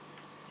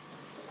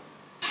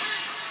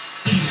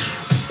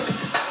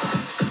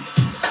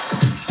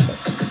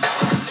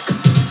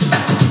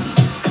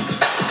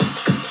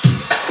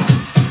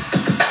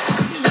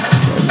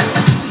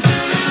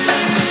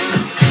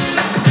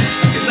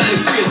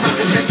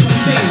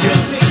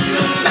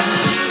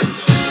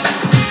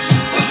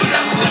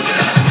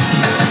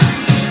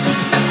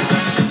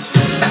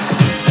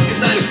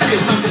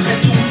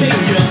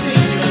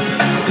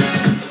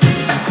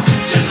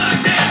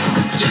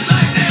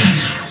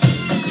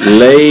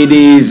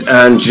Ladies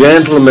and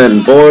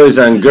gentlemen, boys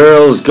and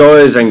girls,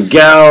 guys and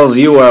gals,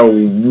 you are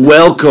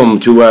welcome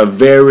to a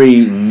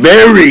very,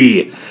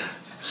 very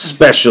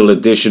special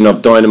edition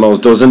of Dynamo's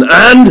Dozen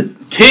and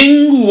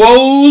King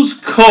Woes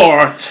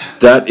Court.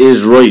 That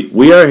is right.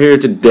 We are here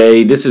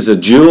today. This is a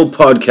dual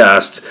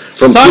podcast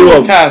from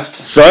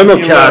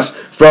simulcast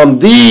from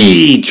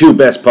the two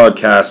best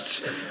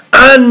podcasts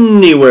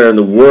anywhere in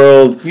the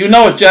world. You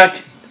know it,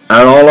 Jack.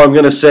 And all I'm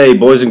going to say,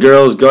 boys and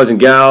girls, guys and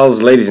gals,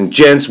 ladies and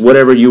gents,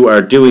 whatever you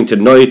are doing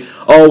tonight,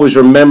 always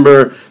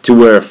remember to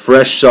wear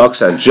fresh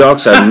socks and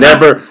jocks and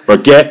never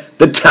forget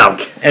the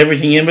talc.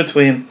 Everything in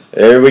between.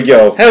 There we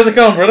go. How's it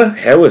going, brother?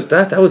 How was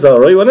that? That was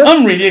alright, wasn't it?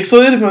 I'm really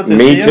excited about this.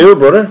 Me too,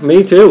 brother.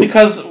 Me too.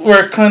 Because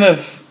we're kind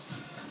of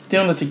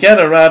doing it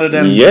together rather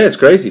than... Yeah, it's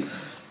crazy.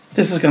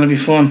 This is going to be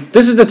fun.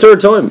 This is the third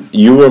time.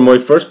 You were my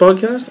first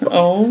podcast.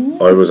 Oh.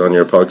 I was on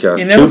your podcast.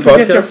 You never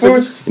forget your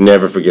first? You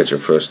never forget your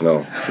first,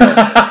 no.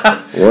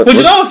 But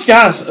you know what's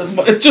gas?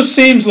 It just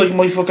seems like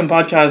my fucking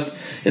podcast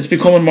is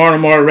becoming more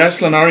and more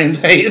wrestling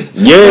orientated.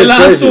 Yeah, the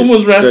last one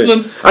was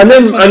wrestling. And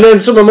then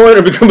some of mine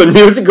are becoming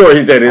music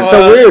orientated. It's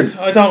so weird.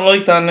 I don't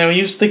like that now.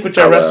 You stick with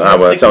your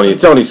wrestling.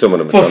 It's only some of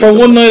them. But for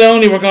one night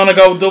only, we're going to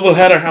go double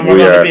header and we're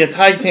going to be a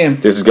tag team.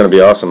 This is going to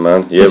be awesome,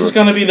 man. Yeah, this is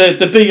going to be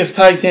the biggest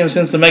tag team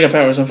since the Mega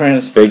Powers, in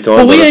fairness. Big time.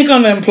 But we ain't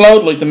going to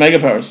implode like the Mega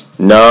Powers.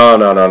 No.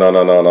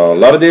 A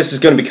lot of this is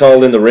going to be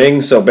called in the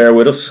ring, so bear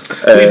with us.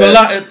 We have a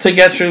lot to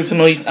get through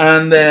tonight,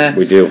 and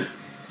we do.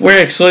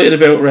 We're excited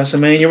about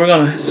Wrestlemania. We're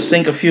going to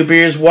sink a few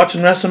beers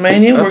watching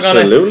Wrestlemania.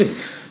 Absolutely. We're going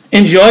to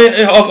enjoy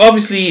it.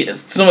 Obviously,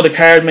 some of the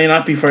card may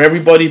not be for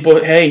everybody,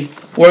 but hey,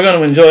 we're going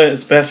to enjoy it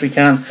as best we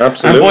can.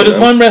 Absolutely. And by the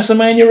time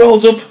Wrestlemania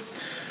rolls up,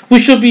 we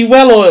should be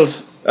well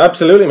oiled.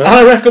 Absolutely, man. And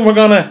I reckon we're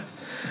going to...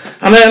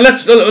 And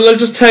I'll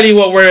just tell you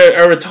what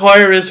our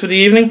attire is for the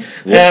evening.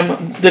 Yep.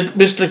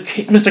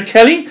 Mr.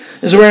 Kelly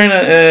is wearing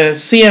a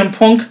CM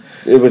Punk.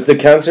 It was the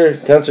cancer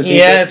t-shirt.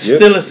 Yeah, it's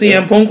still a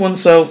CM Punk one,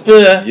 so...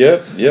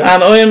 Yeah.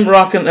 And I am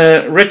rocking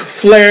a Ric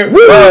Flair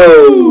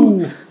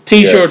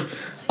t-shirt.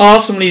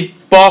 Awesomely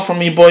bought for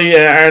me by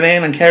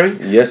Arlene and Kerry.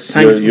 Yes,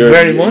 thanks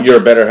very much. You're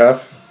a better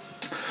half.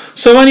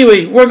 So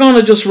anyway, we're going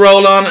to just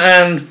roll on,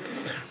 and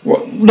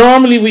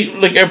normally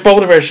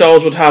both of our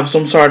shows would have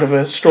some sort of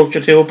a structure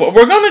to it, but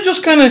we're going to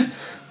just kind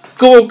of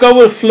go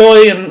with a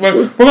fly, and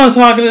we're going to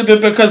talk a little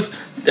bit because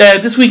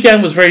this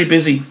weekend was very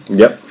busy.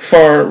 Yep.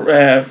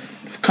 For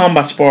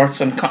combat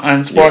sports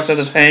and sports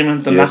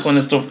entertainment and that kind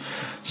of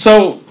stuff.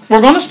 So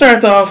we're going to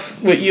start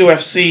off with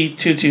UFC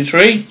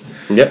 223.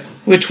 Yep.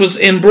 Which was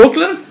in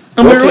Brooklyn.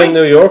 Brooklyn,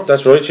 New York.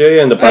 That's right.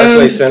 Yeah, in the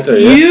Barclays Center.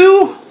 Yeah.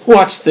 You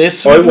watched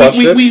this. I watched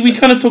it. We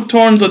kind of took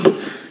turns.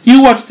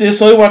 You watched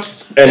this. I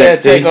watched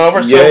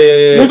Takeover. So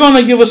yeah. You're going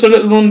to give us a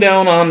little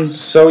rundown on.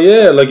 So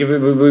yeah, like if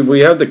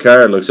we have the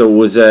card. Like so,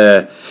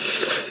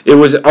 it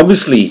was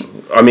obviously.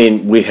 I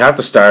mean, we have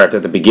to start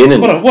at the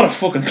beginning. What a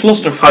fucking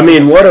cluster! I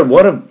mean, what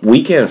a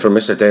weekend for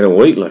Mr. Dana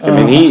White. Like,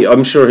 I mean,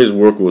 I'm sure his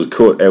work was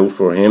cut out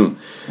for him.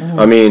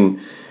 I mean,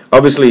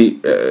 obviously,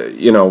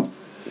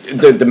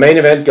 the main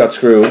event got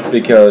screwed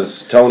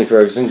because Tony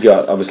Ferguson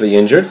got obviously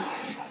injured.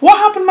 What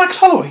happened, Max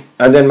Holloway?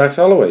 And then Max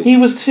Holloway. He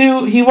was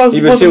too heavy.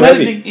 He was too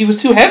heavy.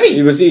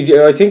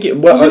 I think.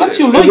 Was he not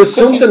too light?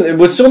 It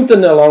was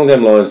something along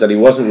them lines that he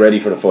wasn't ready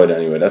for the fight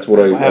anyway. That's what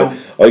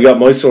I got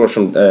my source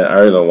from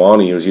Ariel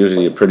Awani. He was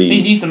usually a pretty.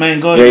 He's the main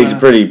guy. Yeah, he's a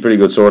pretty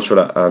good source for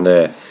that, and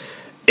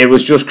it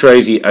was just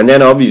crazy. And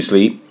then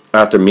obviously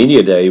after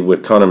media day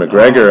with Conor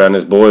McGregor and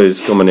his boys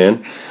coming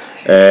in,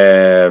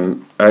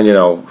 and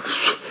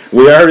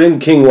we are in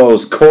King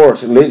Woes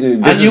Court. And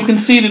you can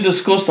see the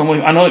disgust.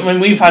 I know when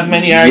we've had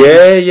many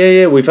arguments.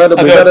 Yeah. We've had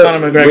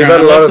Conor McGregor. We've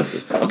had a lot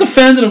I've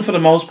defended him for the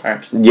most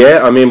part.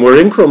 Yeah, I mean, we're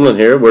in Crumlin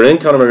here. We're in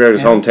Conor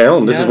McGregor's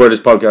hometown. This is where this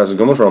podcast is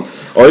coming from.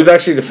 I've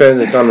actually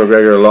defended Conor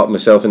McGregor a lot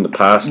myself in the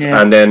past. Yeah.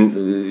 And then,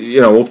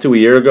 up to a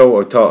year ago,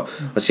 I thought,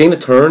 I seen a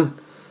turn.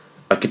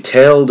 I could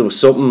tell there was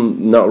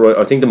something not right.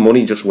 I think the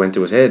money just went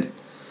to his head.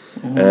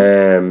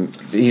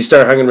 He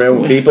started hanging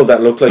around with people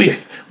that looked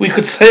like we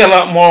could say a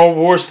lot more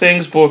worse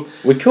things, but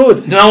we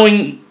could.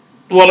 Knowing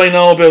what I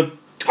know about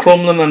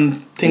Crumlin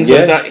and things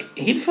like that,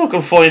 he'd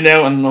fucking find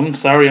out. And I'm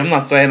sorry, I'm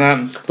not saying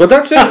that. But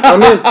that's it. I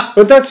mean,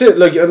 but that's it.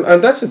 Like,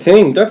 and that's the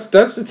thing. That's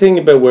the thing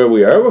about where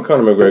we are with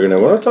Conor McGregor now.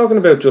 We're not talking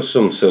about just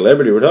some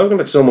celebrity. We're talking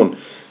about someone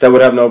that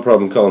would have no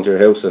problem calling to your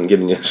house and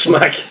giving you a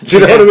smack. Do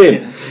you know what I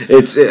mean?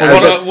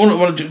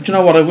 Yeah. Do you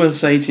know what I will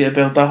say to you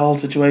about that whole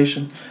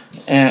situation?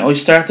 I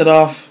started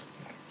off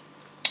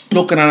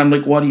looking at him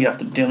like, what do you have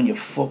to do, you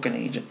fucking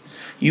agent?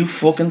 You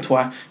fucking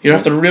twat. You're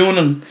after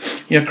ruining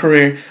your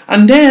career.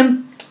 And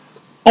then,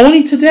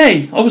 only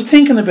today, I was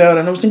thinking about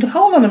it, and I was thinking,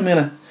 hold on a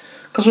minute.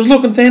 Because I was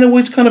looking, Dana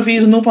White's kind of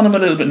easing up on him a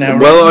little bit now.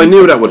 Well, right? I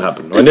knew that would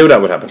happen. Do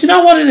you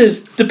know what it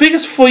is? The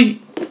biggest fight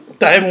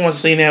that everyone wants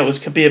to see now is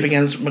Khabib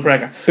against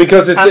McGregor.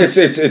 Because it's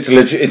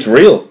legit, it's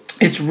real.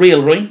 It's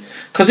real, right?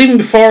 Because even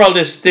before all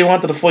this, they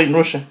wanted to fight in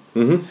Russia.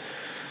 Mm-hmm.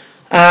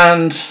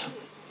 And...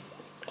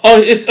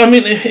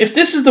 if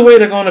this is the way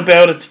they're going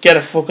about it to get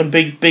a fucking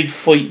big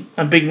fight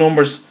and big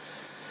numbers,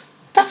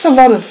 that's a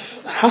lot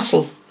of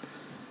hassle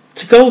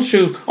to go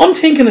through. I'm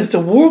thinking it's a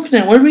work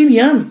now. I really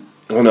am.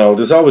 Oh no,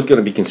 there's always going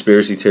to be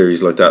conspiracy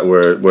theories like that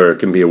where it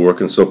can be a work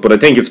and stuff. But I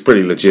think it's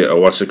pretty legit. I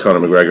watched the Conor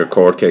McGregor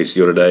court case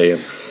the other day.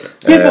 And,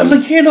 but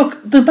like here, look,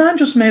 the man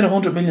just made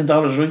 $100 million,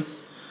 right?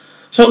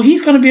 So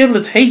he's going to be able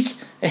to take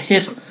a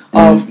hit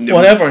of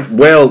whatever.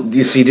 Well,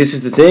 you see, this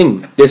is the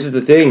thing.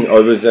 I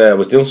was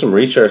doing some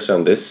research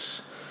on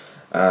this,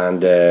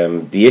 and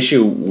the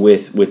issue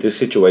with this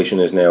situation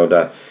is now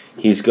that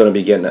he's going to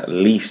be getting at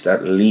least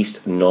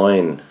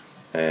 9.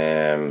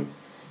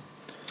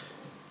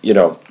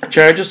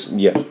 Charges.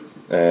 Yeah,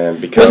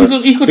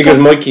 because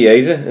Mike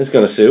Chiesa is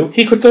going to sue.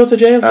 He could go to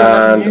jail for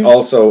and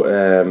also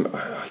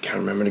I can't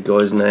remember the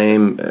guy's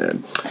name.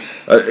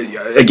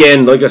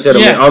 Again, like I said,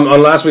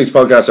 on last week's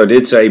podcast, I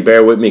did say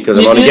bear with me because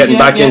I'm only getting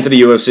back into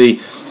the UFC,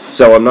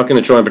 so I'm not going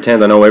to try and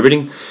pretend I know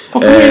everything.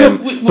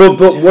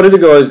 But one of the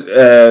guys,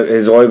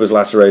 his eye was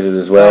lacerated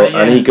as well,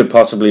 and he could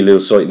possibly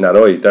lose sight in that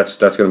eye. That's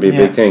going to be a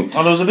big thing.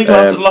 Oh, there was a big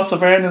lots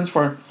of earnings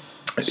for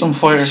some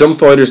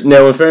fighters.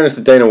 Now, in fairness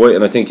to Dana White,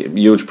 and I think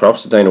huge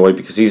props to Dana White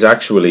because he's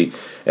actually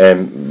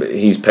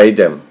he's paid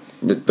them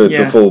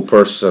the full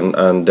purse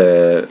and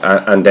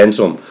then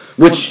some,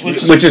 which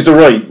is the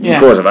right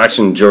course of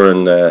action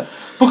during. But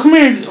come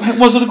here,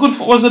 was it a good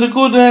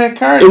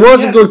card? It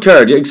was a good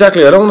card,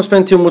 exactly. I don't want to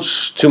spend too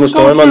much time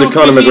on the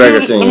Conor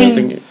McGregor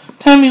thing.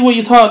 Tell me what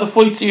you thought of the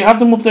fights. Do you have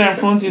them up there in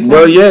front of you?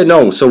 Well, yeah,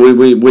 no. So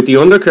we with the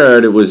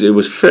undercard, it was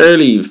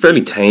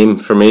fairly tame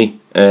for me.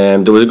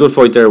 There was a good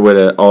fight there with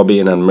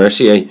Albion and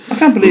Mercier. I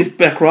can't believe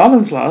Beck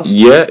Rollins lost.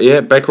 Yeah,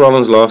 Beck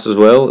Rollins lost as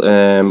well.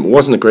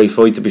 Wasn't a great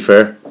fight, to be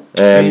fair.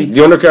 The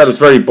undercard was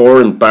very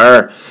boring,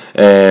 bar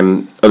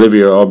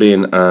Olivia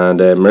Albion and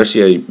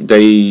Mercier.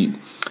 They,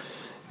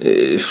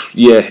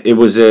 it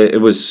was a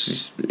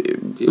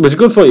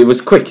good fight. It was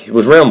quick. It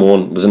was round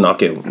 1. It was a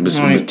knockout. It was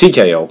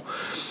TKO.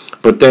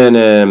 But then,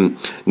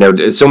 now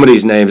some of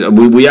these names,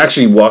 we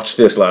actually watched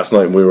this last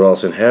night and we were all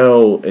saying,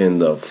 how in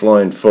the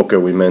flying fuck are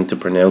we meant to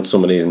pronounce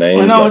some of these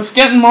names? I know, it's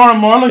getting more and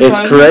more like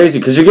that. It's crazy,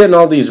 because you're getting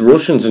all these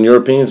Russians and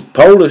Europeans,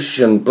 Polish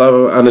and blah,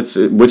 blah, blah, and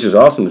which is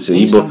awesome to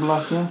see. But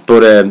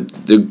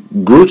the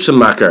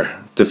Grutzemacher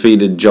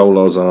defeated Joe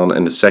Lozon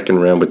in the second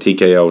round with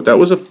TKO. That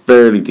was a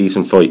fairly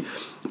decent fight.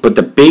 But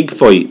the big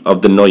fight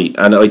of the night,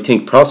 and I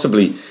think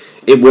possibly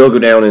it will go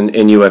down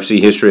in UFC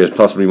history as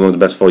possibly one of the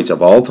best fights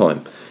of all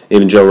time.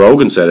 Even Joe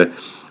Rogan said it,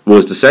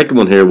 was the second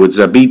one here with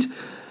Zabit,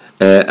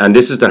 and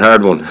this is the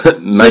hard one,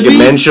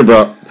 Magomed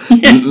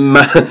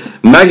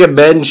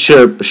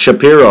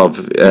Shapirov.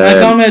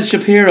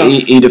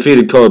 He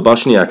defeated Kyle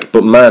Bochniak,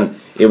 but man,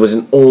 it was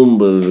an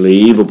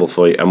unbelievable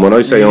fight. And when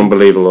I say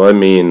unbelievable, I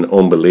mean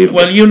unbelievable.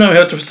 Well, you know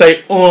how to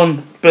say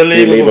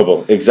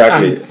unbelievable.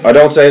 Exactly. I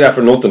don't say that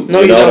for nothing. No,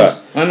 you know don't. That.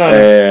 I know.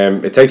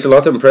 It takes a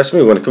lot to impress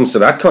me when it comes to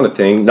that kind of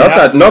thing. Not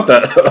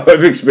that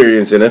I've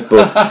experienced in it,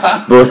 but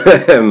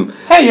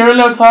hey, you're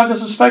allowed to talk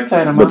as a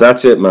spectator, man. But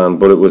that's it, man.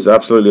 But it was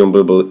absolutely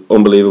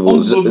unbelievable.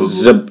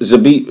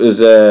 Zabit is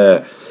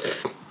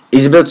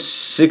he's about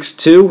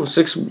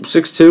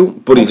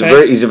 6'2", but he's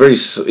a very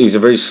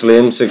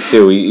slim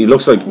 6'2". He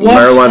looks like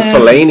Marwan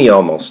Fellaini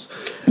almost.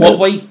 What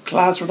weight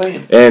class were they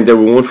in? And they were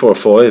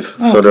 145,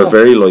 so they're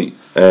very light.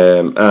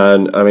 And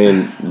I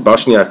mean,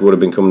 Bochniak would have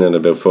been coming in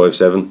about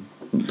 5'7",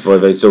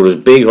 5'8", so there's a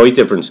big height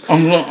difference.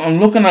 I'm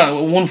looking at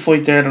one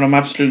fight there that I'm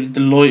absolutely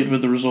delighted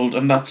with the result,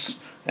 and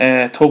that's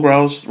Tug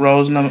Rose,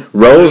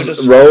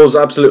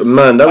 absolute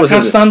man. That I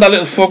can't stand that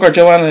little fucker,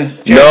 Joanna.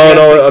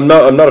 No, I'm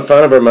not a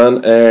fan of her,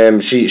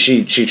 man.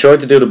 She tried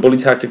to do the bully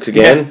tactics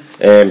again.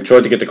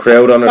 Tried to get the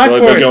crowd on her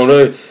side by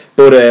going.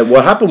 But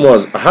what happened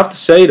was, I have to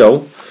say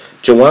though,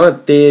 Joanna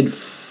did.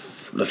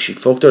 She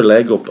fucked her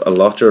leg up a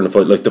lot during the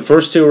fight. Like the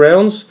first 2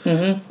 rounds,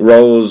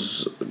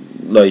 Rose,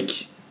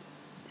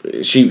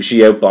 she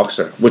outboxed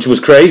her, which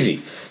was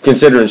crazy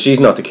considering she's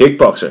not the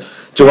kickboxer.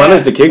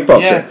 Joanna's the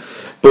kickboxer. Yeah.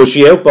 But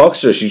she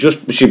outboxed her.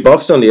 She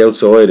boxed on the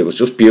outside. It was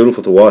just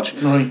beautiful to watch.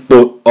 Right.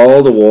 But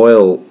all the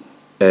while,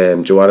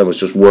 Joanna was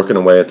just working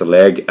away at the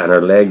leg, and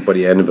her leg by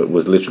the end of it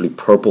was literally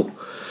purple.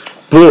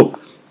 But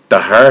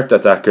the heart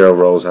that girl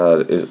Rose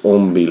had is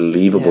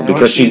unbelievable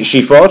because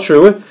she fought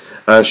through it.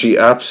 And she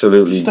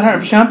absolutely... She's the heart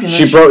of a champion.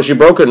 She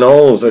broke her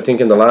nose, I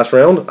think, in the last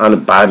round,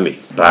 and badly.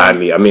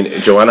 I mean,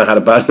 Joanna had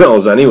a bad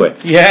nose anyway.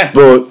 Yeah,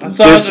 but I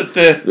saw it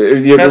at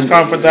the press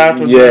conference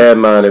afterwards. Yeah,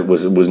 man, it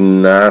was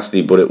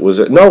nasty, but it was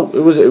a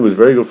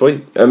very good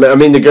fight. I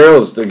mean, the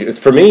girls,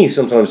 for me,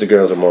 sometimes the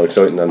girls are more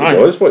exciting than the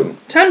boys fighting.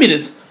 Tell me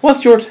this,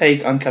 what's your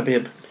take on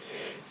Khabib?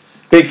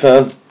 Big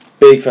fan of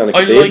Khabib.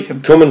 I like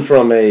him. Coming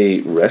from a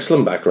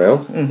wrestling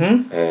background,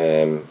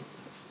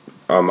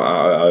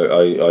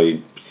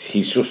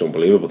 he's just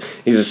unbelievable.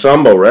 He's a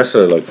sambo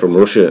wrestler, from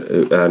Russia,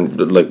 and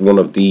one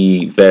of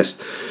the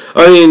best.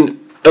 I mean,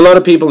 a lot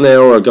of people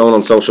now are going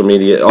on social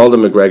media. All the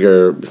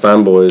McGregor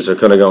fanboys are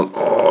kind of going,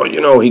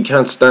 he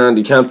can't stand,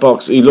 he can't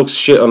box, he looks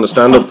shit on the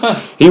stand-up.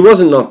 He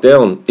wasn't knocked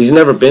down. He's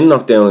never been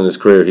knocked down in his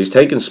career. He's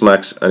taken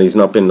smacks and he's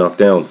not been knocked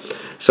down.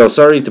 So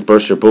sorry to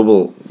burst your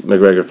bubble,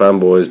 McGregor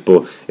fanboys,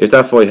 but if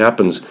that fight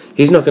happens,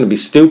 he's not going to be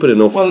stupid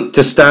enough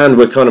to stand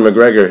with Conor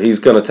McGregor. He's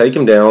going to take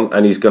him down,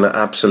 and he's going to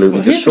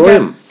absolutely destroy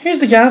him.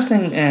 Here's the gas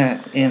thing,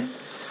 Ian.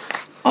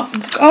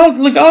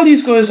 All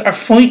these guys are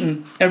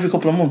fighting every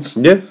couple of months.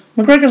 Yeah.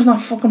 McGregor's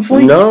not fucking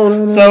fighting.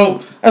 No.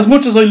 So as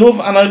much as I love,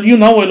 and I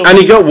love, and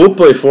he got whooped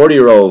by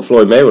 40-year-old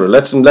Floyd Mayweather.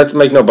 Let's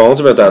make no bones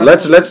about that.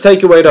 Let's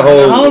take away the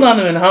whole. Hold on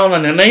a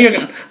minute. Now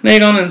you're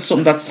going into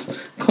something that's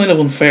kind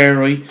of unfair,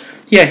 right?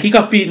 Yeah, he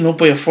got beaten up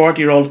by a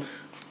 40-year-old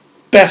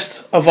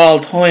best of all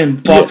time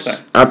boxer.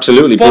 Yes,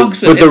 absolutely.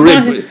 Boxing. But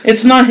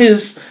it's not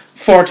his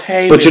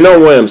forte. But you know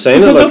why I'm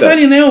saying it like that? Because I'll tell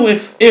you now,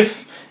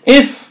 if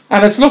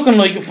and it's looking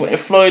like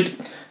if Floyd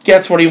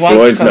gets what he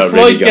wants,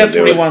 Floyd gets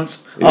what he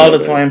wants all the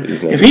time.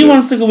 If he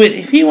wants to go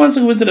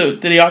into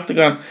the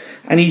octagon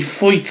and he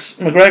fights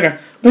McGregor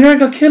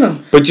will kill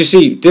him. But you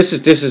see, this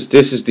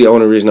is the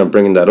only reason I'm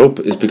bringing that up,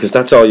 is because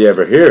that's all you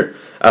ever hear.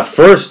 At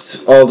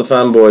first, all the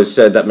fanboys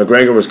said that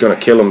McGregor was going to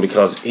kill him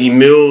because he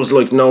moves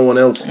like no one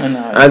else,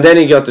 and then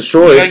he got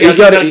destroyed. He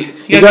got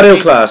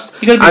outclassed.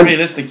 You got to be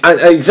realistic.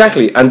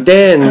 Exactly. And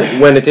then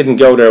when it didn't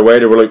go their way,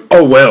 they were like,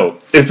 "Oh well,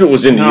 if it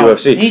was in the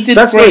UFC." He did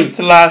great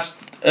to last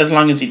as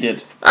long as he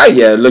did.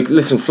 Yeah, look,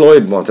 listen,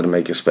 Floyd wanted to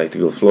make a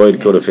spectacle.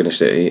 Floyd could have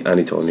finished it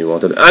any time he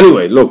wanted.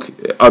 Anyway, look,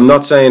 I'm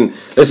not saying...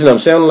 Listen, I'm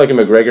sounding like a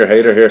McGregor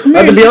hater here.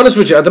 And to be honest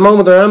with you, at the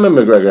moment I am a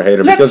McGregor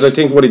hater because I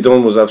think what he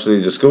done was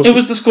absolutely disgusting. It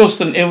was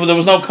disgusting. There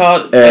was no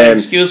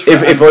excuse for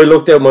it. If I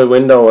looked out my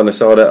window and I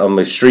saw that on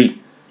my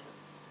street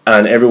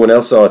and everyone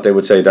else saw it, they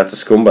would say, that's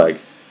a scumbag.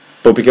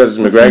 But because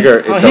it's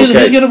McGregor, it's okay.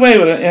 He'll get away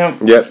with it, yeah.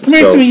 Come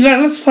here to me.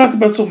 Let's talk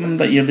about something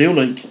that you do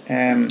like.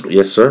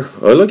 Yes, sir.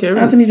 I like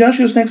everything. Anthony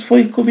Joshua's next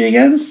fight could be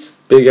against?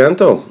 Big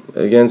Anto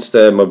against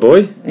my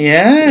boy.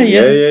 Yeah.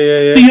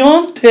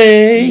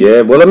 Deontay.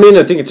 Yeah, well, I mean,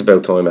 I think it's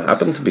about time it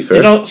happened, to be fair.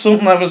 You know,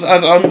 something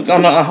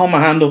I hold my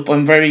hand up.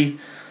 I'm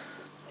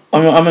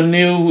a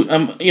new.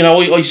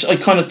 I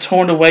kind of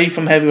turned away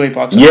from heavyweight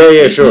boxing.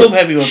 Yeah, sure. I love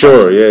heavyweight boxing.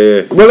 Sure,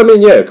 yeah. Well, I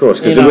mean, yeah, of course,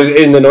 because it was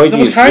in the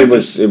 90s. It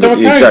was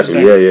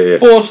exactly, yeah.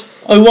 But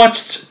I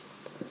watched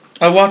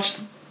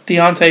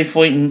Deontay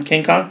fighting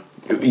King Kong.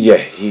 Yeah,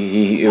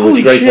 it was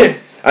Holy great shit.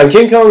 fun. And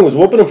King Kong was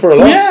whooping him for a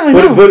lot. Yeah, I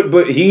know.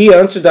 But he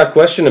answered that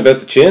question about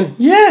the chin.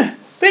 Yeah,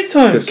 big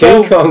time. Because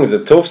King Kong is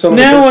a tough son of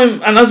a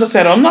bitch. And as I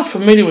said, I'm not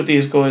familiar with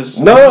these guys.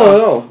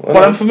 No.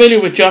 But I'm familiar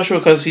with Joshua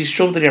because he's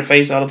shoved in your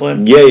face all the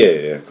time.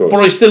 Yeah, of course.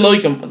 But I still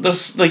like him.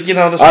 There's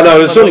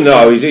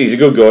he's a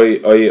good guy.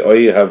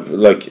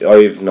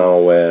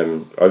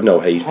 I've no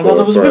hate for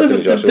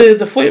Anthony Joshua.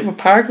 The fight with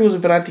Parker was a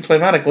bit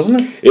anticlimactic,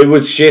 wasn't it? It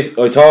was shit.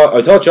 I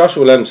thought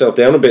Joshua let himself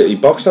down a bit. He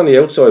boxed on the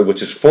outside,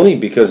 which is funny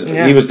because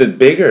he was the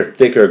bigger,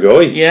 thicker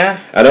guy. Yeah.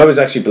 And I was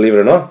actually, believe it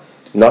or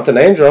not to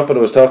name drop, but I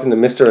was talking to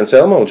Mr.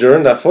 Anselmo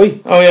during that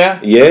fight. Oh yeah?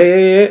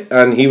 Yeah.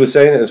 And he was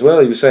saying it as well.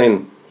 He was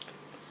saying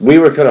we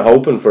were kind of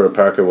hoping for a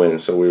Parker win,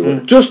 so we were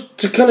just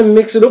to kind of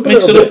mix it up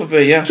a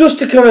bit, yeah. Just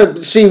to kind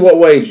of see what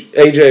way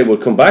AJ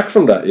would come back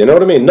from that. You know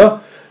what I mean? No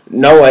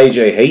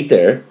AJ hate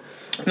there,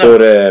 but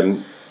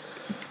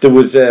there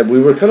was we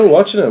were kind of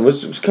watching it. And it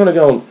was kind of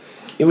going.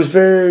 It was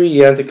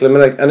very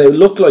anticlimactic, and it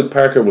looked like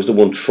Parker was the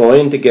one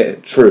trying to get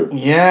it through.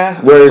 Yeah.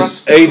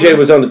 Whereas AJ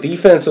was on the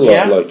defense a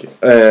lot.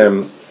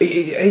 Yeah.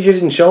 AJ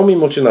didn't show me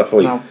much in that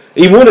fight. No.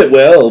 He won it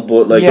well,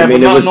 but but not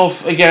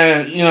enough.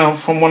 Again,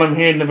 from what I'm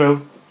hearing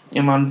about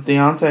him on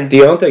Deontay.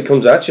 Deontay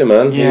comes at you,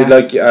 man. Yeah.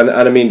 And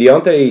I mean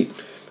Deontay.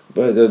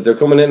 But they're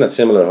coming in at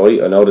similar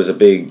height. I know there's a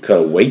big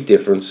kind of weight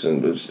difference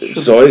and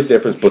size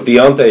difference, but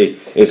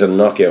Deontay is a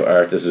knockout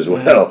artist as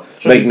well.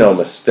 Make no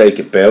mistake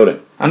about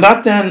it. And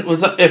that then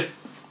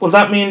will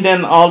that mean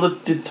then all the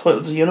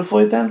titles are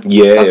unified then?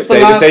 Yeah, if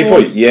they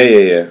fight,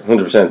 yeah,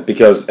 100%.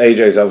 Because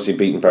AJ's obviously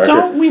beating Parker.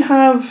 Don't we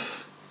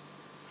have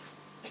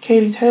a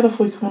Katie Taylor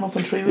fight coming up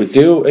in 3 weeks?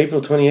 We do,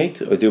 April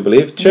 28th, I do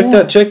believe. Check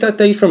that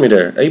date for me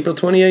there. April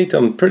 28th.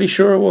 I'm pretty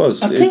sure it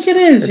was. I think it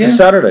is. It's a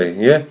Saturday.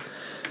 Yeah.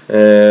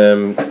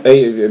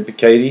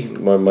 Katie,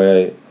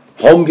 my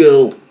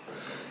homegirl,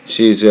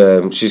 she's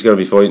going to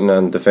be fighting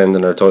and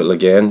defending her title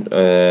again.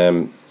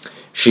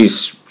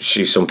 She's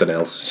something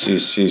else.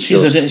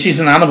 She's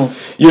an animal.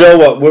 You know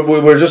what?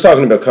 We're just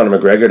talking about Conor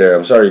McGregor there.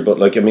 I'm sorry, but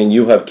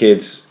you have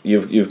kids.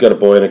 You've got a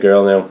boy and a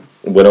girl now.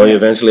 When I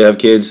eventually have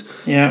kids,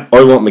 I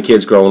want my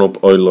kids growing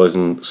up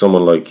idolizing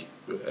someone like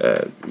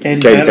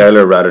Katie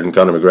Taylor rather than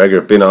Conor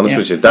McGregor. Being honest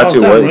with you, that's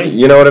who I.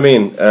 You know what I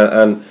mean?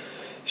 And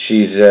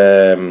she's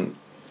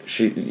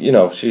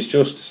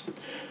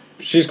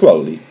she's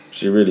quality.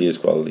 She really is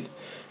quality.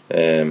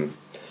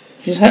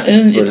 It's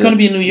going to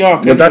be in New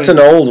York. But that's an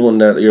old one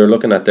that you're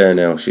looking at there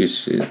now.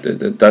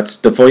 That's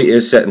the fight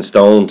is set in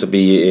stone to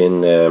be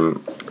in.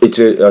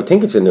 I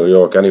think it's in New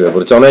York anyway,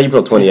 but it's on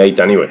April 28th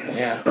anyway.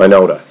 Yeah. I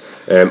know that.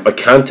 I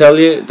can't tell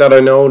you that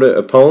I know the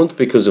opponent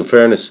because, in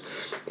fairness,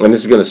 and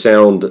this is going to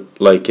sound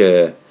like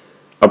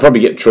I'll probably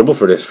get in trouble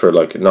for this for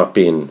not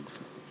being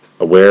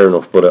aware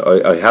enough, but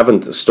I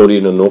haven't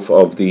studied enough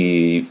of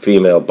the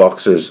female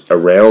boxers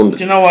around. Do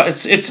you know what?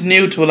 It's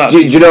new to a lot. Do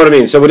you know what I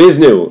mean? So it is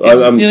new.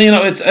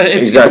 It's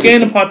exactly.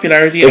 gaining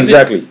popularity.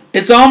 Exactly.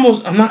 It's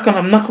almost. I'm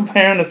not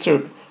comparing it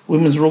to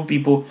women's rugby,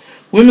 but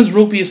women's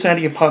rugby is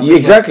starting to get popular. Yeah,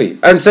 exactly,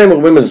 and same with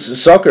women's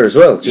soccer as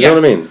well. Do you know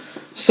what I mean?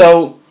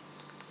 So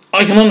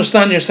I can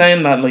understand you're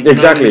saying that. Like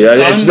exactly,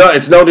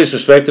 it's no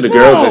disrespect to the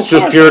girls. It's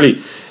just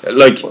purely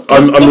like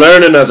I'm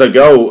learning as I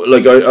go.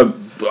 Like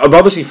I've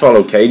obviously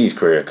followed Katie's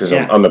career because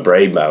I'm a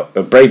brave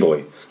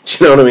boy. Do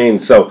you know what I mean?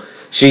 So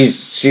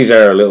she's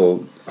our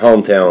little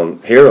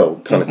hometown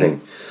hero kind of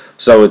thing.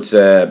 So it's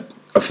I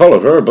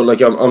followed her, but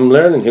like I'm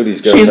learning who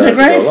these girls are. She's a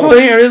great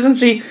player, isn't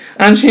she?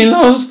 And she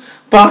loves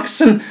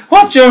boxing.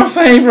 What's your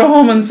favourite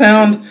humming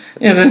sound?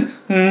 Is it?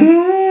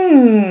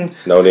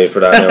 There's no need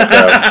for that now,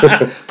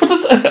 Carl. But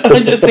I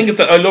just think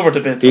I love her to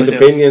bits. These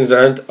opinions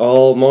aren't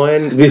all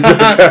mine.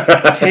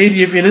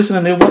 Katie, if you're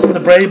listening, it wasn't the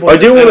brave boy. I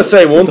do want to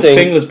say one thing.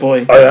 The fingless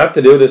boy. I have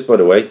to do this, by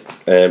the way,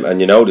 and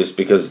you know this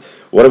because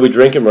what are we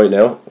drinking right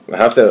now?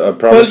 I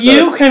promise. Well,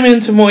 you came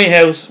into my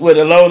house with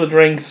a load of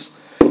drinks,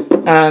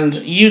 and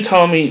you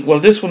told me, well,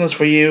 this one is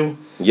for you.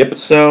 Yep.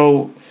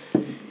 So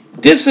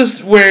this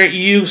is where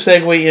you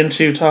segue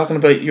into talking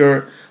about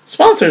your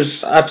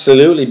sponsors.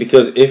 Absolutely,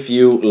 because if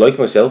you, like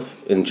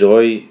myself,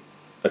 enjoy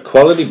a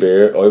quality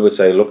beer, I would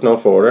say look no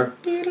further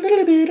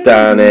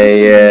than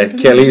a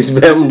Kelly's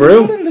Mountain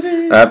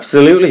Brew.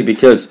 Absolutely,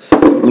 because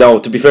no,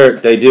 to be fair,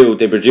 they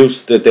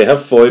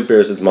have 5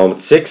 beers at the moment,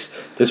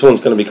 6. This one's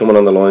going to be coming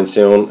on the line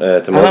soon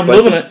to most I'm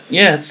places. loving it.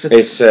 Yeah,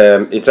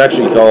 it's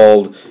actually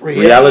called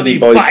Reality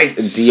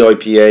Bites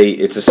DIPA.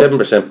 It's a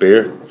 7%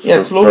 beer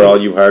for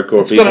all you hardcore people.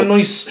 It's got a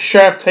nice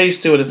sharp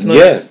taste to it. It's nice.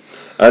 Yeah.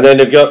 And then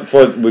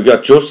we've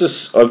got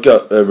Justice. I've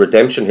got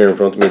Redemption here in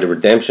front of me. The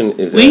Redemption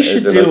is we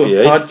should do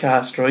a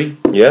podcast, right?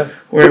 Yeah.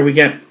 Where we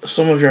get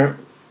some of your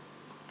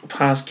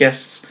past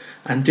guests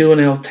and do an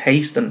old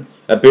tasting.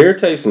 A beer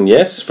tasting,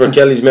 yes, for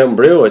Kelly's Mountain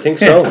Brew. I think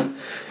so.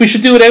 We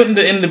should do it out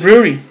in the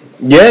brewery.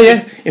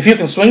 Yeah. If you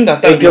can swing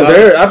that, that'd be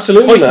awesome.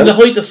 Absolutely, man. In the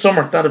height of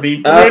summer, that'd be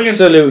brilliant.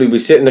 Absolutely, we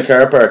sit in the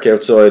car park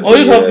outside.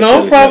 I'd have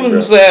no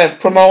problems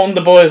promoting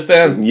the boys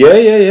then.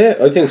 Yeah.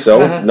 I think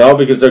so. No,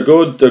 because they're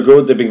good. They're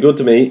good. They've been good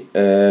to me.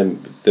 They're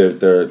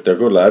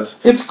good lads.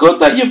 It's good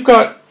that you've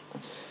got,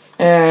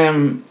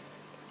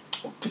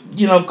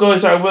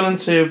 guys that are willing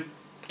to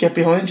get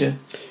behind you.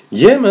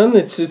 Yeah, man.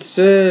 It's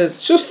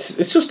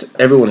just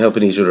everyone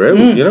helping each other out.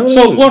 You know.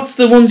 So what's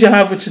the ones you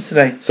have with you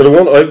today? So the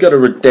one I've got a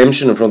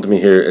Redemption in front of me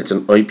here. It's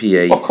an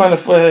IPA. What kind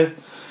of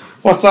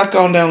what's that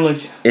going down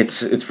like?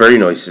 It's very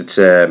nice. It's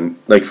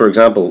like, for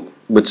example,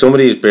 with some of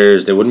these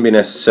beers, they wouldn't be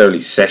necessarily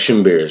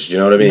session beers. Do you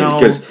know what I mean? No.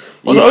 Because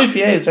they're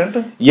IPAs, aren't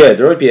they? Yeah,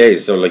 they're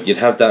IPAs. So like you'd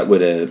have that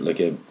with a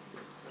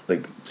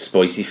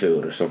spicy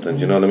food or something.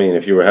 Do you know what I mean?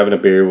 If you were having a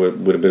beer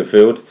with a bit of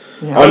food.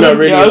 Yeah, I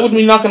wouldn't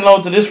be knocking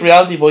loads of this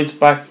Reality Bites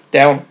back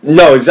down.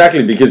 No,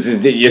 exactly, because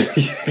you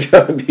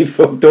gotta be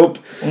fucked up.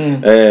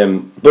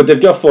 But they've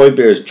got 5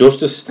 beers.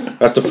 Justice,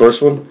 that's the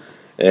first one.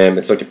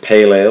 It's like a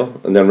pale ale,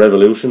 and then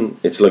Revolution,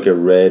 it's like a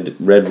red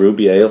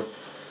ruby ale.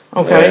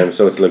 Okay.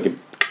 So it's like a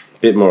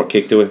bit more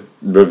kick to it.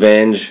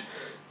 Revenge,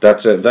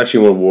 that's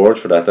actually won awards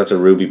for that. That's a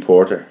ruby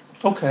porter.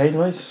 Okay,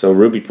 nice. So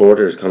ruby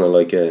porter is kind of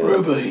like a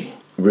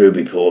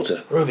Ruby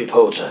Porter.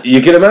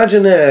 You can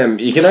imagine.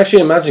 You can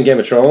actually imagine Game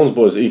of Thrones,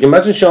 boys. You can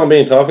imagine Sean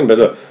Bean talking about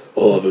the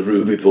of a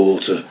Ruby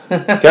Porter,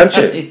 can't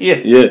you?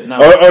 Yeah. No.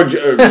 Or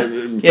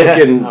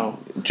fucking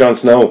Jon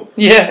Snow.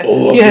 Yeah.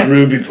 The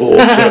Ruby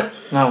Porter.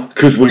 No.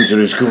 Because winter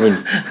is coming.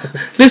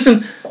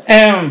 Listen.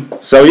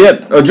 So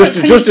yeah, just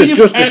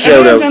a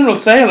shout out. General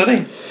sale, I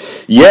think.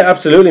 Yeah,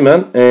 absolutely,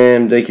 man.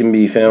 They can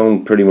be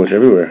found pretty much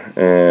everywhere.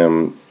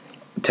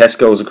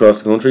 Tesco's across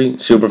the country,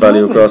 Super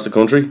Value across the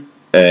country.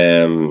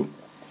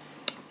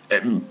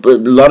 A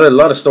lot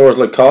of stores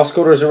like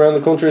Costco's around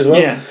the country as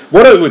well. Yeah.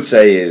 What I would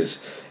say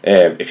is,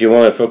 if you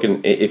want to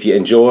if you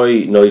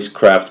enjoy nice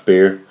craft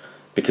beer,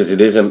 because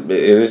it is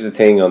a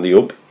thing on the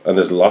up, and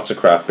there's lots of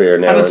craft beer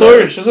now. And it's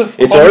Irish, is it?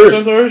 It's Irish,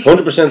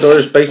 100%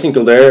 Irish, based in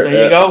Kildare.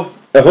 There you go.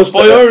 A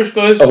husband, Irish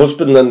guys. A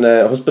husband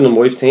and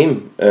wife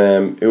team,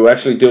 who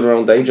actually do their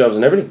own day jobs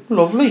and everything.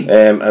 Lovely.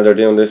 And they're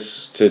doing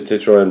this to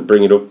try and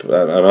bring it up,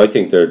 and I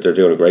think they're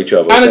doing a great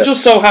job. And it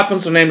just so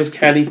happens her name is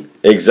Kelly.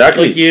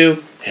 Exactly. Like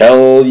you.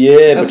 Hell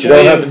yeah, but you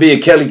don't have to be a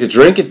Kelly to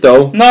drink it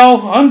though.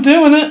 No, I'm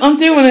doing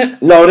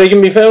it. No, they can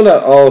be found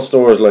at all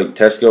stores like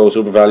Tesco,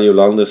 Super Value,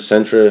 Londis,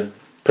 Centra,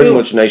 pretty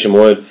much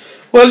nationwide.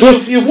 Well,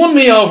 you've won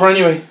me over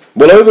anyway.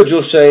 Well, I would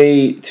just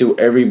say to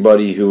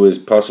everybody who is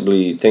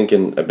possibly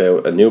thinking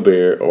about a new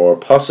beer, or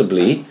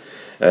possibly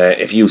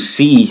if you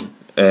see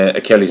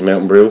a Kelly's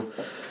Mountain Brew,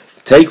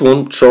 take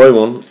one, try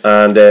one,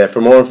 and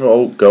for more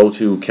info, go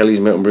to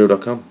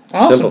kellysmountainbrew.com.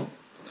 Awesome. Simple.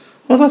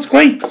 Well, that's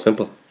great.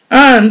 Simple.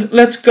 And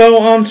let's go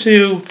on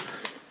to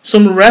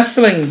some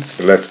wrestling.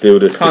 Let's do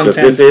this content.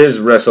 Because this is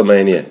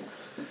Wrestlemania.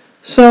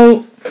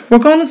 So we're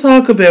going to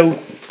talk about,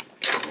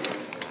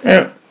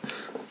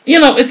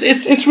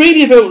 it's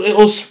really about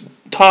us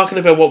talking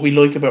about what we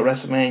like about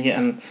WrestleMania,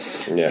 and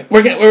yeah,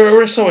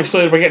 we're so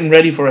excited. We're getting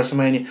ready for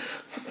WrestleMania.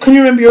 Can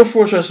you remember your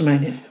first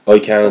WrestleMania? I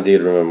can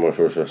indeed remember my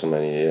first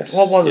WrestleMania. Yes.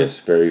 What was it? Yes,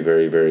 very,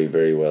 very, very,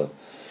 very well.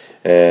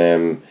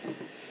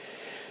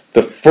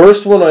 The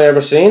first one I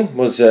ever seen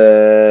was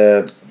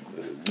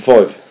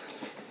 5.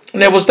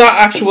 Now, was that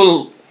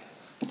actual?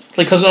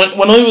 Because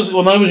when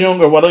I was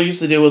younger, what I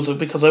used to do was,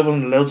 because I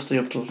wasn't allowed to stay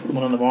up till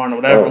 1 in the morning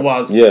or whatever it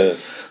was. Yeah.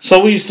 So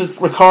we used to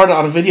record it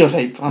on a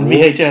videotape on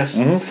VHS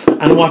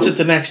and watch it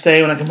the next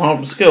day when I came home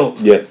from school.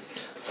 Yeah.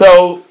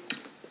 So,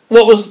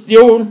 what was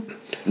your one?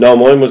 No,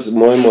 mine was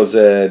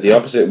the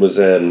opposite. It was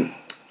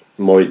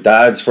my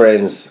dad's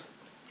friends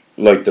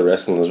liked the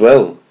wrestling as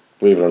well,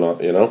 believe it or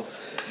not, you know.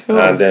 Cool.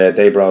 And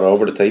they brought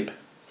over the tape.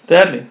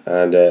 Deadly.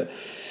 And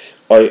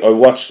I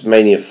watched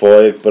Mania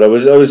 5, but I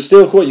was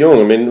still quite young.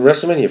 I mean,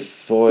 WrestleMania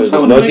 5 was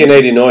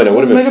 1989. It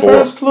would have been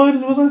 4.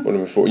 Collided, was it? Would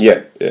have been 4.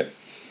 Yeah.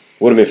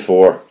 Would have been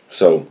 4.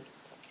 So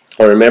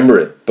I remember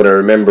it, but I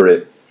remember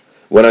it.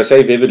 When I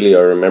say vividly, I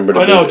remember it.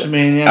 I know what you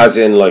mean, yeah. As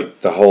in, like,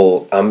 the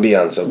whole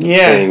ambience of the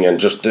thing and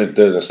just the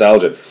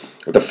nostalgia.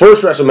 The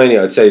first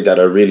WrestleMania I'd say that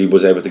I really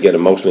was able to get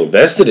emotionally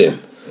invested in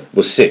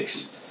was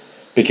 6.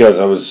 Because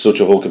I was such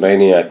a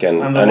Hulkamaniac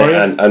and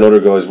other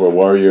guys were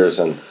warriors.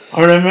 And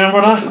I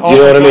remember that. You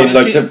know what I mean?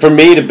 Like, for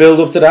me to build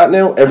up to that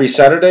now, every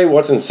Saturday,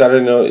 watching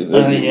Saturday night.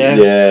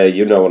 Yeah,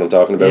 you know what I'm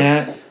talking about.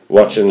 Yeah.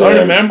 Watching I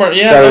remember,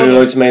 Saturday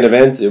night's main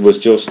event, it was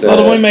just... a lot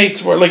of my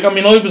mates were, like, I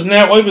mean, I was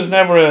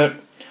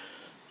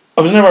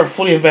never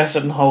fully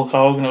invested in Hulk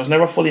Hogan. I was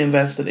never fully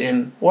invested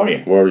in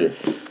Warrior.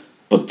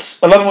 But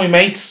a lot of my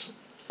mates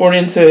were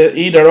into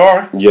either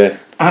or. Yeah.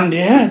 And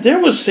there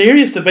was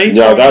serious debates.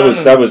 Yeah,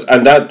 that was,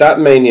 and that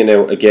Mania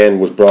now again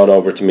was brought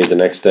over to me the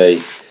next day,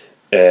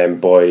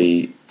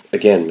 by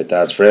again my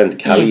dad's friend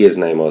Callie. His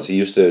name was.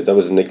 That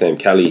was his nickname,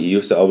 Callie. He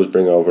used to always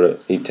bring over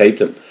it. He taped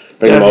him,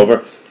 bring him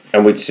over,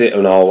 and we'd sit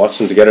and all watch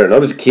them together. And I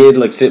was a kid,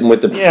 like sitting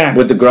with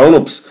the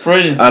grown-ups.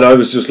 Brilliant. And I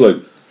was just like.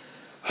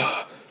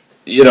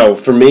 You know,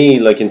 for me,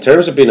 like in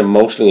terms of being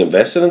emotionally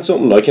invested in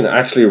something, I can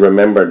actually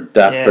remember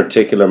that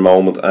particular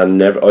moment,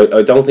 and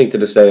I don't think to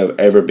this day I've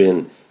ever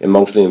been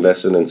emotionally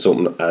invested in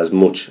something as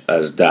much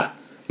as that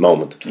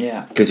moment.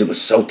 Yeah, because it was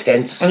so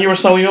tense, and you were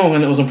so young,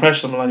 and it was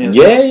impressionable on you.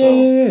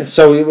 Yeah.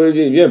 So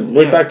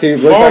right back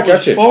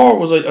at you. 4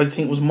 was I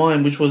think was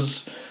mine, which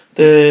was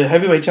the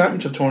heavyweight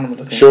championship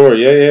tournament. I think. Sure,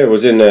 it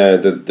was in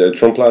the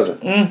Trump Plaza.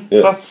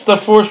 That's the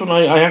first one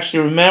I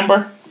actually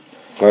remember.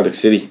 Atlantic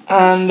City.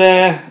 And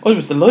I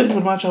was delighted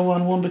with Macho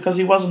Man won because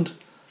he wasn't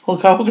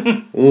Hulk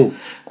Hogan.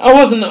 I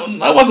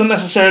wasn't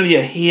necessarily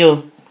a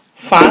heel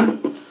fan.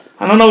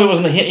 And I know he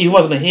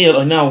wasn't a heel,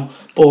 I know,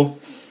 but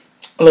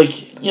a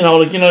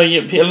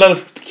lot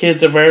of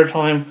kids of our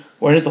time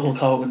were into Hulk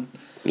Hogan.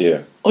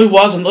 Yeah. I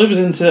wasn't. I was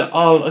into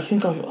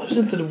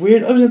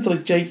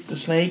like Jake the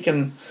Snake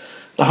and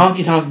the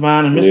Honky Tonk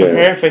Man and Mr.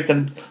 Perfect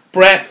and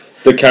Brett.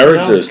 The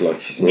characters, you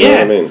know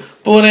what I mean?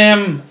 But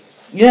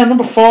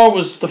number 4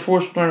 was the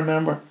first one I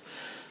remember,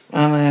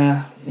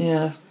 and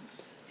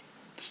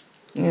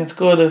it's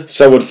good.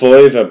 So would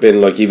 5 have been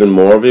like even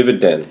more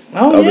vivid then?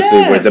 Oh,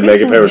 obviously, with the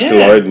mega powers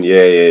colliding,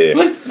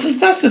 Like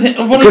that's the thing.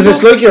 Because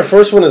it's like your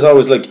first one is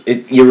always like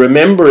you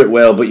remember it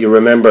well, but you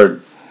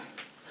remember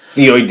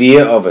the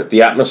idea of it,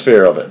 the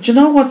atmosphere of it. Do you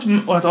know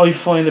what I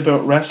find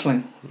about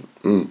wrestling?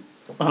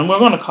 And we're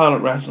going to call it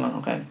wrestling,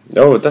 okay?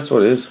 Oh, that's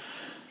what it is.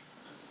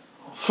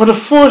 For the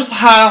first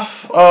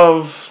half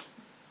of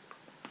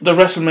the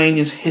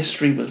WrestleMania's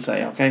history, we'll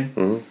say, okay?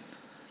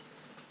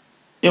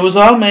 It was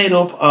all made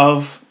up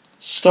of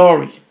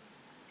story.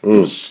 It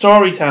was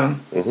storytelling.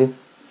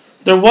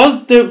 There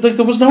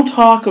was no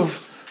talk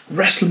of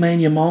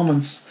WrestleMania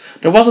moments.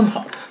 There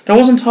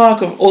wasn't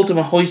talk of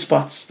ultimate high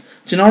spots.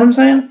 Do you know what I'm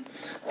saying?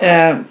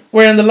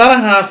 Where in the latter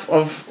half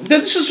of...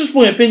 This is just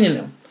my opinion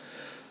now.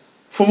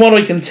 From what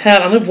I can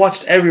tell, and I've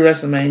watched every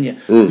WrestleMania,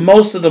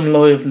 most of them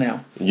live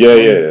now. Yeah,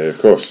 of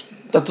course.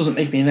 That doesn't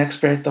make me an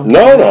expert, though.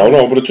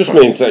 No, but it just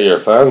means that you're a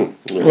fan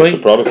of the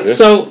product. Yeah.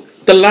 So,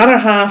 the latter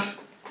half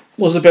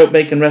was about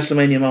making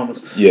WrestleMania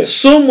moments. Yes.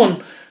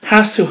 Someone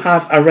has to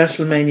have a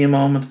WrestleMania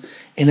moment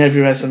in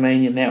every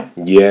WrestleMania now.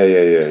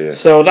 Yeah.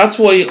 So, that's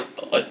why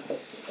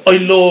I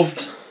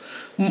loved...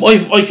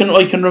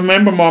 I can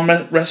remember more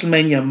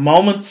WrestleMania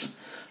moments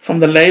from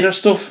the later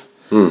stuff,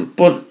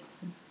 but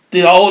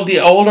the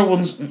older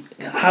ones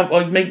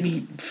make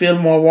me feel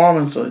more warm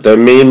inside. They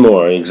mean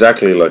more,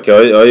 exactly. Like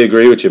I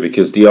agree with you,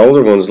 because the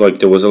older ones, like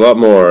there was a lot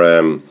more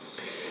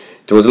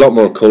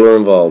colour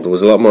involved. There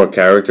was a lot more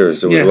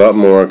characters. There was a lot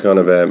more kind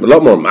of a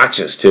lot more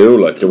matches too.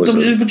 Like there was.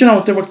 But you know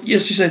what? There were.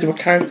 Yes, you said there were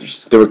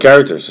characters. There were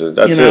characters.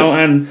 That's it.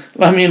 And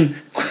I mean.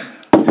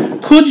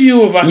 Could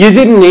you have... You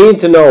didn't need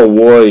to know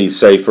why,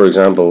 say, for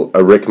example,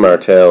 a Rick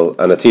Martel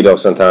and a Tito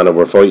Santana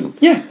were fighting.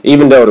 Yeah.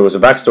 Even though there was a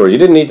backstory. You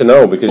didn't need to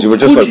know, because you were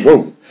just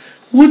whoa.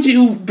 Would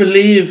you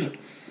believe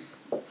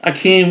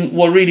Akeem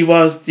what really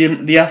was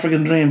the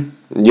African dream?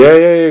 Yeah,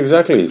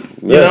 exactly.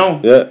 Yeah,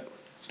 Yeah.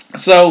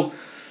 So,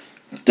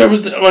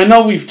 I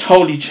know we've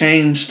totally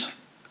changed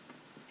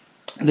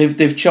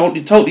they've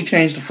totally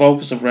changed the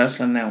focus of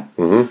wrestling now,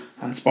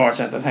 and sports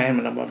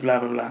entertainment and blah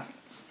blah blah.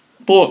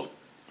 But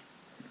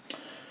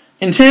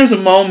in terms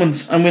of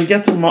moments, and we'll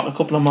get to a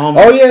couple of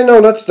moments. Oh yeah,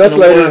 no, that's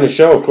later in the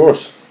show, of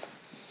course.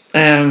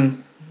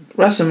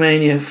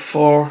 WrestleMania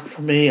 4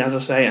 for me, as I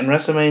say, and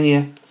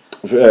WrestleMania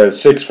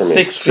 6 for me.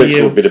 6 for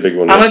you. Would be the big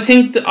one. And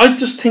I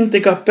just think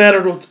they got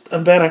better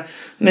and better.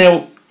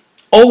 Now,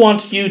 I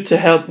want you to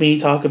help me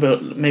talk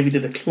about maybe the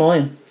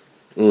decline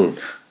of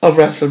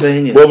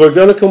WrestleMania. Well, we're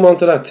going to come on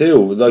to that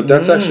too. Like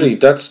that's actually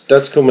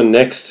that's coming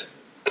next,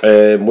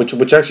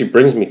 which actually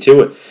brings me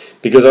to it,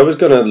 because I was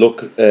going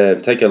to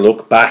take a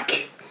look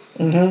back,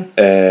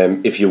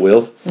 if you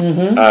will,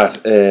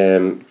 at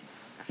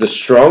the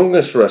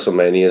strongest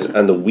WrestleManias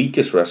and the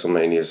weakest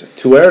WrestleManias,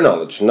 to our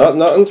knowledge, not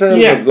in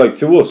terms of like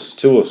to us.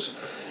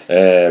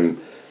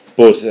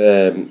 But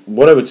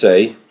what I would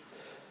say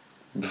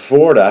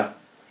before that,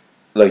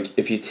 like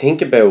if you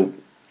think about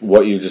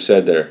what you just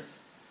said there,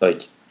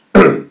 like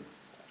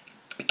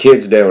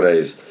kids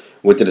nowadays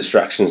with the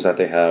distractions that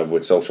they have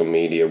with social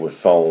media, with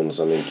phones.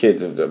 I mean,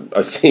 kids.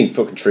 I've seen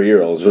fucking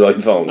 3-year-olds with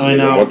iPhones. I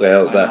know. What the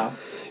hell is that?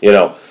 You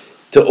know,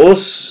 to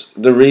us,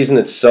 the reason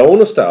it's so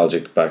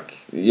nostalgic back,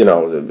 you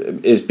know,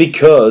 is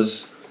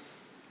because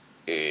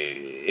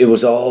it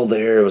was all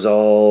there. It was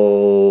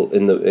all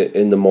in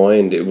the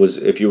mind. It was,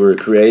 if you were a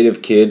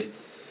creative kid,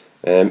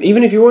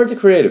 even if you weren't a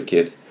creative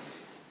kid,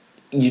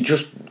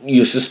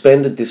 you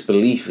suspended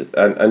disbelief,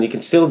 and you can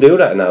still do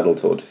that in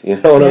adulthood.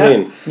 You know what I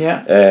mean?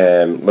 Yeah.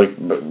 Like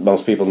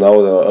most people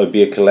know, I'd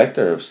be a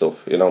collector of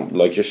stuff. You know,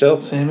 like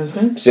yourself. Same as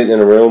me. Sitting in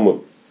a room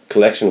with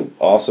collection of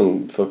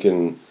awesome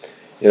fucking,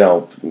 you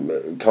know,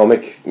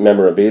 comic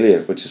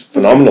memorabilia, which is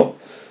phenomenal.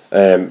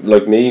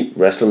 Like me,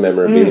 wrestling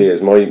memorabilia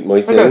is my thing.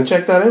 I gotta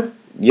check that out.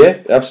 Yeah,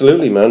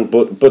 absolutely, man.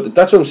 But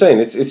that's what I'm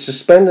saying. It's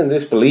suspending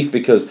disbelief,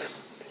 because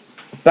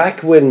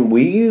back when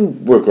we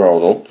were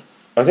growing up,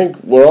 I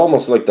think we're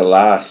almost like the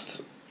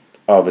last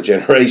of a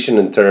generation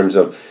in terms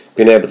of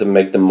being able to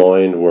make the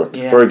mind work.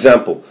 Yeah. For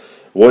example,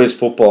 why is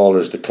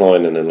footballers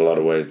declining in a lot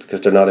of ways?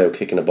 Because they're not out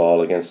kicking a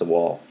ball against the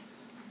wall.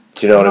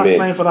 Do you know what I mean?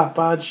 Playing for that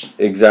badge.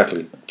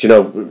 Exactly. Do you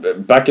know,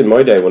 back in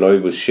my day when I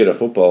was shit at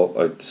football,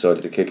 I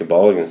decided to kick a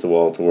ball against the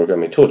wall to work on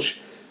my touch,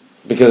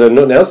 because I had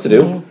nothing else to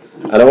do,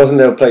 and I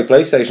wasn't allowed to play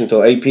PlayStation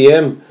until 8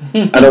 p.m,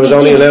 and I was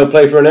only allowed to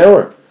play for an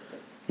hour.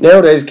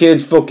 Nowadays,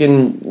 kids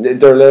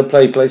they're allowed to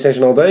play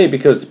PlayStation all day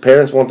because the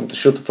parents want them to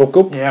shut the fuck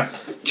up. Yeah.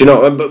 Do you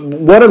know? But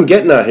what I'm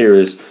getting at here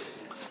is,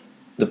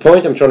 the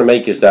point I'm trying to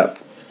make is that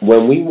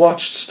when we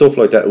watched stuff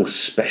like that, it was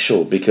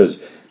special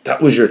because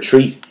that was your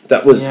treat.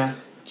 That was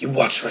you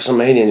watched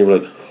WrestleMania and you were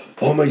like,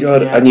 oh my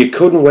god, and you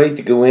couldn't wait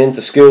to go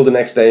into school the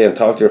next day and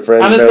talk to your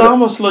friends. And it's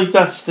almost like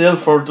that still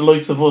for the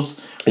likes of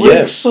us.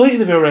 We're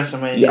excited about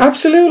WrestleMania. Yeah,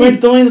 absolutely. We're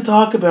dying to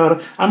talk about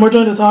it, and we're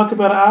dying to talk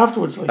about it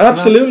afterwards. Like,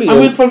 absolutely. You know?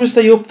 And we'll probably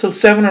stay up till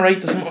 7 or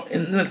 8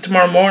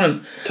 tomorrow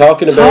morning.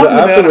 Talking about it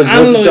afterwards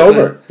once it's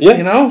over. Yeah.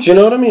 You know? Do you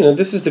know what I mean? And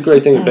this is the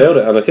great thing about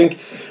it. And I think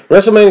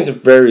WrestleMania is a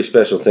very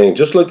special thing,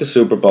 just like the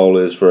Super Bowl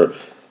is for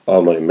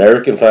all my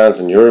American fans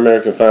and your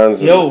American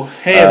fans.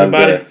 Hey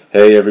everybody.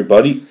 Hey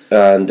everybody.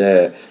 And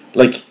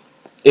like,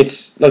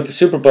 it's like the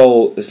Super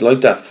Bowl is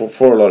like that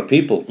for a lot of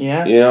people.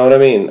 Yeah. You know what I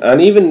mean?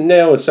 And even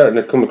now it's starting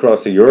to come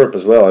across to Europe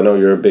as well. I know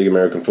you're a big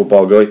American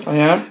football guy. I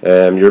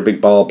am. You're a big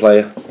ball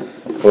player.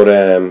 But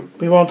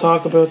we won't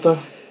talk about that.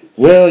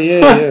 Well,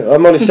 yeah.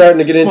 I'm only starting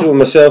to get into it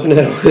myself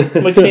now.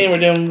 My team are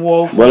doing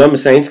woeful. Well, I'm a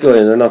Saints guy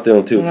and they're not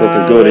doing too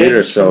fucking good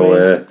either.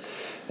 So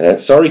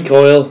sorry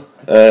Coyle.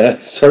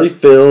 Sorry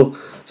Phil.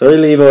 Sorry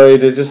Levi.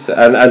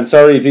 And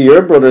sorry to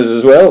your brothers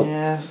as well.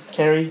 Yeah,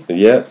 Kerry.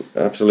 Yeah,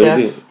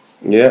 absolutely. Jeff.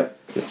 Yeah.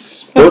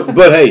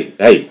 But hey,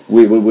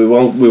 we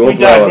won't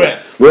dwell on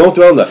that. We won't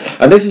dwell on that.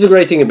 And this is the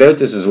great thing about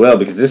this as well,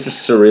 because this is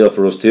surreal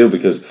for us too,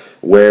 because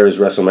where is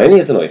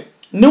WrestleMania tonight?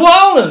 New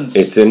Orleans.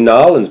 It's in New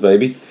Orleans,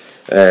 baby.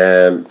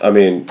 I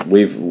mean,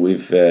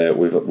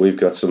 we've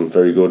got some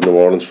very good New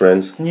Orleans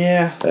friends.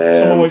 Yeah.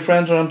 Some of my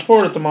friends are on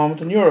tour at the moment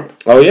in Europe.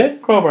 Oh yeah?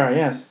 Crowbar,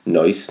 yes.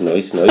 Nice.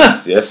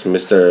 Yes,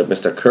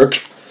 Mr. Kirk.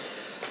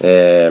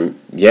 I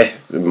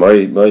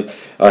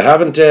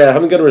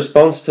haven't got a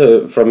response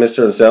from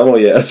Mr. Anselmo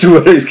yet as to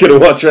whether he's going to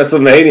watch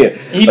WrestleMania.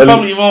 He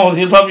probably won't.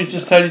 He'll probably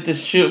just tell you to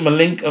shoot him a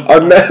link. I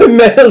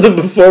mailed him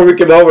before we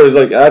came over. He's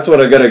like, that's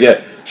what I gotta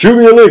get. Shoot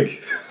me a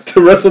link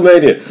to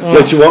WrestleMania.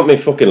 Like, do you want me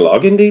fucking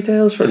login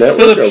details for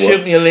network? Philip,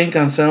 shoot me a link,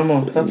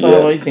 Anselmo. That's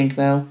all I think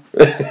now.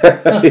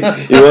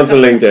 He wants a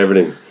link to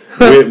everything.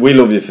 We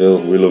love you, Phil.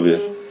 We love you.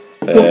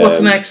 What's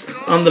next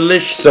on the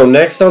list? So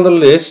next on the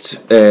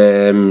list,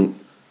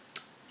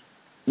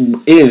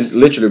 is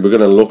literally we're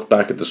going to look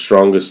back at the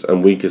strongest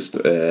and weakest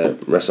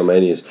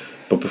WrestleManias.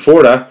 But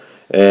before that,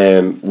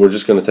 we're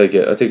just going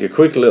to take a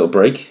quick little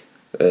break,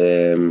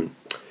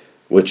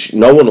 which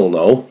no one will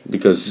know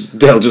because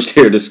they'll just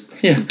hear this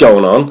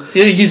going on.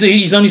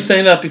 He's only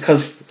saying that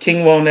because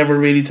King Woe never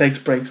really takes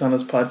breaks on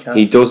his podcast.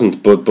 He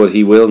doesn't, but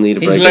he will need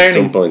a break at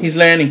some point. He's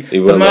learning.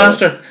 The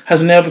master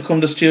has now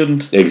become the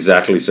student.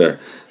 Exactly, sir.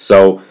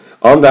 So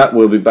on that,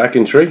 we'll be back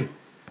in 3.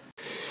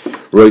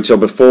 Right, so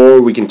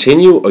before we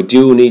continue, I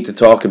do need to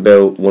talk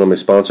about one of my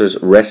sponsors,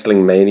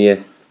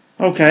 Wrestlemania.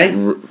 Okay.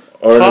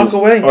 Ireland's,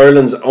 Talk away.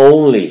 Ireland's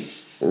only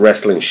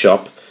wrestling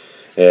shop,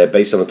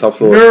 based on the top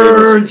floor.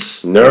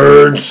 Nerds!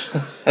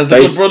 As the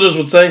good brothers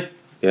would say.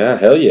 Yeah,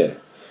 hell yeah.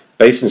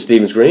 Based in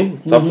Stephen's Green.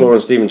 Top floor in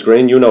Stephen's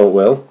Green, you know it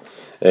well.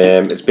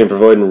 It's been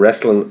providing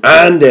wrestling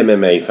and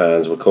MMA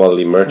fans with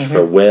quality merch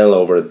for well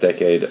over a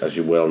decade, as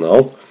you well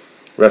know.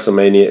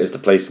 Wrestlemania is the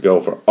place to go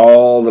for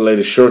all the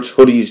latest shirts,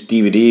 hoodies,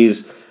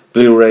 DVDs,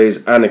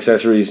 Blu-rays and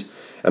accessories.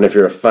 And if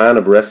you're a fan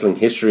of wrestling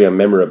history and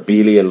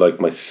memorabilia like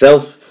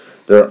myself,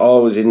 there are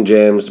always hidden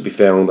gems to be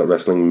found at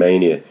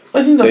Wrestlemania.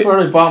 I think that's where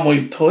I bought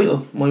my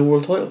title, my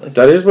world title.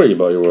 That is where you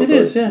bought your world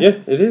title. It is, yeah. Yeah,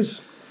 it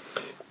is.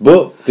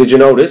 But did you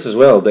know this as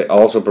well? They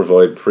also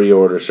provide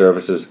pre-order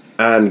services,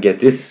 and get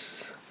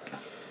this,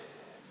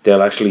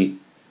 they'll actually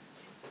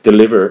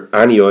deliver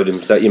any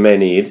items that you may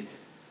need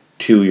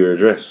to your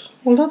address.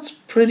 Well, that's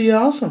pretty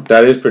awesome.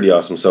 That is pretty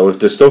awesome. So if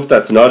the stuff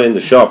that's not in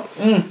the shop,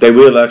 they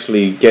will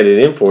actually get it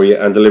in for you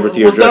and deliver it to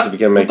your address if you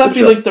can make it to the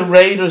shop. Would that be like the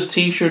Raiders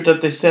t-shirt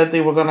that they said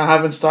they were going to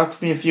have in stock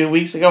for me a few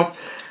weeks ago?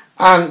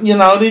 And, you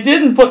know, they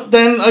didn't put...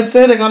 Then I'd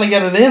say they're going to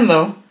get it in,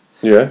 though.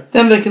 Yeah.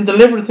 Then they can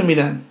deliver it to me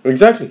then.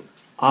 Exactly.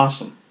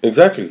 Awesome.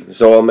 Exactly.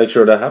 So I'll make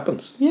sure that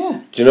happens.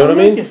 Yeah. Do you know what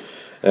I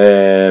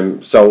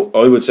mean? So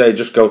I would say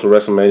just go to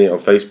WrestleMania on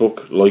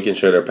Facebook, like and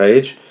share their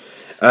page.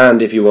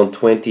 And if you want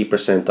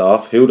 20%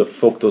 off, who the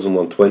fuck doesn't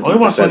want 20% off? I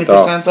want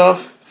 20%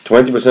 off.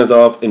 20%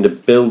 off in the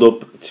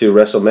build-up to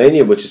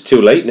WrestleMania, which is too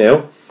late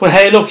now. But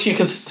hey, look, you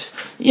can...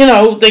 You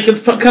know, they can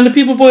the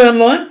people buy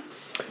online?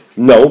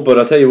 No, but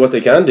I'll tell you what they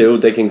can do.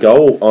 They can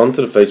go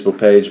onto the Facebook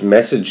page,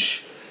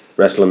 message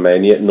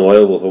Wrestlemania.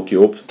 Noel will hook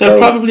you up. They'll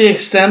probably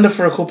extend it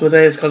for a couple of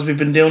days because we've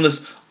been doing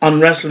this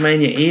on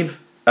WrestleMania Eve.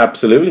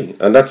 Absolutely,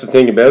 and that's the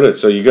thing about it.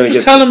 So you're going to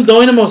just tell them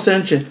Dynamo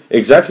sent you.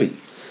 Exactly.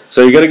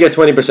 So you're going to get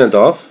 20%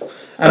 off.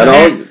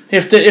 And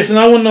if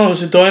no one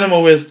knows who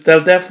Dynamo is,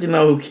 they'll definitely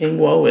know who King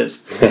Woe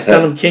is. Just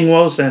tell them King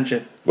Woe sent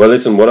you. Well,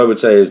 listen, what I would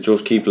say is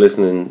just keep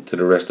listening to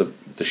the rest of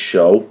the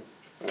show,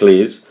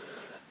 please.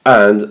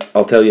 And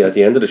I'll tell you at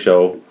the end of the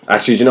show,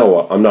 actually, do you know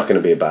what? I'm not going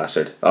to be a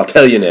bastard. I'll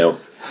tell you now.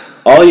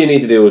 All you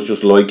need to do is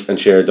just like and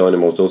share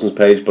Dynamo's Dozens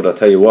page, but I'll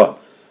tell you what,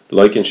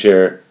 like and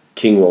share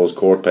King Woe's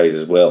Court page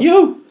as well.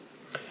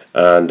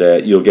 And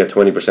you'll get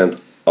 20%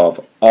 off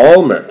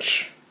all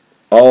merch.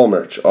 All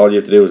merch. All you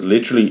have to do is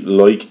literally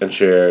like and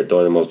share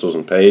Dynamo's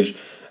Dozen page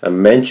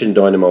and mention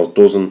Dynamo's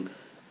Dozen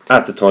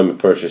at the time of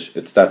purchase.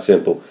 It's that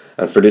simple.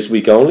 And for this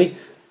week only,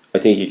 I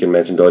think you can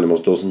mention Dynamo's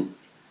Dozen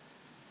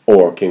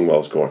or King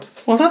Woe's Court.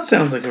 Well, that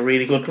sounds like a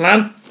really good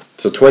plan.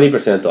 So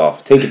 20%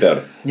 off. Think about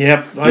it.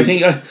 Yep. I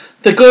think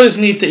the guys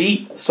need to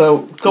eat.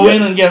 So go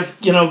in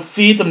and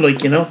feed them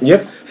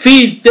Yep.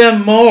 Feed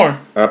them more.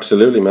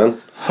 Absolutely,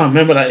 man. I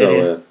remember that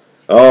idiot.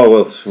 Oh,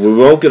 well, we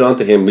won't get on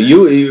to him. But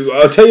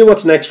I'll tell you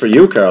what's next for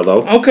you, Carl,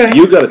 though. Okay.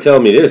 You got to tell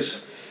me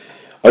this.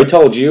 I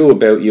told you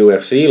about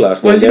UFC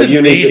last night. Well,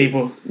 you didn't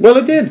really, Well,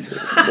 I did.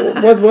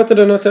 What did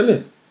I not tell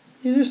you?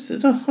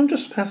 I'm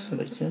just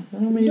passing it. You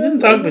didn't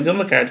talk about the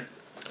undercard.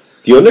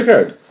 The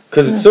undercard?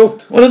 Because it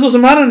sucked. Well, it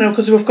doesn't matter now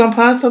because we've gone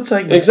past that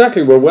segment.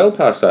 Exactly, we're well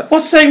past that.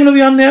 What segment are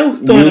we on now,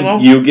 Dynamo?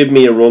 You give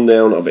me a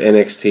rundown of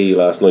NXT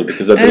last night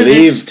because I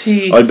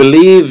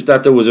believe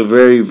that there was a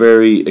very,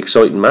 very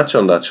exciting match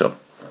on that show.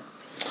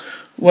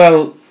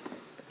 Well,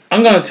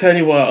 I'm going to tell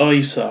you what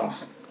I saw.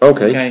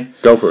 Okay.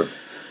 Go for it.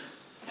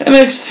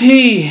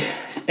 NXT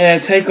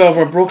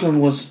TakeOver Brooklyn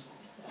was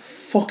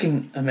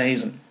fucking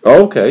amazing.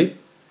 Okay.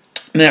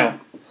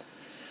 Now,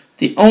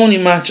 the only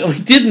match I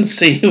didn't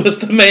see was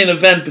the main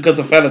event because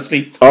I fell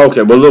asleep.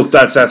 Okay, well look,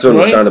 that's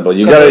understandable.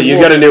 Right? You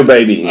got a new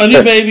baby. A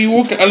new baby.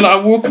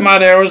 I work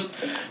mad hours,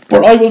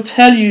 but I will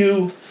tell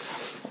you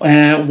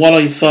what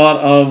I thought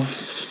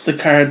of the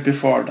card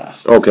before that.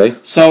 Okay.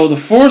 So the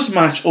first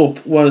match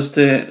up was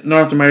the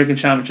North American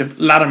Championship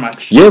ladder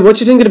match. Yeah, what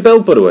do you think of the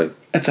belt, by the way?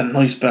 It's a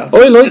nice belt.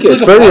 Oh, I like it.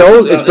 It's very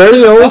old. It's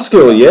very old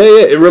school. Yeah.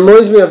 It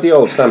reminds me of the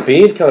old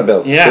Stampede kind of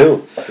belts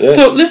too. Yeah.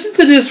 So listen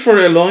to this for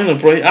a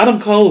lineup, right? Adam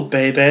Cole,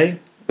 baby.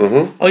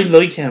 I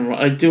like him.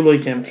 I do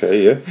like him.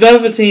 Okay, yeah.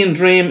 Velveteen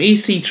Dream,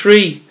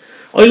 EC3.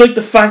 I like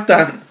the fact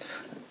that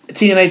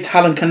TNA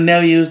talent can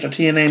now use their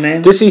TNA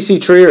name. This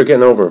EC3 are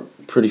getting over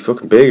pretty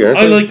fucking big, aren't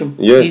they? I like him.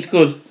 Yeah. He's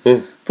good.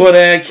 Yeah.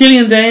 But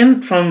Killian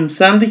Dane from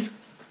Sandy.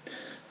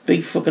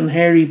 Big fucking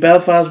hairy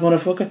Belfast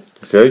motherfucker.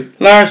 Okay.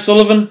 Lars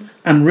Sullivan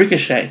and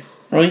Ricochet.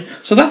 Right?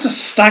 So that's a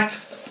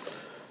stacked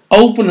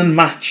opening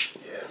match.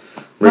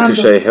 Yeah.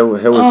 Ricochet, how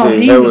was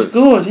he? He was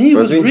good. He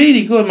was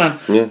really good, man.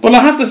 Yeah. But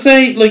I have to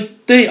say,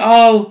 they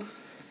all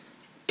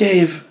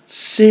gave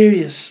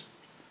serious...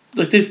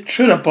 they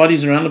threw their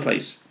bodies around the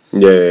place.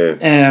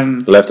 Yeah.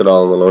 Left it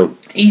all on the line.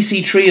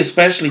 EC3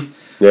 especially.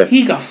 Yeah.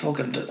 He got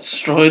fucking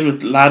destroyed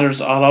with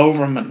ladders all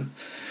over him. And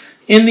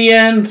in the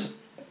end,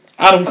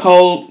 Adam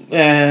Cole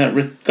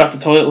got the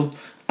title.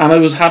 And I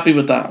was happy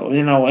with that.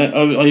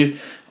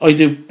 I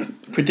do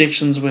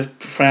predictions with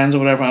friends or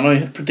whatever. And I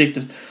had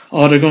predicted,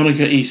 they're going to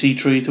get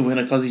EC3 to win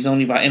it because he's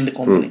only back in the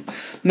company.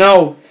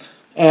 No.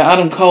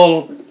 Adam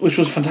Cole, which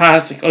was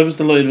fantastic. I was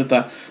delighted with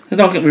that. And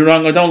don't get me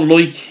wrong, I don't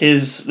like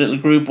his little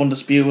group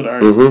Undisputed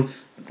or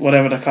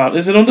whatever they're called.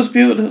 Is it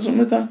Undisputed or something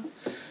like that?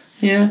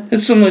 Yeah,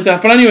 it's something like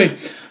that. But anyway,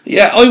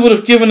 yeah, I would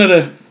have given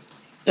it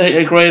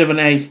a grade of an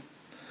A.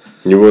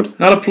 You would?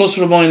 Not a plus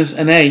or a minus,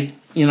 an A.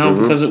 You know,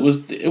 because it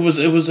was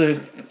a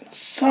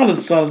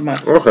solid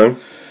match. Okay.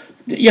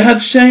 You had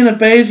Shayna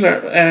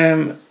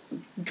Baszler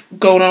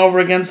going over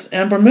against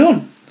Ember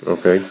Moon.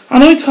 Okay.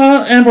 And I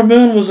thought Ember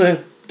Moon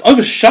I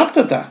was shocked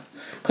at that,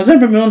 because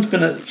Ember Moon's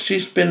been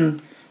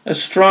a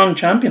strong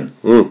champion.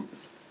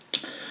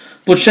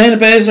 But Shayna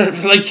Baszler,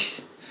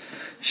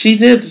 she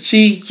gave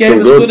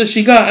as good as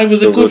she got. It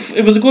was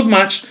a good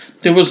match.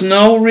 There was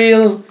no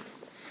real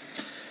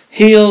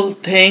heel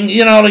thing,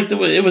 you know,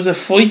 it was a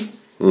fight.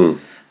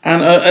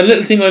 And a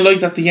little thing I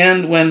liked at the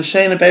end when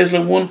Shayna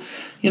Baszler won,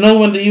 you know,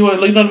 when she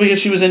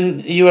was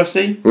in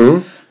UFC.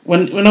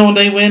 When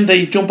they win,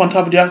 they jump on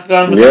top of the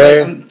octagon.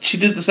 And she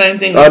did the same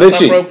thing. Oh, did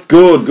she? Rope.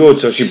 Good.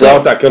 So she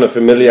brought that kind of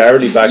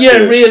familiarity back. Yeah,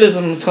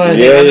 realism kind of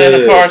thing. And then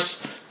of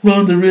course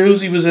Ronda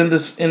Rousey was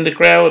in the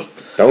crowd.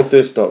 Don't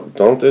this,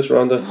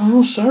 Ronda.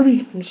 Oh,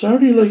 sorry. I'm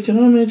sorry.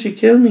 Man, she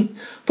killed me.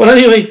 But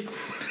anyway,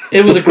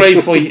 it was a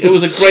great fight.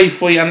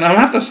 And I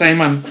have to say,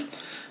 man,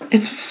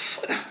 it's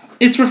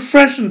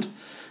refreshing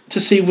to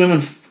see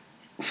women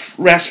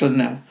wrestling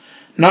now,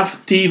 not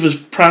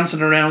divas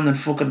prancing around in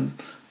fucking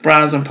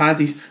bras and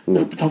panties.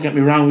 No. Don't get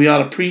me wrong, we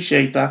all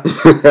appreciate that,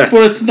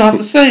 but it's not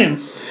the same.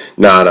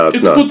 No, it's not.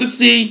 It's good to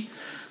see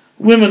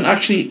women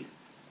actually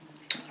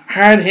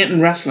hard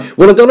hitting wrestling.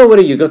 Well, I don't know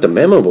whether you got the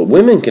memo, but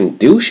women can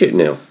do shit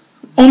now.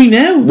 Only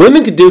now.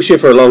 Women could do shit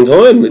for a long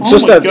time. It's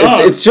just that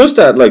God. It's just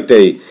that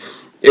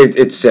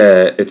it's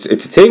a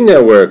thing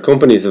now where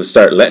companies have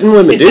started letting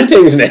women do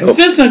things now.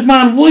 Vince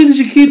McMahon, why did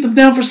you keep them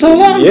down for so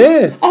long?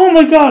 Yeah. Oh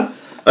my God.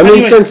 I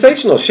mean,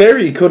 sensational.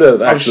 Sherry could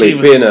have actually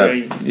been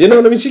you know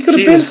what I mean? She could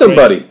have been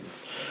somebody.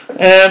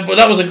 But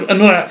that was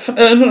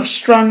another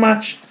strong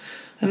match.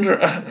 I'm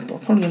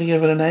probably going to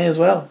give it an A as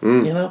well.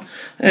 You know.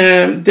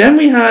 Then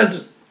we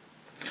had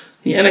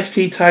the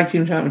NXT Tag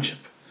Team Championship,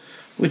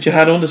 which you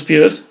had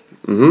Undisputed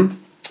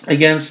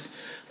against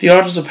the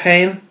Authors of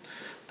Pain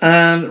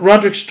and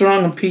Roderick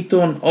Strong and Pete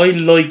Dunne. I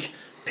like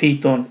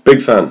Pete Dunne.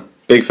 Big fan of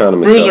myself.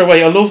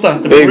 Bruiserweight, I love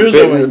that.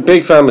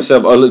 Big fan of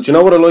myself. Do you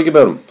know what I like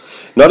about him?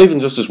 Not even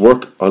just his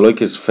work. I like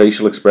his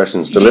facial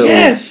expressions.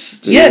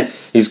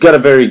 Yes. He's got a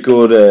very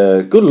good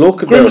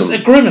look about him.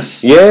 A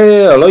grimace.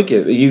 Yeah, I like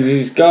it.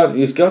 He's got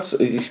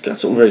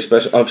something very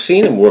special. I've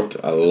seen him work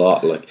a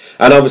lot,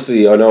 and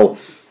obviously I know,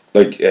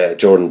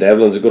 Jordan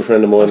Devlin's a good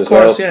friend of mine as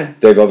well. Yeah.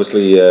 They've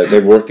obviously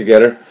they've worked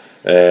together.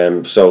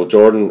 So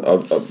Jordan,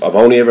 I've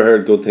only ever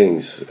heard good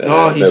things. He's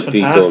fantastic.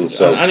 Pete Dunne,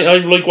 so. And I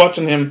like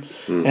watching him.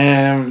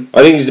 I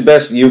think he's the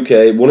best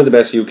one of the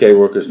best UK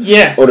workers.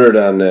 Yeah. Other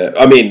than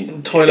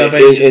in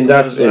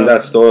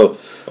that style,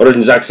 other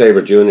than Zack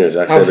Sabre Jr.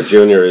 Sabre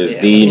Jr. is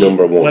the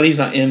number one. Well, he's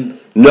not in.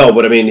 No,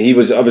 but I mean,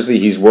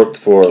 he's worked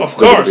for. Of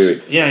course.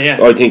 WWE. Yeah.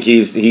 I think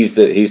he's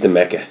the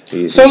mecca.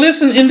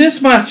 Listen, in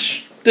this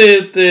match,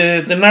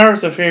 the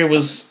narrative here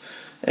was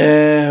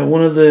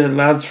one of the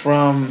lads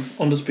from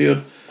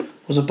Undisputed.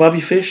 Was it Bobby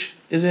Fish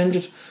is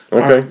injured?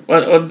 Okay.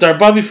 They're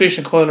Bobby Fish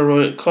and Kyle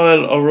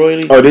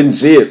O'Reilly. Oh, I didn't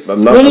see it.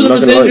 One of them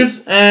is injured.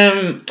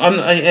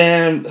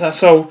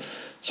 So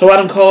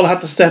Adam Cole had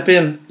to step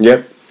in.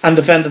 Yep. And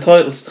defend the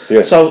titles.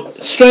 Yeah. So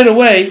straight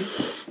away,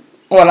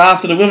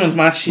 after the women's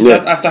match,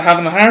 after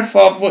having a hard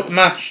fought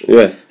match.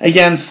 Yeah.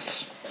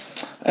 Against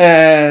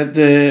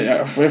the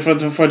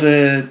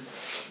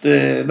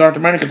North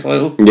American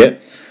title. Yeah.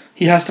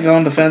 He has to go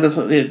and defend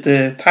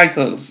the tag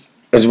titles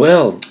as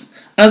well.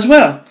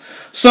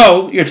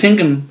 So you're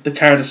thinking the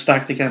card is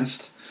stacked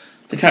against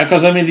the card,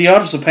 because I mean the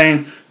Authors of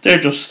Pain, they're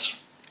just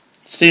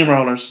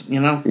steamrollers, you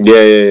know.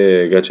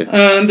 Yeah, gotcha.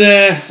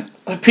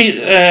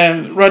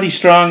 And Roddy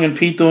Strong and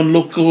Pete Dunne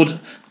look good.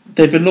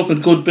 They've been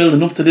looking good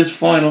building up to this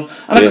final,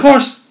 and of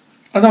course,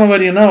 I don't know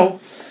whether you know,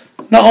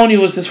 not only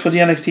was this for the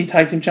NXT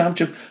Tag Team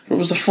Championship, but it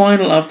was the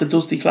final of the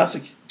Dusty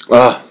Classic.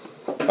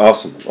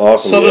 Awesome.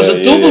 So there's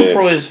a double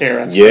prize here.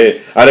 And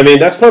I mean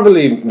that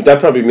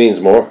probably means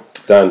more.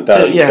 And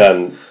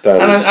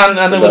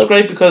it was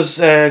great because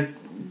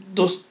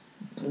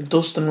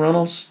Dustin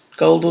Runnels,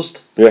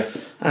 Goldust,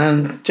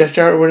 and Jeff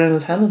Jarrett were in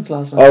attendance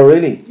last night. Oh,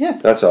 really? Yeah.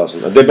 That's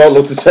awesome. They both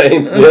look the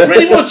same.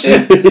 Pretty much,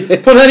 yeah.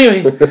 But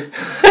anyway,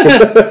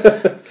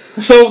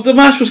 so the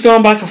match was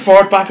going back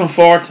and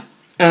forth,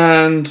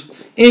 and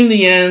in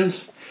the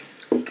end,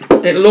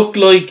 it looked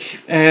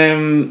like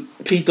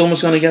Pete Dunne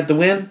was going to get the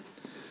win,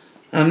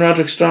 and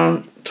Roderick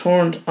Strong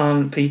turned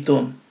on Pete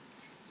Dunne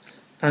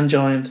and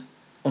joined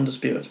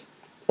Undisputed.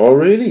 Oh,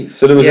 really?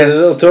 So there was a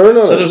little turn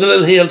on it? So there was a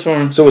little heel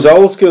turn. So it was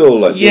old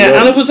school, and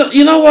it was,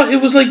 you know what,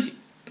 it was like,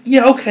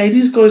 okay,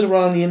 these guys are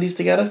all in the indies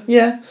together.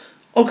 Yeah,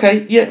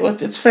 okay, well,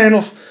 it's fair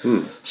enough.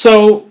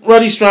 So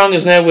Roddy Strong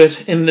is now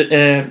in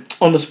the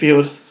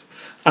Undisputed,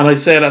 and I'd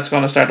say that's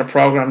going to start a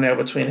program now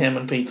between him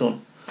and Pete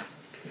Dunne.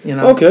 You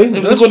know, okay,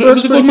 it was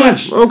a good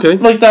match. Okay,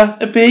 like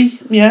that, a B.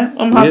 Yeah,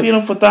 I'm happy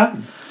enough with that.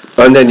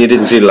 And then you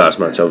didn't see the last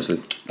match,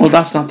 obviously. Well,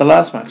 that's not the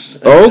last match.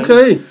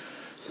 Okay.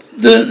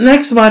 The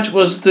next match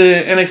was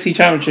the NXT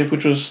Championship,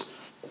 which was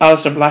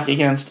Aleister Black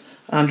against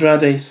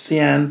Andrade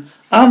Cien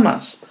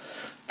Almas.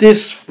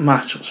 This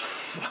match was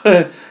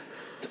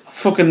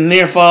fucking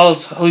near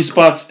falls, high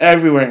spots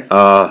everywhere.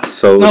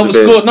 So it was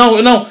good.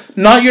 No,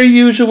 not your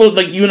usual.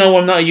 Like,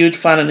 I'm not a huge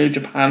fan of New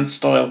Japan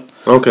style.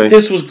 Okay.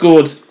 This was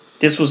good.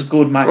 This was a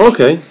good match.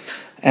 Okay.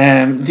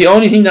 The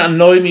only thing that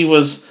annoyed me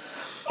was,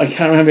 I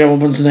can't remember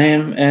everyone's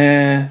name.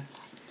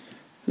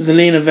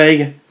 Zelina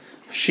Vega.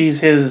 She's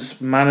his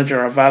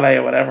manager or valet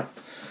or whatever.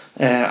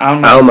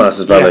 Almas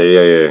is valet.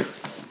 Yeah.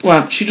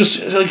 Well, she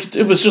just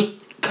it was just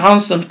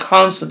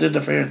constant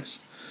interference.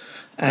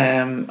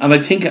 And I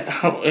think it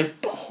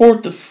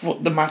hurt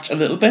the match a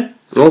little bit.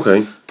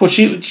 Okay. But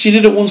she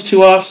did it once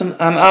too often,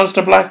 and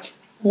Aleister Black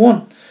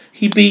won.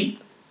 He beat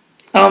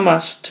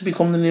Almas to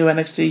become the new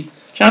NXT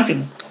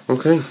champion.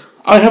 Okay.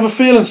 I have a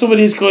feeling some of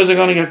these guys are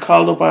going to get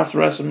called up after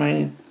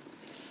WrestleMania.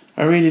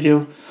 I really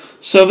do.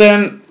 So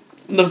then,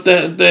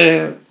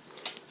 the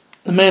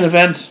main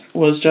event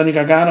was Johnny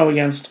Gargano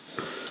against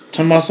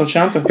Tommaso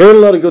Ciampa. Heard a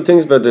lot of good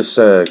things about this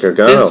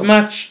Gargano. This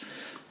match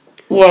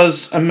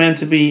was meant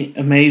to be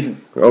amazing.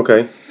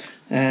 Okay.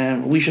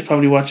 We should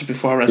probably watch it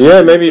before WrestleMania.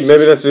 Yeah, maybe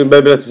that's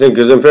the thing.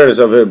 Because in fairness,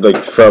 I've heard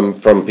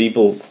from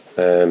people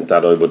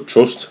that I would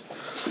trust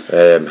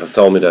have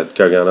told me that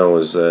Gargano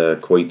was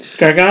quite.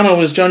 Gargano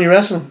was Johnny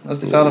Wrestling, as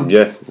they call him.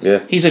 Yeah.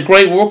 He's a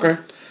great worker,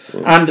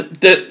 and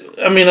I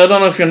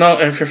don't know if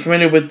you're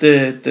familiar with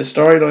the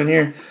storyline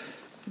here.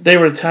 They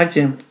were a tag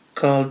team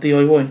called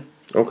DIY.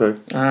 Okay.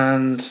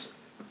 And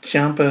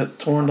Ciampa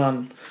turned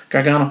on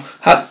Gargano.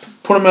 Had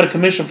put him out of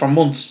commission for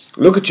months.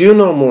 Look at you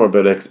know more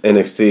about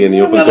NXT and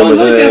the up and comers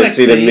in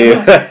NXT than me.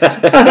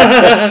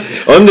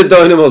 I'm the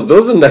Dynamo's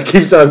dozen that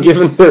keeps on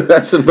giving the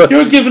wrestling.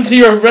 You're giving to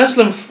your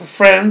wrestling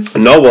friends.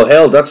 No, well,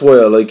 hell, that's why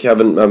I like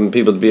having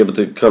people to be able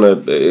to kind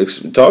of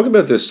talk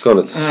about this kind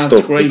of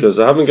stuff, because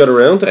I haven't got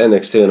around to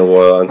NXT in a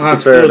while. And to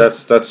be fair,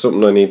 that's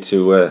something I need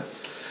to.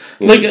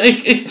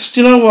 It's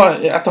you know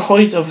what, at the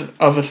height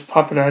of its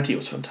popularity, it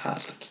was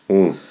fantastic.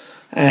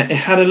 It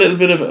had a little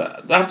bit of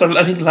after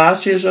I think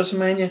last year's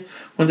WrestleMania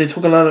when they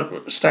took a lot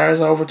of stars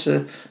over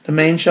to the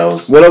main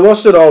shows. Well, I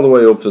watched it all the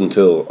way up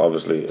until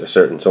obviously a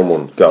certain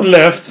someone got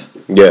left.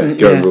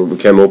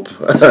 Came up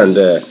and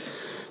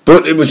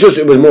but it was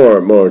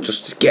more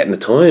just getting the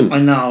time. I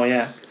know,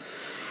 yeah.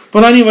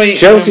 But anyway,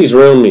 Chelsea's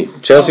ruined me.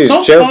 Chelsea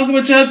talk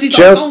about Chelsea.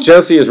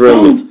 Chelsea has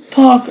ruined me. Don't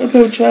talk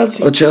about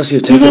Chelsea. Oh, Chelsea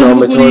have taken all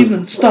my time.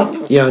 Evening.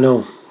 Stop. Yeah, I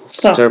know.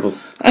 Stop. It's terrible.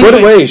 Anyway, by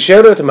the way,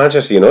 shout out to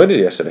Manchester United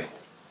yesterday.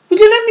 Will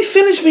you let me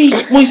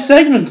finish my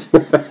segment?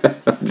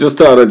 Just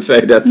thought I'd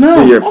say that to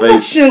see your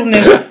face. I'm not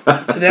shouting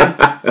out to them.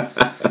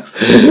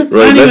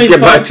 Right, anyway, let's get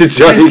back to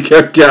Johnny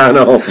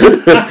Gargano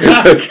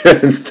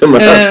against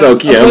Tommaso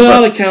Ciampa. By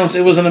all accounts,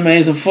 it was an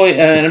amazing fight,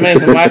 an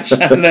amazing match,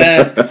 and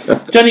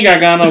Johnny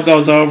Gargano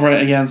goes over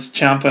against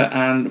Ciampa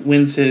and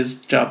wins his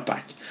job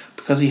back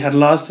because he had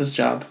lost his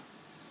job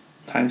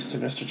thanks to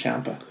Mr.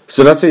 Ciampa.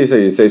 So that's how you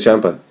say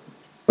Ciampa.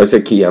 I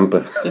say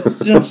Ciampa.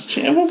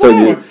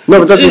 No,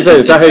 but that's what I'm saying.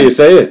 Is that how you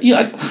say it?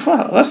 Yeah,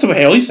 well, that's the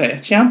way I say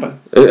it. Ciampa.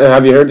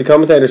 Have you heard the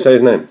commentator say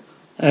his name?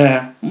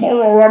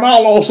 Mauro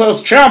Ranallo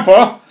says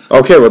Ciampa.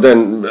 Okay, well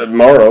then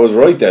Mauro was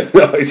right then.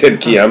 I said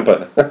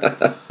Ciampa.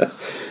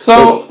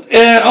 So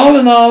all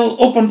in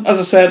all, as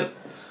I said,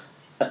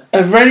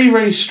 a very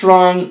very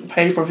strong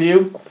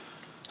pay-per-view,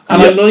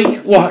 and I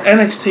like what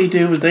NXT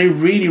do is they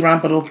really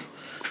ramp it up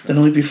the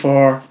night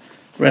before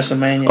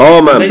WrestleMania.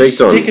 Oh man, they big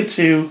time. Stick it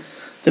to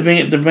the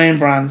main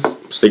brands.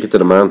 Stick it to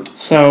the man.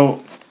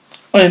 So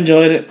I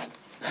enjoyed it.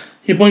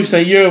 You might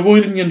say, yeah, why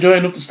didn't you enjoy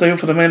enough to stay up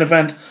for the main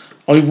event?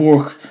 I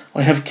work.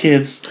 I have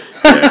kids.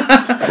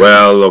 Yeah.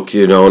 Well, look,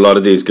 a lot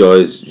of these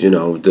guys,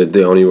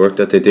 the only work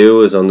that they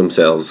do is on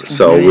themselves.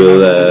 So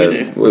we'll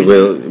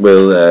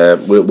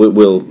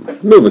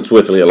moving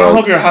swiftly along. I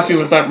hope you're happy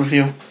with that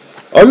review.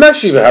 I'm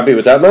actually happy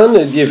with that, man.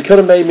 You've kind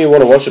of made me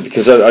want to watch it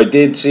because I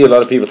did see a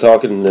lot of people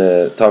talking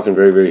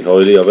very, very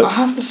highly of it. I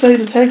have to say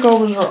the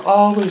takeovers are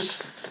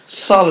always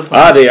solid.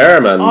 Man. They are,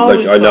 man.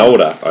 Always I know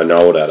that.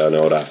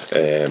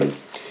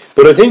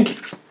 But I think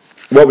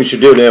what we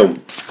should do now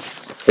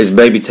is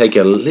maybe take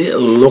a little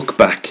look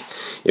back,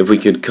 if we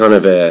could kind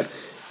of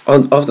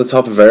off the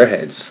top of our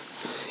heads,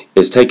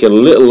 is take a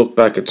little look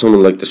back at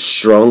something like the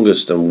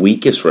strongest and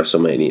weakest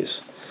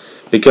WrestleManias.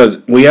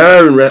 Because we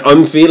are,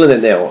 I'm feeling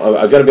it now.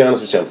 I've got to be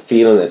honest with you, I'm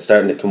feeling it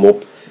starting to come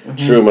up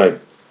through my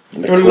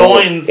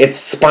loins. It's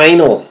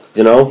spinal,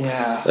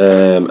 Yeah.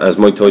 as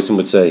Mike Tyson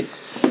would say,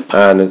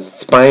 and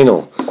it's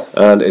spinal,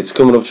 and it's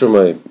coming up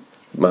through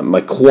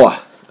my quad.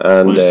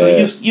 And so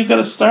you got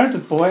to start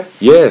it, boy.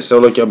 Yeah. So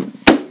like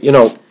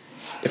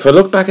if I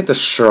look back at the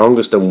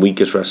strongest and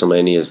weakest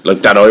WrestleManias,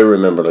 like that I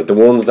remember, like the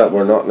ones that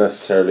were not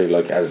necessarily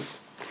like as.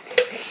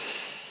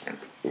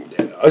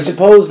 I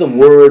suppose the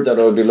word that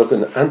I would be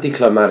looking,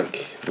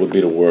 anticlimactic would be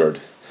the word.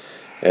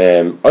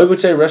 I would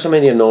say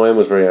WrestleMania 9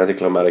 was very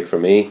anticlimactic for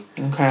me.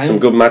 Okay. Some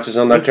good matches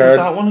on that Which card. was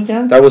that one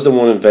again? That was the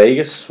one in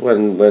Vegas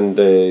when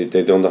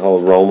they done the whole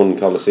Roman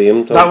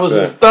Coliseum.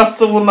 That's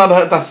the one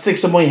that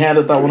sticks in my head.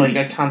 That one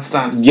I can't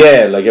stand.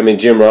 Yeah, like I mean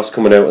Jim Ross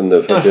coming out in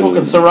the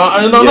fucking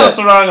sarong. No, not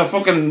sarong. A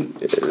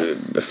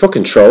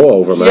fucking throw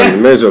over, man. Yeah.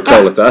 You may as well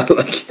call it that.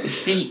 Like,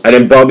 and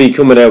then Bobby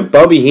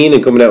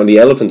Heenan coming out on the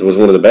elephant was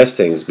one of the best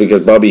things because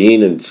Bobby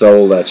Heenan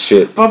sold that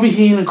shit. Bobby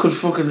Heenan could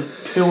fucking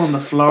poo on the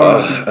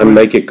floor and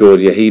make it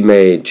good. Yeah, he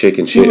made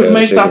chicken shit. He would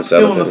make that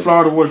poo on the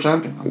floor the world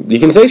champion. You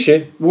can say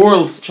shit.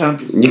 World's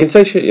champion. You can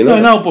say shit. You know. No,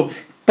 I know, but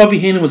Bobby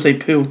Heenan would say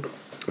poo.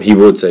 He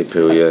would say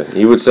poo. Yeah,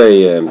 he would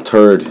say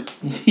turd.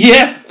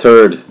 Yeah.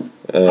 Turd.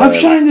 I've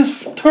shined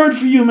this turd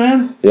for you,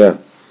 man. Yeah.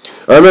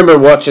 I remember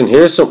watching.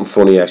 Here's something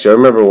funny actually. I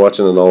remember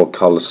watching an old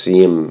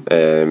Coliseum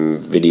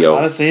video.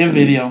 Coliseum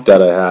video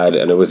that I had,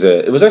 and it was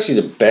actually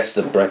the best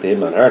of Bret the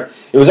Hitman Hart.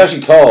 It was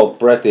actually called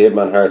Bret the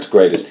Hitman Hart's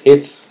Greatest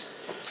Hits,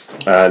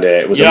 and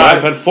it was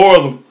I've had 4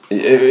 of them.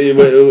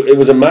 It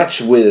was a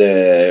match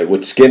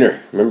with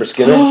Skinner. Remember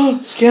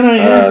Skinner? Skinner,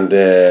 yeah. And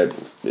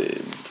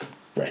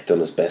Bret done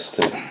his best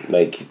to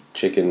make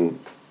chicken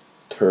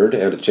turd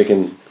out of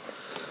chicken.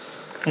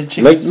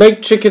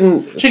 Make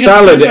chicken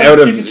salad out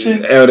of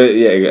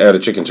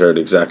chicken turd,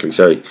 exactly.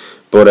 Sorry,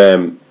 but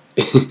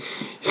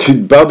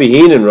Bobby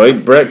Heenan,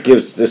 right? Bret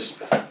gives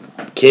this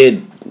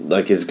kid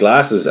like his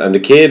glasses, and the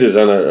kid is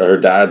on her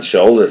dad's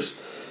shoulders.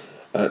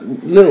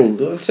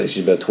 I'd say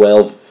she's about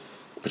 12,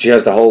 but she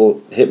has the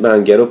whole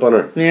Hitman get up on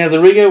her. Yeah, the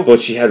rig out.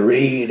 But she had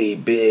really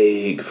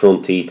big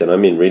front teeth, and I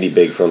mean really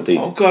big front teeth.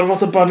 Oh God, what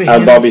did Bobby Heenan say?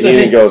 And Bobby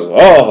Heenan goes,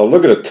 "Oh,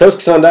 look at the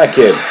tusks on that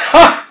kid."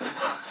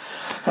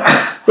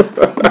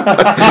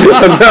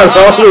 And that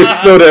always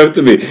stood out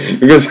to me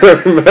because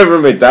I remember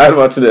my dad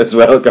watching it as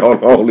well going,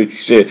 holy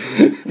shit,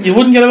 you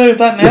wouldn't get away with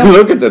that now.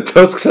 Look at the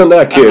tusks on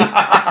that kid.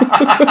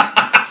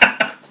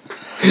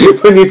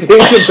 When you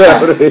think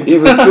about it, he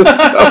was just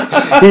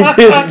he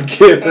didn't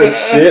give a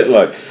shit,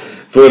 like.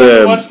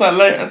 But watch that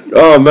later.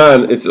 Oh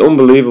man, it's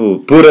unbelievable.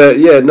 But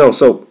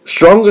so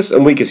strongest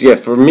and weakest,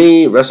 for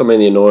me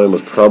WrestleMania 9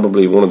 was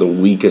probably one of the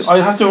weekest. I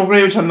have to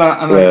agree with you on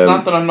that, and it's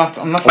not that I'm not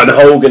and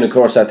Hogan of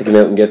course had to come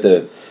out and get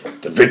the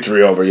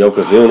victory over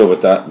Yokozuna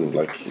with that, and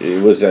like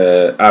it was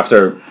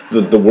after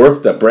the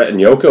work that Bret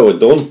and Yoko had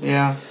done.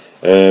 Yeah.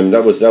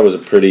 That was a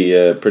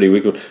pretty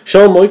weak one.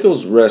 Shawn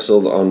Michaels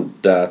wrestled on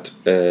that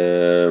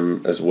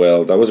as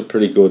well. That was a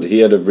pretty good. He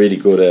had a really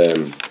good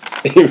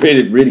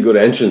really good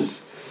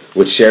entrance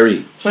with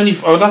Sherry. So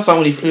that's not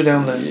when he flew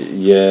down there.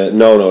 Yeah,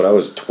 no, that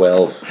was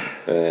 12.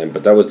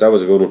 But that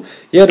was a good one.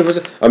 Yeah, there was.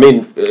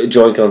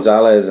 John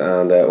Gonzalez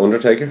and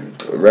Undertaker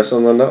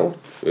wrestling on that one.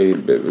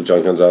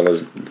 John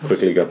Gonzalez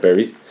quickly got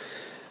buried.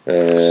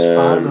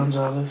 Spad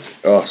Gonzalez.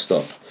 Oh,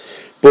 stop.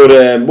 But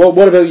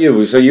what about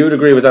you? So you would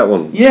agree with that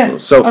one? Yeah.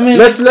 So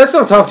let's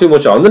not talk too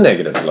much on the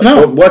negative. Like,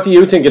 no. What do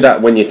you think of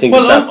that when you think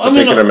of that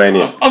particular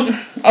Mania?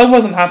 I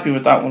wasn't happy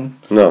with that one.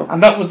 No.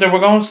 And that was they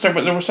were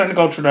starting to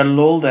go through that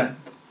lull then.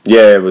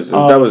 Yeah, it was.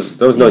 That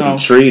was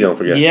 93. Don't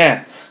forget.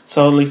 Yeah.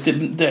 So like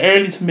the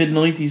early to mid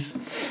 90s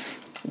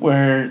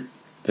were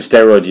the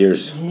steroid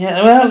years.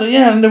 Yeah. Well,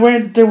 yeah, and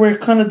they were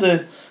kind of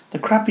the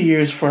crappy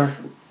years for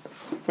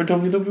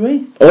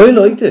WWE. I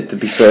liked it, to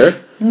be fair.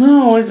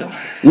 No, I don't.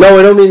 No,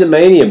 I don't mean the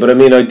Mania, but I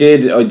mean I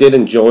did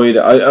enjoy it.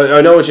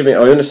 I know what you mean.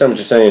 I understand what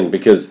you're saying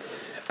because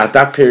at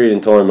that period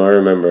in time, I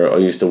remember I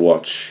used to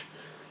watch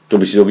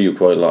WCW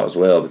quite a lot as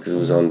well because it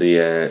was on the.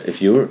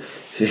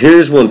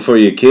 Here's one for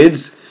you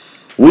kids.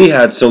 We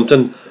had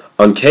something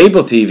on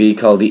cable TV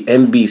called the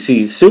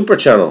NBC Super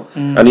Channel,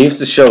 and it used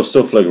to show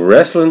stuff like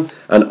wrestling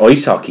and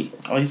ice hockey.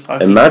 Ice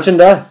hockey. Imagine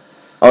that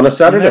on a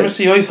Saturday. You never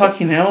see ice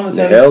hockey now on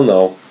the telly. Hell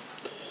no.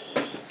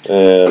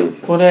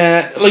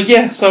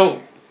 So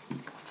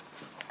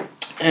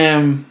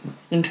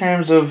in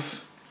terms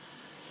of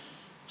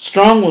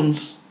strong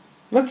ones,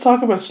 let's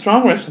talk about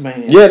strong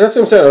WrestleMania. Yeah, that's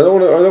what I'm saying. I don't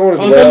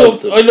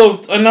want to.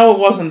 I know it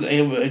wasn't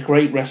a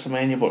great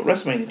WrestleMania, but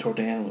WrestleMania toward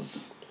the end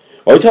was.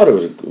 I thought it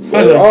was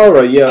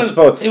alright. Yeah, I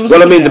suppose.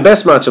 The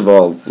best match of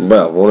all.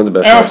 Well, one of the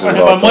best matches of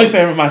all time. My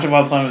favourite match of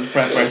all time was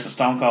Bret versus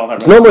Stone Cold.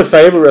 It's not my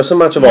favourite wrestling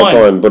match of all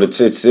time, but it's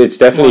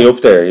definitely up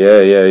there.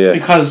 Yeah.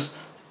 Because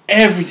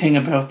everything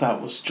about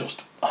that was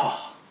just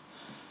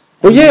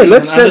Well, yeah,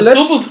 let's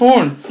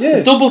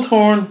double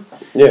torn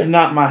in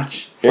that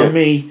match for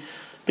me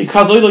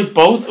because I liked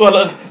both.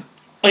 Well,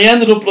 I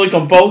ended up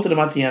liking both of them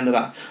at the end of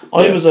that.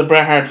 I was a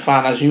Bret Hart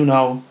fan, as you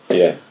know.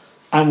 Yeah.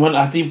 And when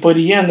by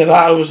the end of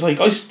that, I was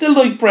like, I still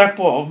like Bret,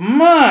 but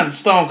man,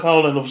 Stone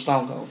Cold, I love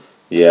Stone Cold.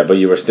 Yeah, but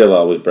you were still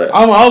always Bret.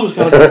 I'm always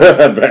going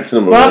to Bret's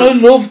number one. Man, I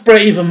love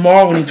Bret even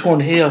more when he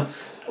turned heel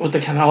with the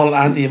kind of whole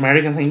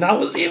anti-American thing. That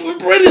was even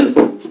brilliant.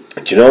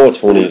 Do you know what's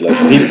funny?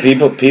 Like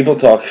people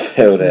talk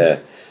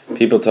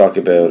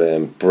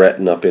about Bret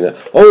not being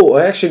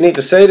I actually need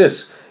to say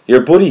this.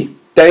 Your buddy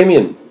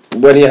Damien,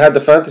 when he had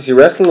the fantasy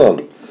wrestling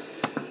on.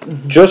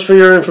 Just for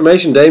your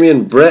information,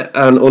 Damien, Bret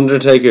and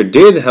Undertaker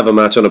did have a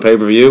match on a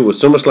pay-per-view with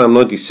SummerSlam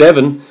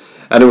 97,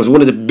 and it was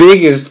one of the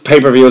biggest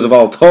pay-per-views of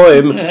all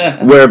time,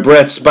 where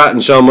Bret spat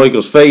in Shawn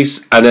Michaels'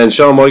 face, and then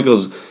Shawn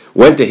Michaels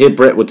went to hit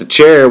Bret with the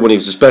chair when he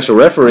was a special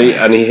referee,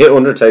 and he hit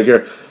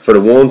Undertaker for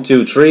the 1,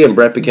 2, 3, and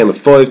Bret became a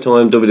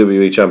 5-time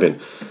WWE champion.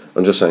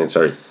 I'm just saying,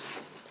 sorry.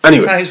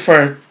 Anyway, thanks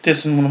for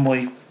dissing one of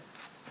my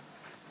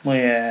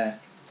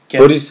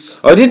guests.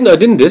 But I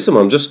didn't diss him.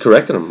 I'm just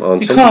correcting him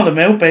on. You called him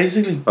out,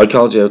 basically. I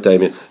called you out,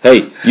 Damien.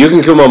 Hey, you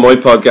can come on my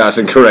podcast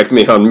and correct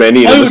me on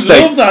many of the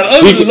mistakes.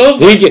 I would love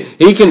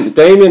that.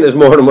 Damien is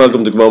more than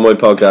welcome to come on my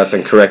podcast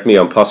and correct me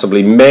on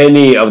possibly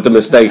many of the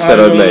mistakes that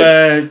I've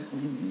made.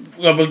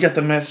 We'll get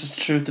the message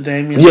through to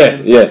Damien. Yeah.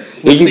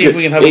 We'll see if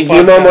we can have a podcast.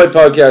 Come on my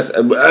podcast,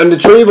 and the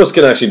three of us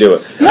can actually do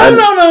it.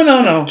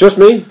 No. Just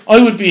me?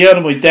 I would be out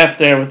of my depth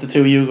there with the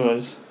two of you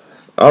guys.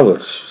 Oh,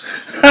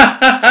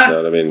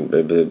 well, I mean,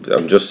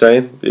 I'm just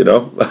saying,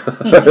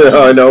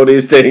 I know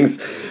these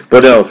things,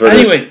 but no.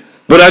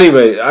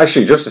 Anyway,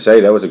 actually, just to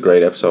say, that was a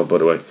great episode, by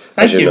the way.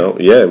 Thank you. Know,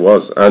 yeah, it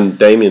was, and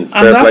Damien,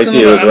 fair play to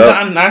you as well.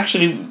 And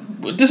actually,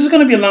 this is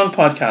going to be a long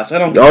podcast.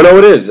 Oh no,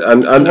 it is,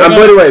 and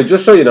by the way,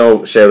 just so you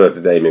know, shout out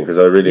to Damien because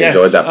I really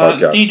enjoyed that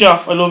podcast.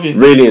 D-Joff, I love you.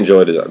 Really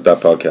enjoyed that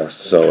podcast.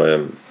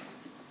 So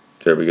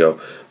there we go.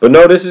 But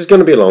no, this is going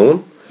to be a long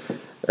one.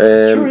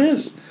 Sure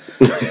is.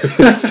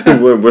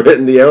 we're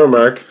hitting the hour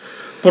mark.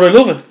 But I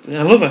love it.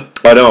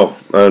 I know.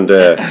 And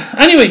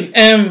anyway,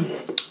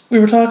 we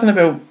were talking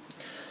about.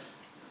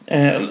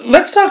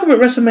 Let's talk about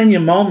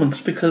WrestleMania moments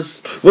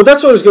because. Well,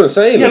 that's what I was going to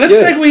say. Yeah, let's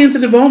segue into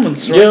the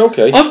moments. Right? Yeah,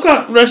 okay. I've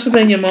got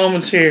WrestleMania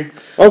moments here.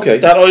 Okay.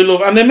 That I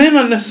love, and they may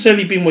not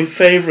necessarily be my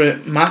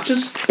favourite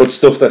matches, but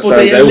stuff that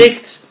stands out. But they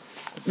licked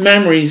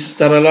memories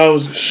that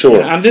allows.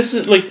 Sure. And this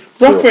is like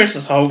Rock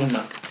versus Hogan,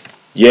 man.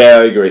 Yeah,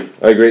 I agree.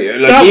 Like,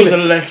 that was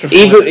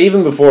electrifying.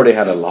 Even before they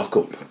had a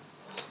lockup.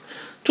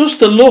 Just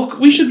the look.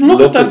 We should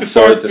look at that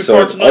before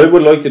tonight. I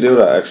would like to do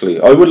that, actually.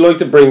 I would like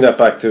to bring that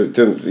back to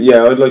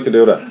yeah, I'd like to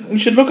do that. We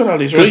should look at all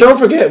these, right? Because don't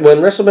forget, when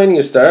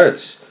WrestleMania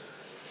starts,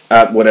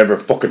 at whatever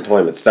fucking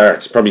time it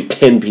starts, probably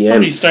 10 p.m.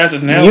 Probably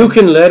started now. You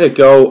can let it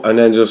go and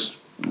then just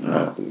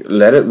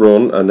let it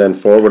run and then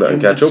forward it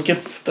and catch up.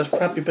 Skip the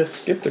crappy bits.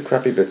 Skip the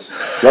crappy bits.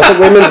 Not the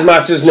women's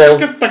matches now.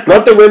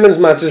 Not the women's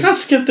matches. You can't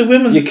skip the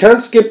women. You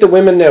can't skip the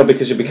women now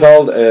because you'll be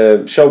called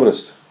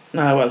chauvinist.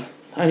 Nah, well,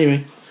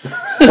 anyway.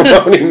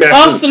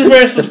 Austin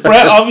versus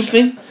Bret,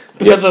 obviously,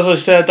 because as I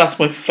said, that's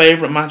my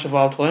favourite match of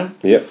all time.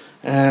 Yep.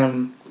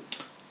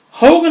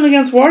 Hogan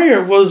against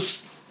Warrior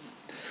was,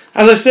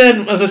 as I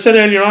said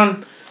earlier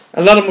on,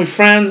 a lot of my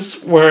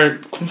friends were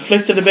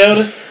conflicted about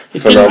it.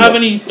 It didn't have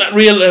any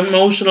real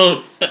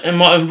emotional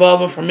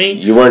involvement for me.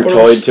 You weren't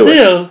tied to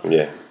it.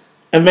 Still,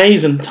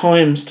 amazing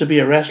times to be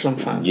a wrestling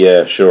fan.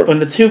 Yeah, sure. When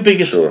the two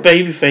biggest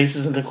baby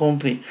faces in the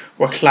company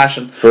were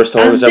clashing. First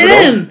time it was ever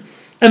done.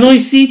 An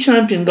IC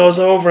champion goes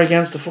over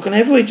against the fucking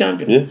heavyweight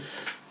champion. Yeah.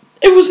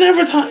 It was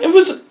never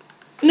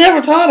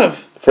thought of.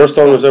 First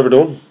time it was ever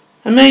done.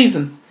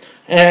 Amazing.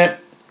 Flair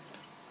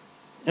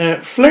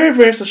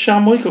versus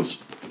Shawn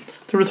Michaels,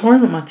 the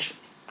retirement match.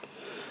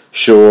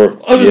 Sure.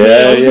 I was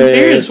in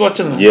tears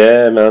watching that.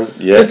 Yeah, man.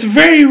 Yeah. It's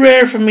very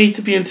rare for me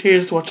to be in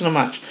tears watching a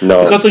match.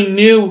 No. Because I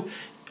knew.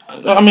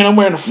 I mean, I'm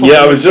wearing a fucking.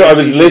 Yeah, I was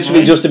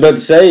literally just about to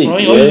say. I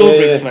love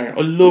Ric Flair.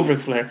 I love Ric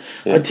Flair.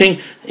 Yeah. I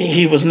think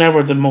he was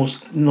never the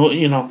most.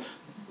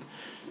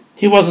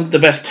 He wasn't the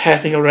best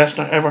technical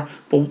wrestler ever,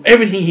 but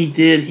everything he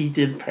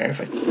did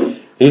perfect.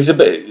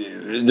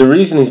 The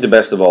reason he's the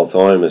best of all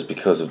time is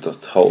because of the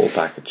total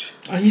package.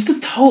 He's the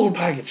total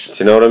package.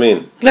 Do you know what I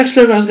mean? Lex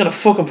Luger has got a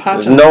fucking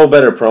pass. There's no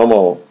better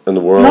promo in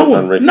the world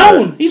than Ric Flair. No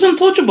one. He's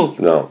untouchable.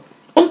 No.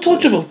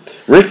 Untouchable.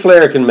 Ric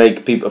Flair can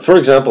make people. For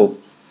example,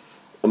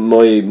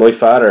 my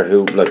father,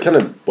 who kind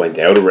of went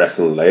out of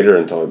wrestling later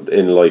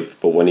in life,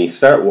 but when he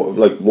started,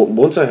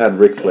 once I had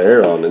Ric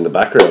Flair on in the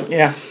background,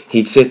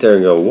 he'd sit there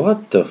and go,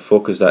 "What the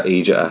fuck is that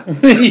Egypt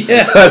at?"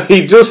 Yeah. And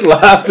he'd just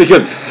laugh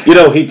because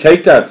he'd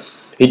take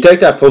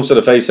that punch to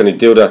the face and he'd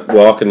do that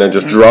walk and then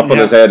just drop on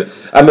his head,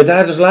 and my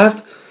dad just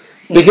laughed.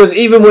 Because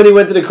even when he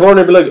went to the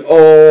corner, he'd be like,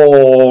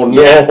 "Oh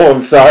no,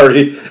 I'm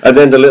sorry," and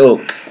then the little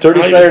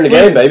 30th player in the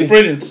game, baby.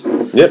 Brilliant.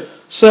 Yep.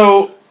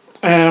 So,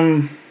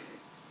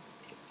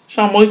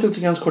 Shawn Michaels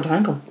against Kurt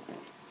Angle.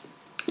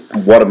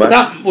 What a match!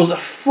 That was a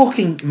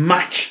fucking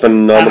match.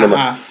 Phenomenal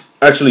match.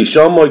 Actually,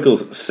 Shawn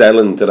Michaels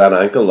selling to that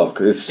ankle lock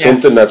is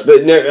something that's...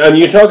 And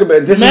you talk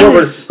about... This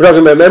memories. Is what we're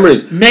talking about,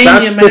 memories.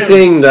 That's the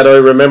thing that I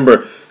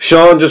remember.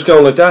 Shawn just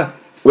going like that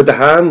with the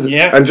hand.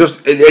 Yeah. And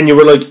you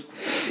were like...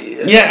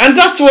 Yeah, and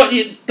that's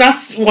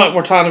what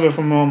we're talking about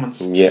for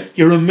moments. Yeah.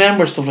 You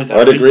remember stuff like that.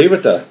 I'd agree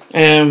with that.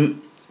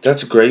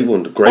 That's a great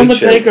one. Great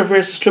Undertaker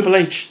versus Triple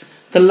H.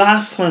 The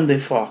last time they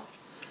fought.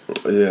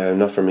 Yeah,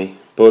 not for me.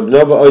 But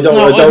I don't.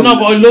 But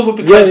I love it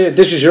because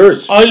this is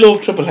yours. I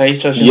love Triple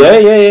H. As you know.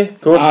 Yeah. Of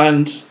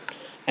course.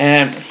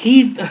 And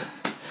he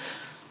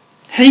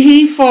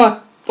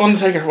fought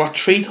Undertaker,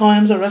 3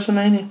 times at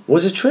WrestleMania?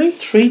 Was it 3?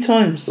 3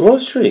 times. It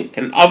was 3.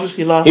 And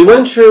obviously lost. He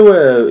went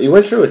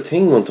through a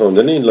thing one time,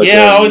 didn't he? Like,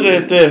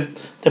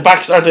 the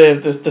back or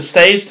the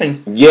stage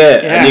thing.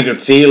 Yeah, and you could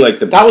see like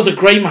that was a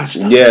great match.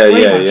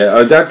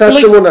 That's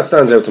that's the one that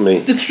stands out to me.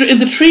 In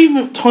the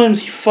 3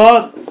 times he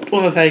fought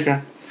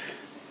Undertaker,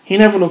 he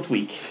never looked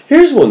weak.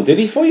 Here's one. Did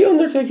he fight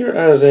Undertaker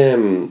as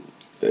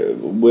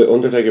with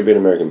Undertaker being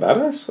American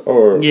Badass,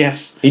 or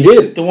yes, he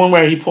did the one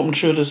where he put him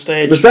through the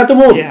stage. Was that the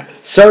one? Yeah.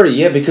 Sorry,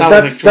 yeah, because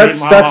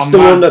that's the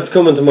one that's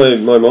coming to my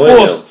mind.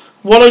 But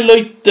what I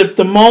liked,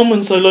 the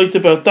moments I liked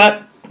about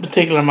that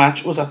particular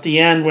match was at the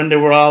end when they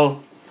were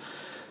all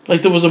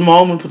like, there was a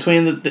moment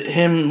between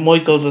him,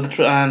 Michaels,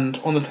 and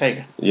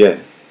Undertaker. Yeah.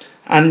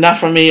 And that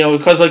for me,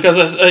 because they're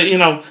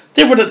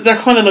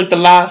kind of like the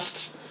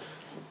last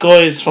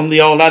guys from the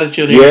old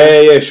Attitude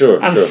Era. Yeah,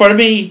 sure. And for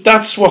me,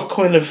 that's what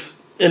kind of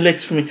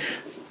elicts for me.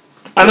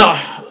 I know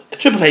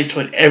Triple H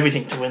tried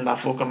everything to win that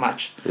fucking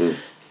match.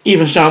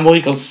 Even Shawn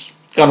Michaels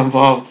got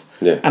involved.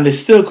 Yeah. And they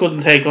still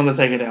couldn't take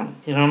Undertaker down.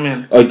 You know what I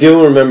mean? I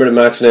do remember the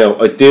match now.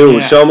 I do. Yeah.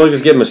 Shawn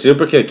Michaels gave him a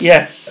super kick.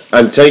 Yes.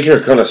 And Taker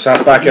kind of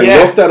sat back and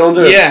looked at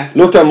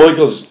looked at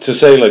Michaels to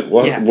say like,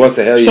 what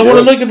the hell are you doing? So what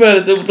I like about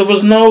it, there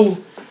was no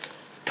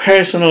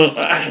personal,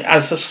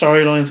 as the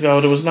storylines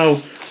go, there was no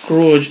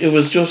grudge. It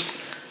was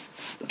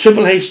just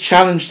Triple H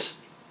challenged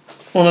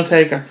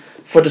Undertaker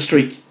for the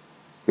streak.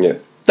 Yeah.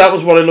 That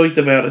was what I liked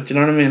about it. Do you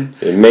know what I mean?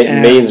 It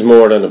means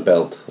more than a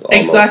belt.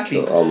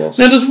 Exactly. Almost.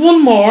 Now there's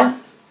one more.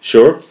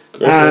 Sure.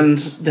 And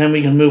then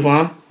we can move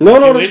on. No,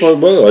 that's fine.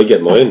 Well, I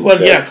get mine.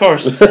 Well, yeah, of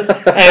course.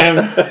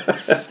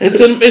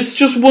 It's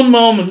just one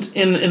moment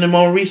in a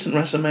more recent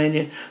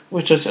WrestleMania,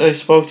 which I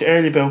spoke to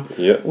earlier about.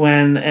 Yeah.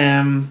 When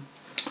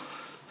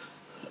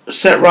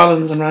Seth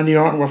Rollins and Randy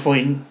Orton were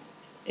fighting.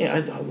 Yeah,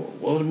 it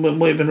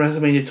might have been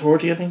WrestleMania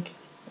 30, I think.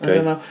 Okay. I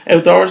don't know.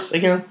 Outdoors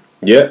again.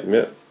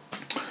 Yeah.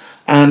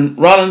 And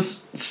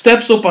Rollins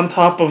steps up on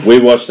top of... We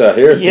watched that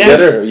here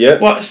together, yeah.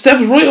 Well,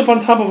 steps right up on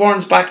top of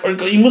Orton's back. Or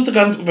he must have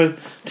gone about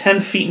 10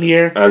 feet in the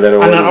air. And then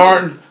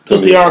Orton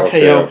does the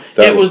RKO.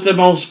 It was the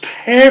most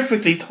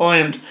perfectly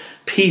timed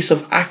piece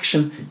of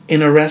action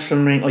in a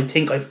wrestling ring I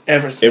think I've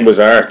ever seen. It was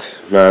art,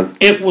 man.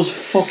 It was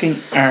fucking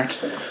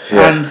art.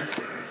 Yeah. And,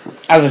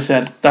 as I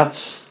said,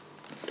 that's...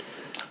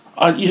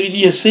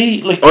 you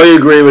see, like... I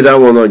agree with that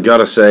one, I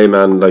gotta say,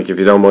 man, like, if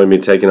you don't mind me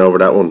taking over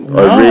that one.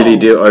 No. I really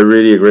do. I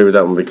really agree with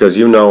that one, because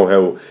you know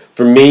how,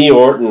 for me,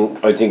 Orton,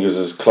 I think, is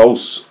as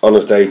close on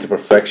his day to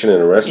perfection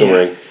in a wrestling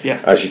ring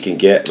as you can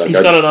get. Like,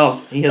 he's got it all.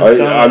 He has got it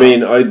all. I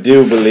mean, I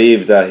do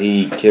believe that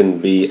he can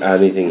be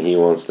anything he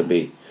wants to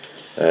be.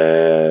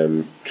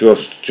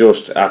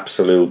 Just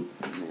absolute...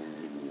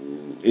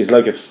 He's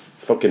like a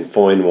fucking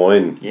fine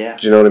wine. Yeah.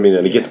 Do you know what I mean?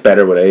 And he gets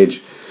better with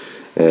age.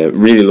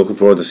 Really looking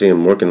forward to seeing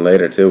him working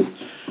later too,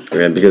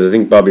 because I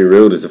think Bobby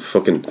Roode is a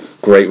fucking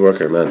great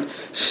worker, man.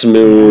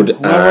 Smooth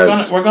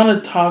as... We're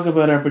gonna talk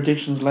about our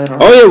predictions later.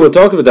 Oh yeah, we'll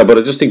talk about that, but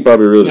I just think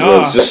Bobby Roode as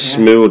well is just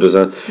smooth as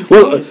that.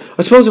 Well,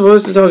 I suppose if I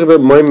was to talk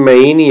about my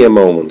Mania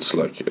moments,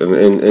 like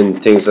in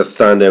things that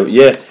stand out,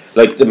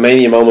 like the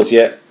Mania moments,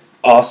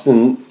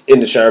 Austin in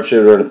the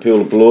sharpshooter in a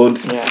pool of blood,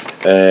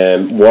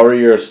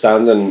 Warrior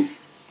standing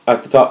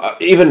at the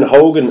top, even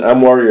Hogan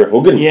and Warrior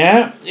hugging.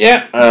 Yeah.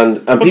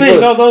 And but people, there you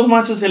go, those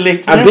matches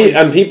elite.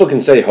 And people can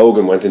say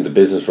Hogan went into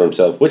business for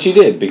himself, which he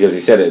did because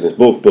he said it in his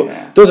book, but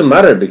it doesn't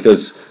matter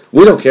because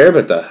we don't care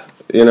about that.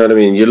 You know what I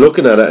mean? You're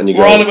looking at it and you go...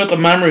 We're all about the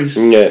memories.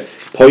 Yeah.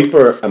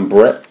 Piper and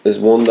Brett is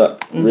one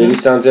that really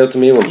stands out to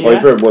me.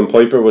 When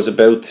Piper was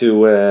about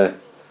to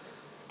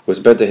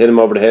hit him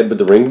over the head with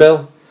the ring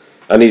bell,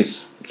 and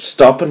he's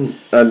stopping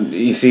and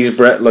he sees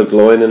Brett like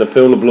lying in a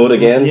pool of blood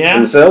again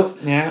himself.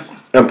 Yeah.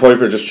 And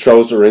Piper just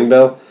throws the ring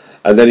bell,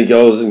 and then he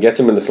goes and gets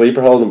him in the sleeper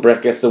hold, and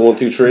Brett gets the 1,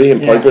 2, 3,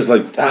 and Piper's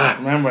like,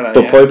 remember that?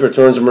 But Piper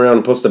turns him around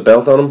and puts the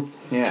belt on him.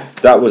 Yeah,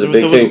 that was a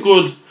big thing. Was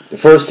good. The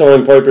first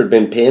time Piper had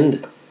been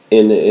pinned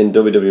in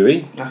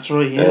WWE. That's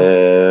right.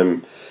 Yeah.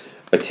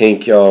 I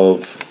think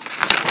of.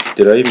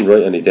 Did I even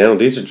write any down?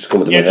 These are just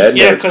coming to my head.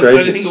 Yeah, because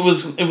I think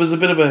it was a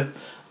bit of a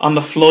on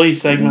the fly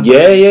segment.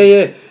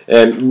 Yeah.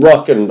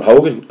 Rock and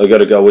Hogan. I got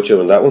to go with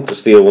you on that one to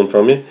steal one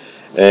from you.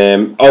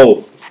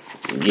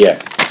 Yeah.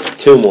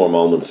 2 more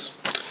moments.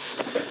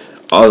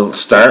 I'll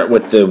start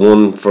with the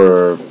one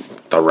for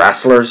the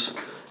wrestlers,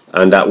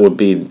 and that would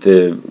be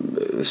the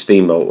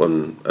Steamboat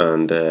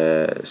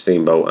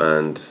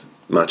and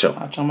Macho.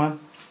 Macho Man.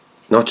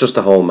 Not just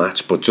the whole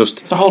match, but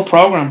just the whole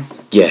program.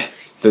 Yeah,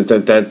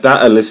 that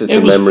elicits a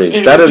memory.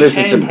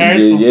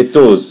 It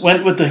does.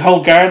 Went with the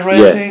whole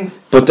guardrail thing.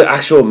 But the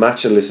actual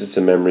match elicits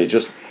a memory.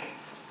 Just.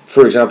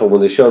 For example,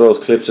 when they show those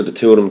clips of the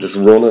two of them just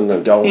running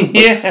and going,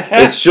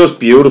 it's just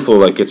beautiful.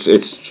 Like it's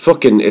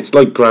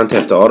like Grand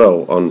Theft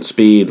Auto on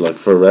speed, like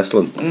for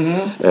wrestling.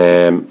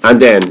 Mm-hmm. And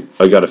then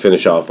I got to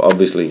finish off,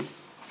 obviously,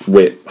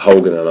 with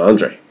Hogan and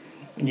Andre.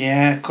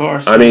 Yeah, of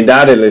course. I mean,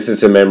 that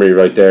elicits a memory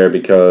right there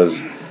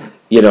because,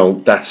 you know,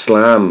 that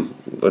slam,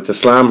 like the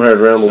slam heard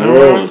around the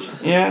world.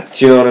 Yeah.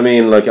 Do you know what I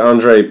mean? Like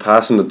Andre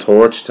passing the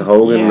torch to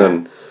Hogan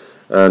and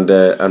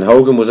And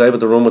Hogan was able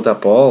to run with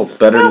that ball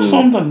better than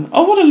something.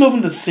 I would have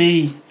loved to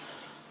see.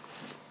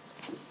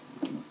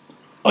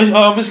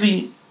 I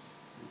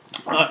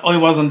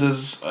wasn't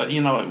as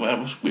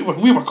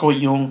we were quite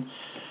young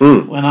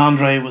when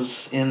Andre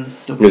was in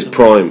his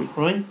prime,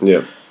 right?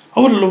 Yeah, I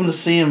would have loved to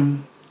see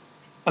him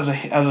as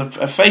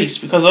a face,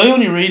 because I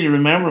only really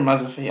remember him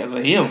as a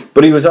heel.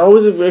 But he was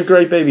always a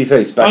great baby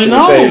face back in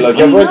the day. Like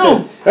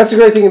that's the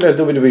great thing about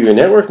WWE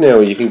Network now.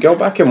 You can go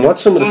back and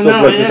watch some of the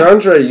stuff. Because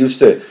Andre used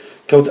to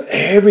go to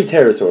every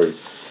territory,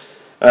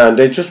 and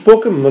they just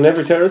book him on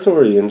every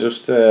territory, and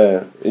just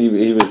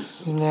he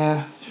was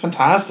it's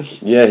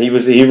fantastic. Yeah, he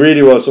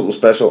really was something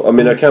special. I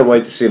mean, I can't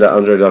wait to see that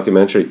Andre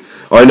documentary.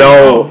 I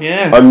know.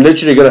 I'm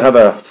literally going to have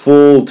a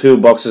full 2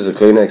 boxes of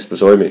Kleenex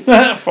beside me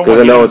because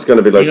I know it's going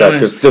to be like that.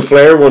 Because the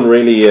Flair one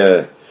really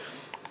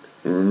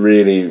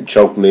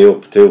choked me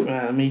up too.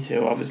 Me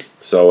too, obviously.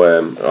 So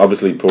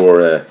obviously,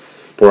 poor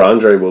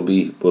Andre will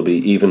be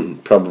even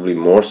probably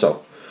more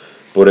so.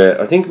 But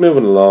I think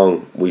moving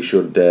along, we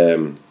should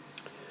go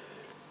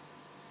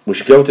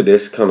to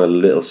this kind of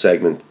little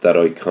segment that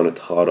I kind of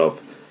thought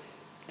of.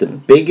 The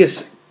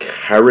biggest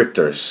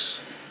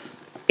characters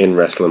in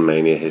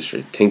Wrestlemania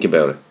history. Think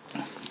about it.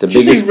 The Did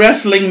biggest you say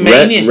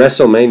Wrestlemania?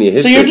 Wrestlemania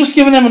history. So you're just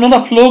giving them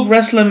another plug,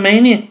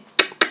 Wrestlemania.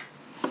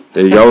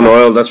 There you go,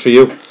 Noel. That's for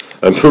you.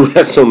 And for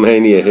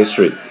Wrestlemania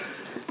history.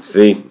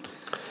 See,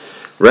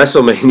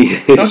 Wrestlemania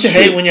history. Don't you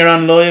hate when you're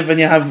on live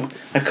and you have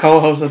a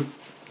co-host that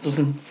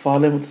doesn't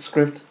fall in with the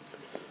script?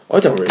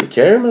 I don't really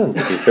care, man.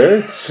 To be fair,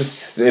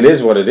 it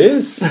is what it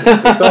is.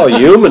 It's all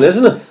human,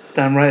 isn't it?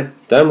 Damn right.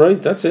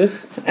 That's it.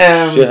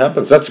 Shit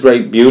happens. That's the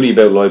great beauty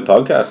about live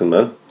podcasting,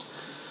 man.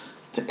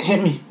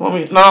 Hit me.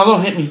 No,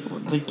 don't hit me.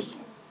 Like,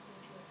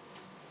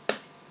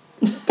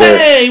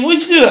 hey,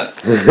 why'd you do that?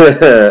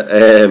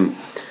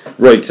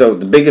 Right, so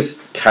the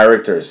biggest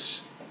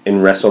characters in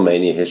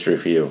WrestleMania history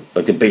for you,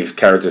 like the biggest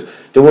characters,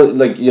 the one,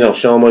 like,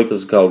 Shawn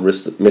Michaels is called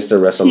Mr.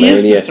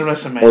 WrestleMania. He is Mr.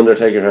 WrestleMania.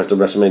 Undertaker has the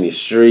WrestleMania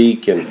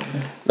streak, and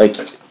like,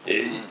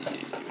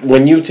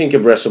 when you think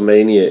of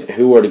WrestleMania,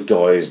 who are the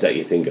guys that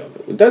you think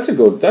of? That's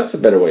a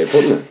better way of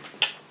putting it.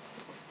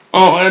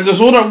 Oh, and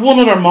there's one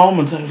other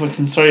moment. If I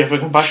can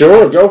come back.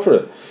 Sure, go for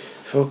it.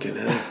 Fucking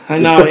hell. I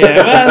know, yeah.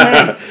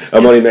 Well, hey,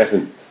 I'm only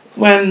messing.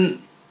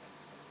 When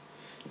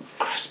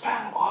Chris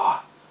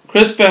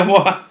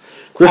Benoit,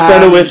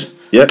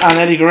 yep, and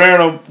Eddie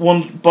Guerrero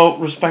won both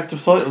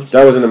respective titles.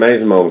 That was an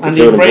amazing moment. And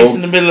the embrace in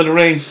the middle of the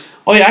ring.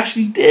 I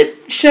actually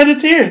did shed a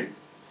tear.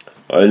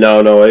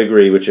 No, I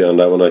agree with you on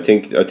that one. I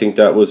think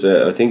that was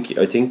I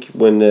think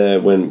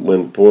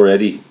when poor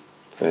Eddie,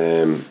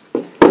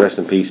 rest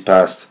in peace,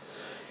 passed,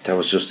 that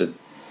was just a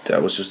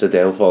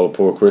downfall of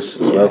poor Chris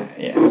as well.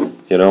 Yeah.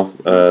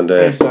 And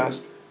very sad.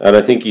 And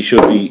I think he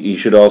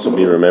should also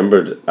be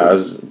remembered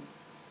as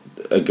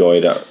a guy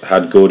that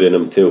had good in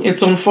him too.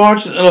 It's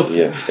unfortunate. Look,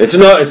 yeah, it's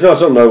not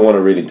something I want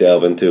to really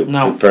delve into.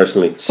 No,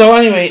 personally. So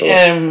anyway,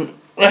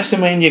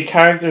 WrestleMania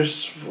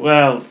characters.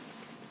 Well,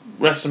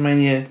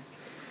 WrestleMania.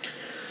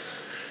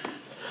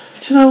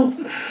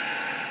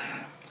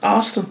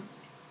 Austin,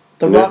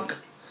 The Rock,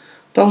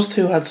 those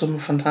two had some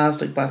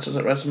fantastic matches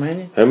at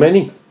WrestleMania. How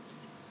many?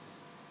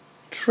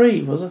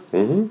 3, was it?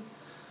 Mm-hmm.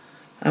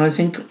 And I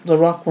think The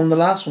Rock won the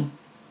last one.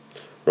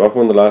 Rock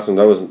won the last one.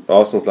 That was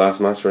Austin's last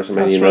match,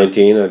 WrestleMania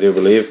 19, I do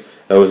believe.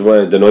 That was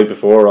the night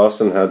before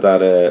Austin had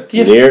that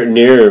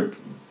near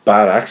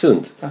bad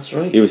accident. That's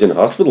right. He was in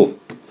hospital.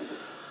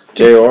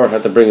 JR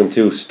had to bring him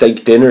 2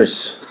 steak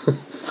dinners.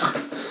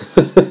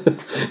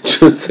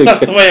 That's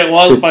the way it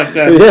was back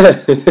then.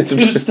 Yeah.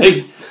 2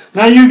 steak.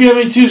 Now you give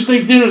me 2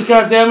 steak dinners,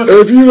 goddammit.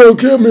 If you don't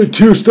give me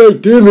 2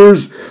 steak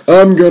dinners,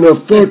 I'm gonna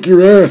fuck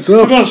your ass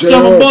up. I'm gonna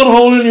stuff a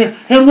butthole in you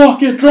and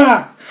walk it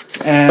dry.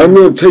 I'm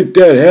gonna take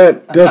that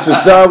hat, dust the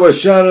sideways,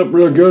 shine up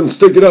real good, and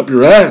stick it up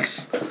your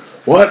ass.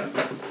 What?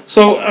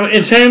 So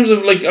in terms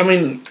of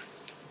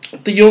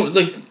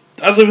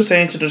as I was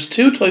saying, there's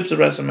 2 types of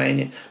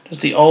WrestleMania. There's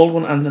the old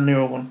one and the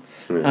newer one,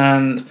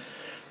 and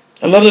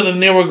a lot of the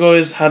newer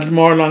guys had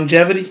more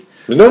longevity.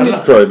 There's no need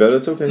to cry about it.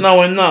 It's okay.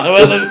 No, I'm not.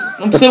 Well,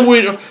 I'm still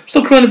worried. I'm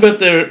still crying about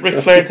the Ric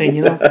Flair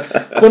thing,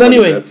 But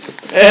anyway,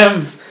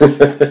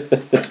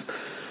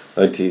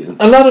 I'm teasing.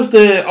 A lot of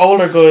the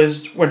older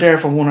guys were there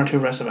for 1 or 2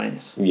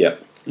 WrestleManias. Yeah.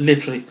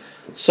 Literally.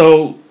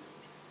 So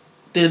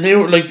the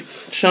new,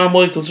 Shawn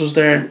Michaels was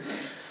there.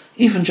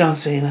 Even John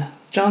Cena.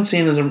 John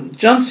Cena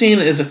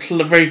is a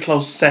very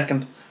close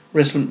second.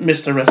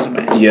 Mr.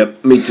 WrestleMania.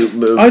 Yep, me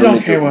too. I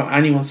don't care what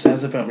anyone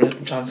says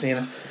about John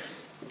Cena.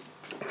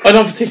 I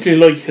don't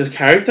particularly like his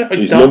character.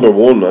 He's number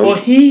 1, man.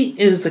 But he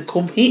is the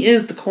company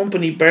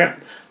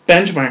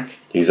benchmark.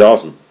 He's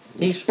awesome.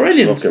 He's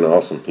brilliant. Fucking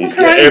awesome. He's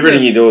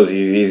everything he does.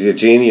 He's a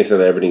genius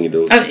at everything he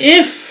does. And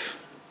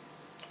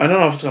I don't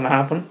know if it's going to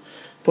happen,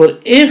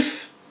 but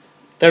if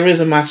there is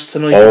a match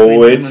tonight,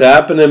 it's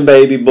happening,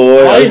 baby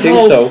boy. I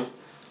think so.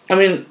 I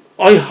mean,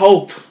 I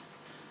hope.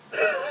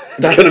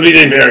 It's going to be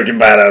the American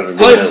Badass.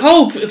 I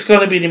hope it's going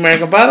to be the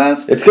American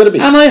Badass. It's going to be.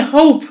 And I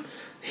hope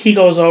he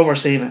goes over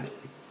Cena.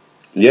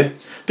 Yeah.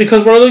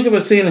 Because what I like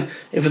about Cena,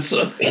 if it's...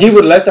 he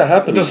would let that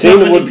happen. There's so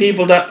many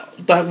people that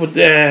would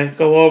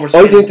go over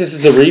Cena. I think this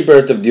is the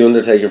rebirth of The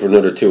Undertaker for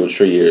another 2 or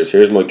 3 years.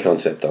 Here's my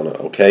concept on it,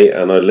 okay?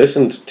 And I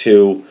listened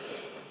to...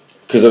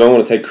 Because I don't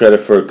want to take credit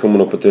for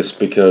coming up with this,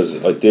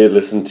 because I did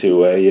listen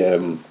to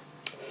a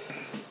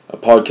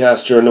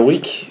podcast during the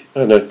week,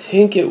 and I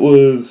think it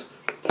was...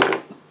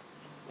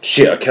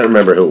 Shit, I can't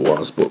remember who it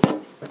was, but...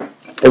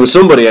 It was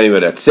somebody anyway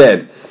that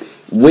said,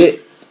 with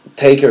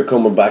Taker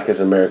coming back as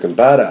American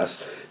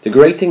Badass... The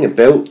great thing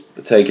about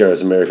Taker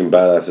as American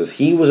Badass is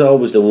he was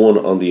always the one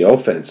on the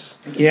offense.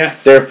 Yeah.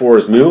 Therefore,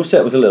 his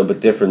moveset was a little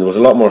bit different. There was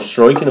a lot more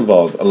striking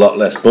involved, a lot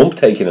less bump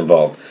taking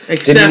involved.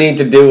 Didn't need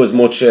to do as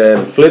much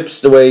flips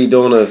the way he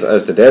done as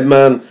the Dead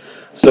Man,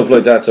 stuff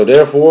like that. So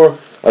therefore,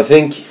 I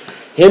think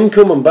him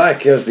coming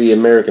back as the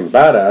American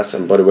Badass,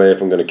 and by the way, if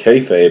I'm going to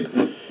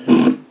kayfabe,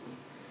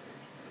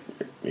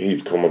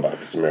 he's coming back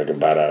as American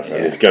Badass,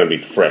 and he's going to be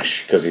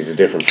fresh because he's a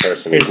different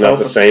person. He's not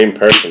the same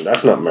person.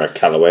 That's not Mark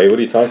Calloway. What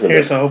are you talking about?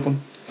 Here's hoping.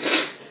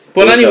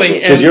 But anyway,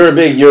 because you're a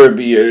big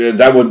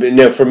that would be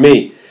now for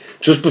me.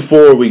 Just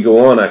before we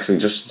go on, actually,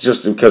 just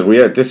because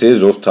this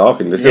is us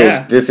talking. This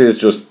is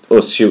just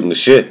us shooting the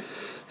shit.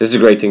 This is a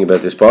great thing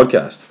about this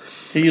podcast.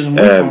 You're using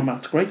my format.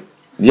 It's great.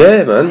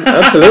 Yeah, man.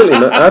 Absolutely,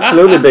 man.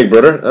 Absolutely, big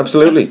brother.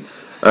 Absolutely.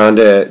 And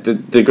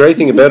the great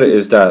thing about it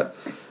is that,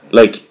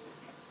 like,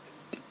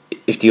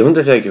 if the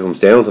Undertaker comes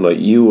down tonight,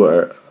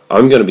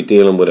 I'm going to be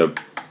dealing with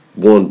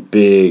one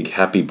big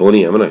happy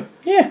bunny, haven't I?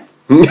 Yeah.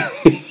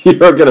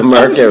 You're going to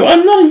mark out.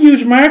 I'm not a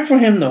huge mark for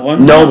him, though.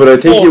 But I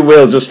think you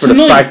will, just for the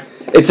fact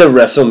it's a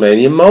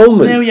WrestleMania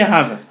moment. Now you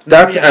have it.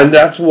 That's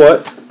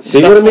what.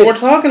 See that's what I mean? We're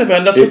talking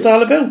about. That's what it's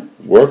all about.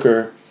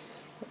 Worker.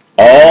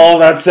 Oh,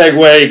 that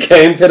segue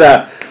came to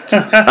that,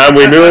 and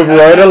we move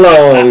right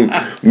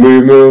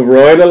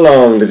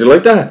along. Did you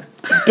like that?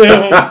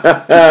 Boom.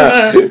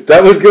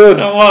 That was good.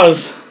 That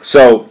was.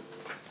 So,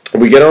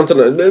 we get on to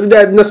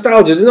the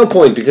nostalgia. There's no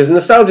point, because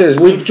nostalgia is,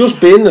 we've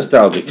just been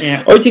nostalgic.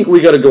 Yeah. I think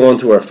we got to go on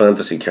to our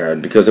fantasy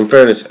card, because in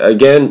fairness,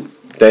 again,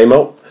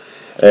 Damo,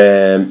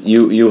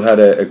 you had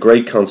a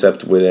great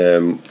concept with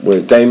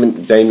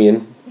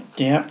Damien.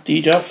 Yeah,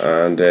 D-Joff.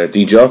 And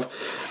D-Joff.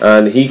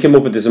 And he came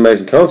up with this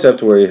amazing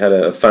concept where he had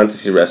a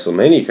fantasy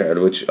WrestleMania card,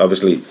 which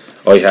obviously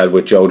I had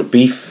with Joe the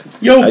Beef.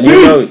 Yo,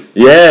 Beef!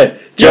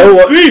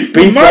 Joe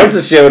Beef wants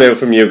a shout out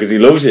from you because he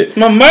loves you.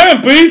 My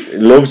man, Beef! He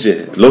loves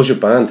you. Loves your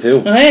band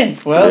too. Hey,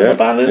 my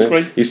band is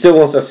great. He still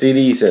wants that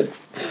CD, he said.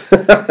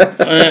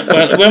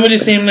 Well, when will you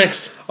see him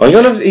next?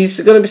 He's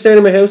going to be staying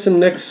in my house in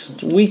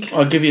next week.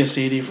 I'll give you a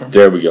CD for him.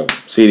 There we go.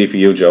 CD for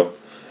you, Joe.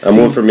 And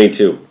one for me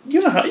too.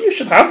 You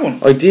should have one.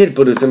 I did,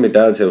 but it's in my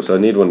dad's house. I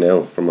need one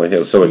now for my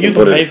house, so I can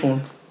put it. You can pay for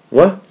one.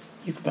 What?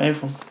 You can pay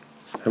for one.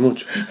 How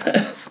much?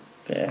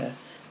 Yeah,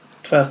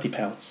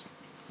 £50.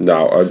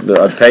 No,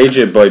 I paid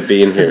you by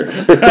being here.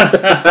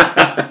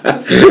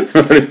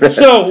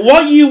 So,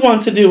 what you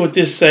want to do with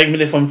this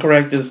segment, if I'm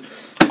correct, is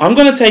I'm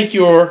going to take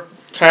your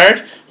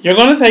card, you're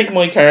going to take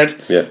my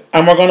card,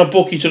 and we're going to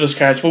book each other's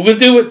cards. But we'll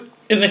do it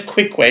in a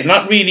quick way,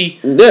 not really.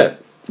 Yeah,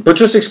 but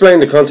just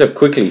explain the concept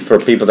quickly for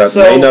people that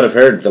may not have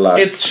heard the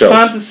last show. It's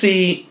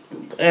fantasy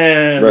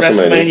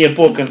WrestleMania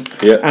booking.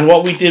 Yeah. And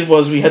what we did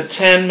was we had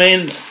 10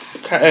 main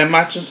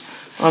matches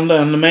on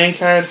the main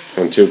card.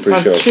 And 2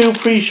 pre-show. And 2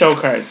 pre-show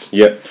cards.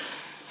 Yeah.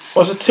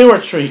 Was it 2 or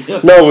 3?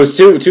 No, it was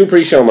two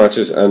pre-show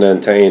matches and then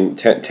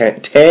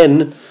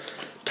 10.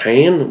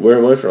 Where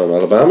am I from?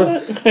 Alabama?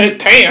 10.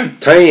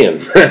 10,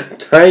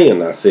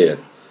 that's it.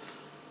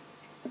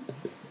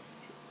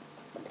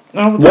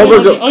 No,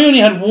 I only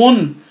had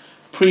 1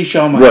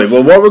 pre-show match. Right,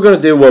 well, what we're going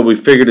to do while we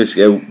figure this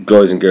out,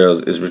 guys and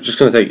girls, is we're just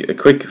going to take a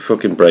quick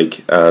fucking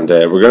break, and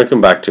we're going to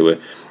come back to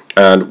it.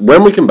 And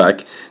when we come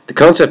back, the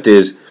concept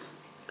is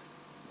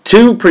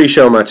 2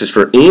 pre-show matches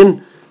for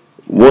Ian,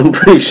 1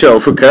 pre-show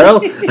for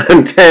Carl,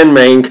 and 10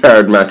 main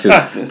card matches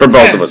for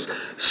both of us.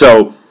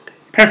 So,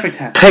 perfect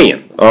 10.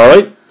 10,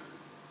 alright?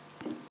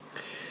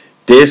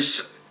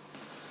 This,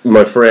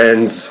 my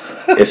friends,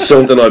 is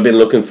something I've been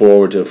looking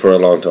forward to for a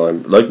long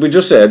time. Like we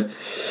just said,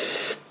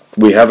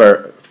 we have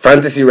our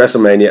Fantasy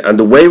WrestleMania, and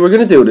the way we're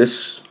going to do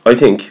this, I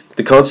think,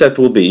 the concept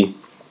will be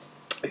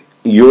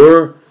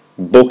you're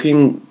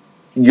booking...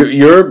 I'm going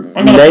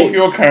to book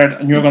your card,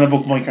 and you're going to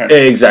book my card.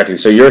 Exactly.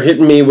 So you're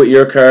hitting me with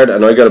your card,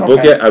 and I got to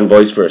book it, and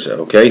vice versa.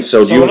 Okay.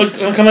 So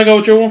can I go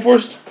with your one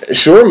first?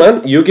 Sure,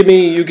 man. You give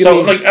me.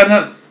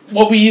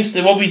 What we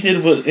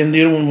did in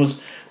the other one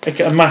was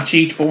like a match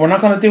each, but we're not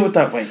going to do it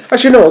that way.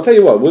 Actually, no. I'll tell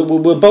you what.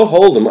 We'll both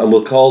hold them, and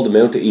we'll call them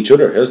out to each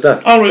other. How's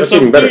that? All right. That's so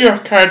even better. do your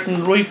card from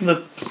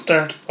the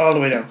start all the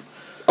way down.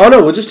 Oh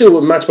no, we'll just do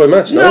it match by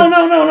match.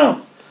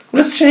 No.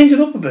 Let's change it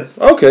up a bit.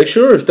 Okay,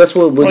 sure. If that's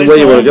the way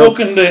you want to go. I'm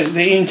booking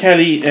the Ian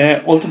Kelly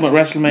Ultimate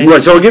WrestleMania.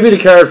 Right, so I'll give you the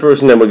card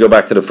first, and then we'll go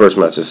back to the first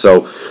matches.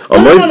 So,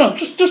 no.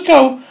 Just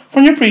go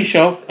from your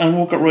pre-show and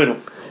we'll get right up.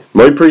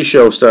 My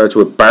pre-show starts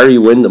with Barry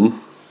Windham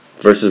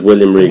versus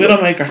William Regal.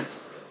 Widowmaker.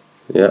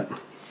 Yeah.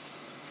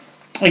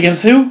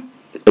 Against who?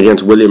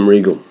 Against William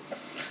Regal.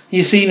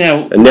 You see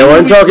now. And now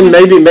I'm talking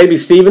maybe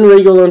Steven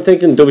Regal. I'm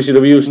thinking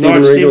WCW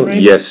Steven Regal.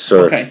 Yes,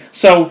 sir. Okay,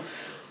 so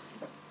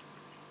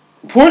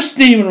poor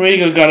Steven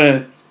Regal got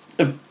a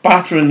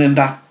battering in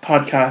that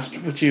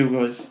podcast with you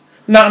guys.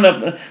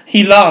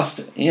 He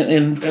lost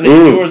in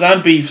yours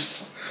and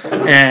Beef's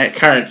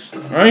cards,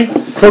 right?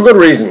 For good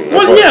reason.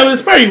 Well, yeah,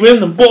 it's Barry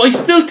Windham, but I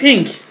still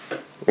think.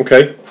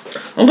 Okay.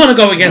 I'm going to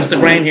go against the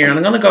grain here, and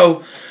I'm going to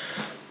go.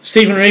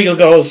 Stephen Regal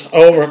goes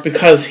over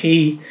because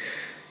he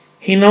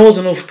knows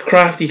enough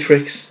crafty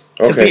tricks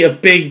to be a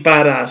big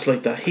badass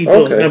like that. He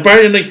does. Now,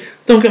 Barry,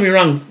 don't get me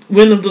wrong,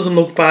 Windham doesn't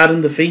look bad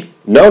in defeat.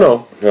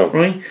 No.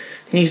 Right?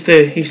 He's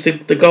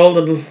the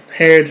golden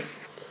haired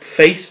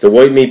face. The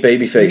white meat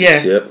baby face.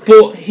 Yeah. Yep.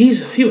 But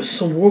he was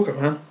some worker,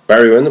 man.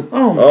 Barry Windham.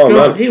 Oh my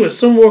God, man. He was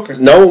some worker.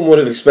 No one would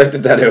have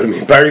expected that out of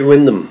me. Barry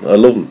Windham, I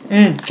love him.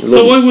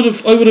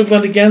 I would have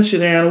went against you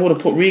there, and I would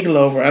have put Regal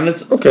over. And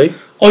it's okay.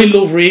 I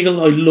love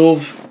Regal. I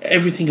love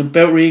everything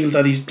about Regal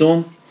that he's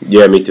done.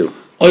 Yeah, me too.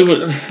 I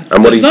would.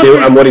 And what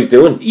he's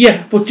doing.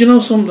 Yeah, but you know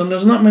something?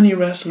 There's not many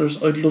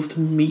wrestlers I'd love to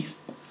meet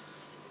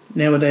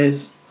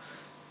nowadays.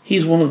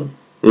 He's one of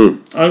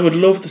them. I would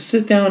love to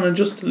sit down and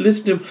just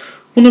listen to him.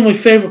 One of my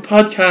favourite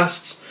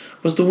podcasts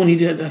was the one he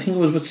did. I think it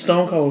was with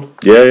Stone Cold.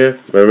 Yeah,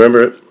 I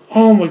remember it.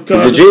 Oh my God,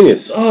 he's a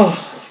genius.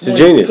 He's a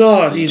genius.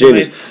 God, he's a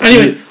genius.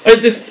 Amazing.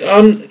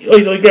 Anyway,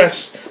 I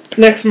digress.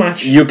 Next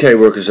match. UK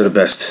workers are the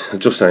best.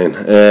 Just saying.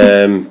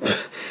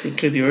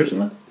 Include the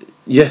original.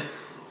 Yeah.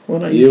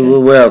 Well,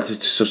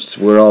 it's just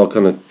we're all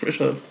kind of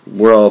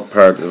we're all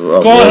part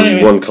of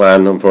one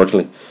clan.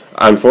 Unfortunately,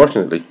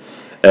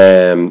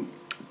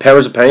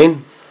 Powers of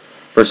Pain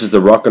versus the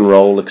Rock and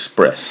Roll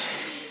Express.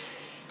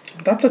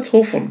 That's a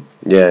tough one.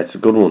 Yeah, it's a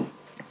good one.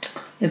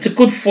 It's a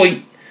good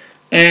fight.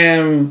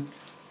 Now,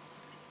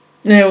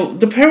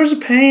 the Powers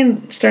of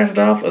Pain started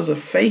off as a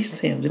face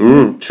team,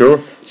 didn't they?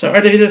 Sure. So are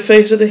they the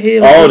face or the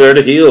heel? Oh, they're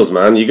the heels,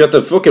 man. You got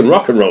the fucking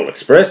Rock and Roll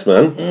Express,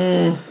 man.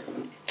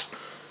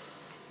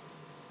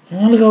 I'm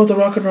going to go with the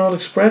Rock and Roll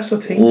Express, I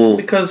think,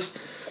 because,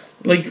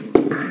 like,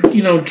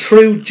 you know,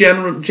 true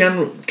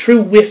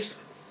wit,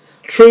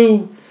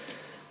 true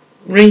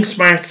ring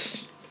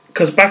smarts,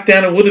 because back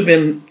then it would have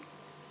been.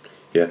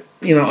 Yeah.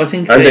 You know, I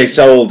think. And they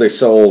sold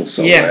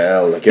so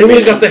well. Like, they would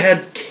have got the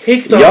head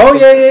kicked off. Oh,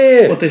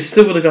 yeah. But they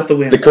still would have got the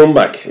win. The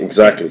comeback,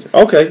 exactly.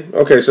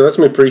 Okay, so that's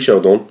my pre-show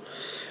done.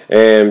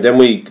 Then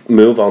we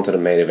move on to the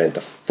main event.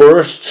 The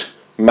first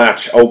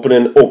match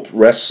opening up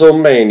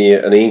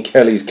WrestleMania and Ian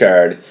Kelly's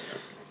card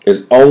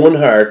is Owen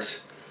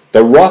Hart,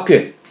 the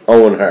Rocket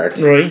Owen Hart,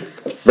 right,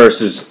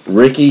 versus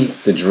Ricky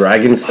the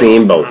Dragon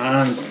Steamboat.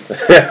 Man.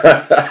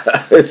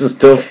 This is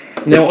tough.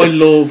 Now, I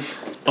love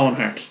Owen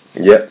Hart.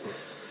 Yep.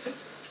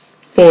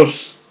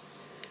 But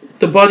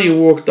the body of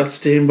work that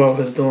Steamboat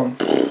has done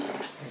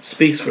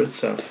speaks for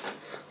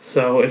itself.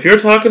 So if you're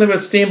talking about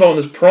Steamboat in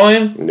his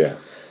prime,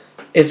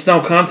 it's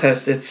no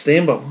contest. It's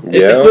Steamboat.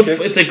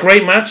 It's a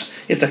great match.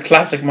 It's a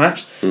classic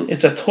match.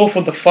 It's a tough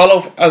one to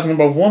follow as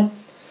number one.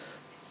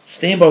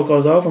 Steamboat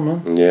goes over,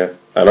 man. Yeah,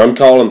 and I'm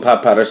calling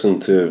Pat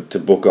Patterson to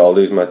book all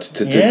these matches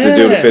to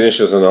do the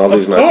finishes on all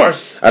these matches. Of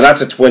course, and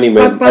that's a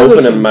 20-minute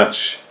opening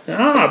match.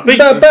 Big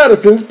Pat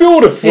Patterson's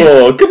beautiful.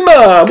 Yeah. Come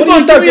on, what are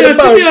you talking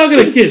about? Give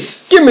me a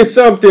kiss. Give me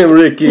something,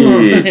 Ricky.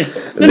 And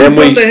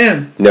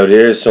then now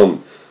there's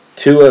some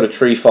 2 out of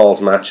 3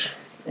 falls match.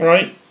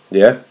 Right.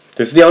 Yeah.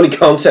 This is the only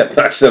concept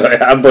match that I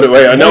have, by the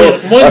way. I know.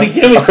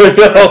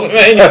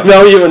 I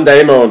know you and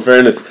Damo, in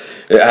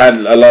fairness, it had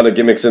a lot of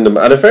gimmicks in them.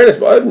 And in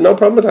fairness, I have no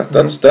problem with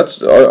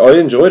that. I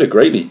enjoyed it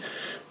greatly.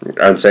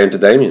 And same to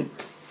Damien.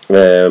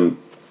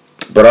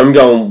 But I'm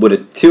going with a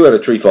 2 out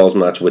of 3 falls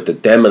match with the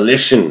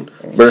Demolition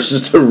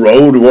versus the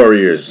Road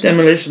Warriors.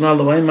 Demolition all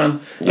the way, man.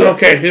 Yeah. I don't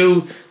care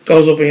who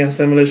goes up against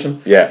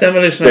Demolition. Yeah.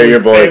 Demolition. They're your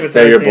boys.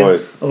 They're your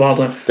boys. Of all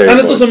time. And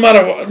it doesn't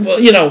matter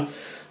what, you know,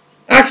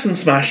 Axe and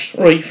Smash,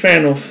 right, fair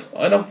enough.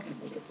 I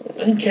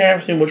didn't care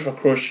too much for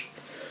Crush.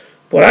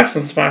 But Axe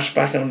and Smash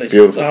back on this.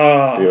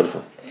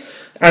 Beautiful.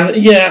 And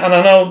yeah, and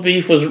I know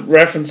Beef was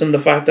referencing the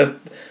fact that,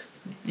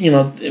 you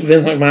know,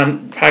 Vince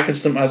McMahon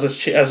packaged them as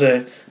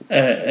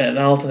an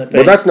alternate base.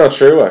 Well, that's not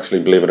true,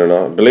 actually, believe it or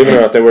not.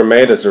 They were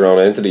made as their own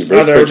entity.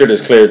 Bruce Pritchard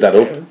has cleared that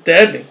up.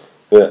 Deadly.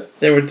 Yeah.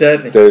 They were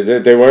deadly.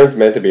 They weren't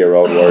meant to be a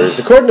Road Warriors.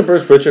 According to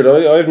Bruce Pritchard,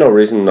 I have no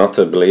reason not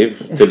to disbelieve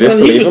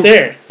he was him.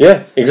 There.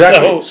 Yeah,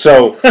 exactly.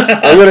 So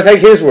I'm going to take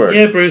his word.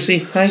 Yeah,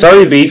 Brucey.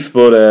 Sorry, Beef,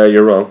 but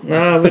you're wrong.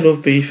 Nah, we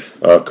love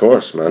Beef. Of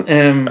course, man.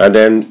 And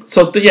then...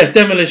 So,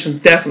 Demolition,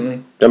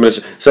 definitely.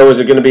 Demolition. So is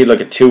it going to be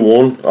like a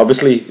 2-1,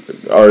 obviously?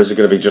 Or is it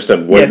going to be just a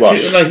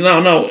whitewash?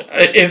 No.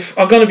 If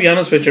I'm going to be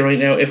honest with you right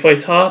now, if I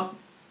thought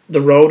the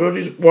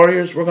Road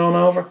Warriors were going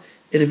over,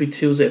 it'd be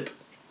 2-zip.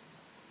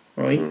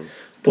 Right?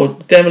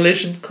 But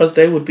Demolition, because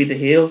they would be the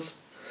heels,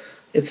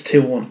 it's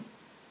 2-1,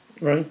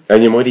 right?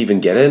 And you might even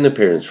get an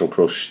appearance from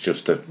Crush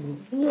just to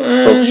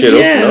fuck shit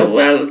up, you know?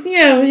 Well,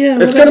 yeah.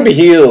 It's going to be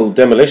heel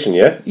Demolition,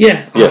 yeah?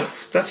 Yeah. Yeah.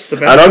 That's the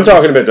best. And I'm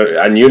talking about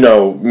and you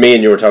know, me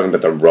and you were talking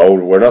about the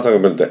Road. We're not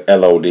talking about the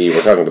LOD,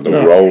 we're talking about the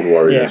Road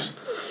Warriors.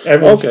 Yeah.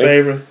 Everyone's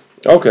favourite.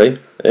 Okay.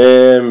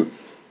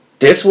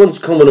 This one's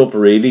coming up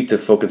really to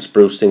fucking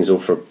spruce things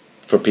up for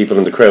people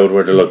in the crowd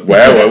where they're like,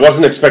 wow, I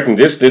wasn't expecting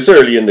this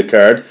early in the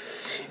card.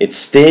 It's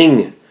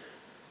Sting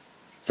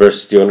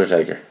versus The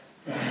Undertaker.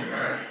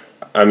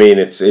 I mean,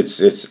 it's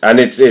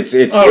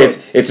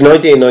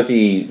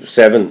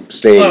 1997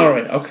 Sting. All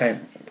right, okay.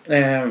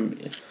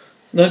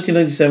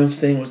 1997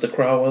 Sting was the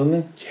Crow, wasn't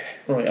it? Yeah.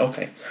 Right,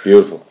 okay.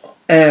 Beautiful.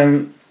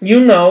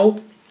 You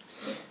know,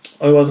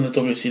 I wasn't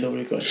a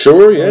WCW guy.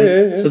 Sure,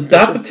 yeah. So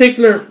that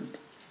particular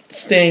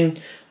Sting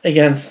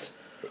against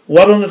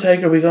what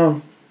Undertaker we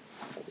going?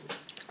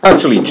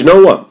 Actually, do you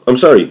know what? I'm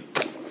sorry.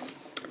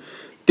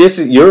 This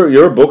is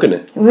you're booking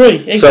it, right?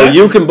 Exactly. So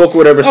you can book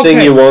whatever Sting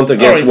you want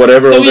against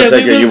whatever Undertaker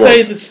you want. So we will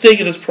say the Sting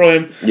in his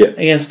prime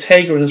against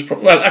Taker in his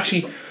prime. Well,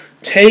 actually,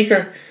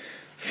 Taker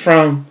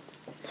from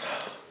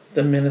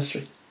the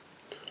Ministry.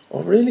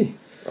 Oh, really?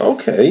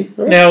 Okay.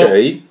 Now,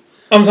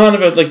 I'm talking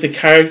about like the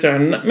character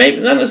and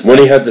maybe not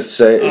necessarily when he had the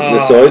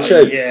side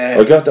shape. Yeah.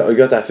 I got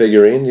that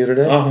figurine the other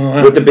day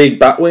with the big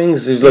bat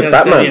wings. He was like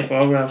Batman.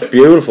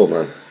 Beautiful,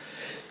 man.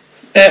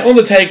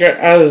 Undertaker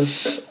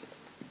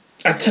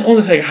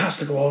Undertaker has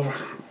to go over.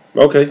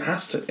 Okay.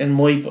 Has to in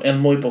my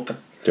booking.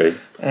 Okay.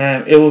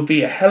 It would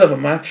be a hell of a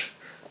match.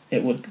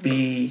 It would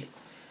be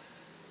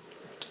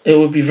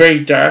very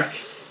dark.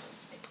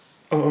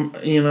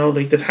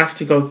 Like they'd have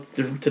to go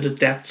to the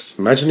depths.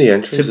 Imagine the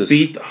entrances. To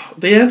beat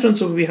the entrance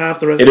would be half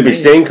the rest. It'd be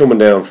Sting coming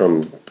down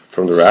from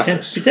the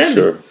rafters. Yeah,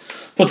 sure.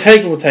 But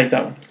Taker would take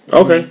that one.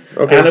 Okay.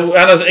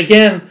 And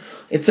again,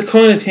 it's the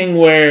kind of thing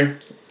where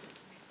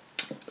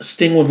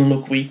Sting wouldn't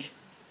look weak.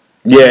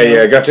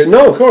 Yeah, gotcha.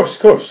 No, of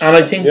course. And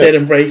I think they'd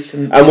embrace.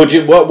 And would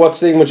you what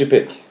Sting would you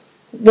pick?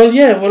 Well,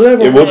 yeah,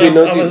 whatever. It would be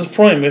 90. His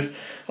prime, as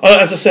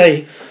I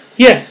say.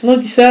 Yeah,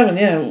 97,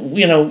 yeah.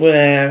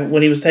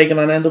 When he was taking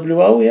on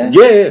NWO, yeah.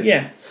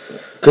 Yeah.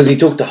 Because he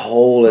took the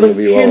whole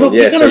NWO. Look,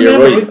 so you're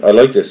right. I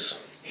like this.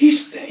 He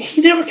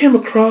never came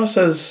across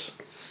as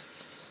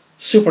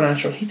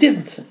supernatural. He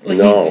didn't.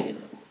 No.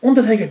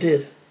 Undertaker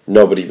did.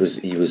 No, but he was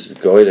the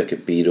guy that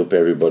could beat up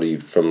everybody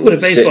from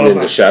sitting in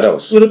the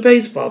shadows. With a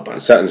baseball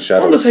bat. Sat in the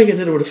shadows. Undertaker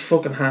did it with his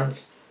fucking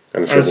hands.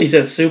 And a shovel. Or as he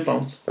said, soup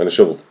bones. And a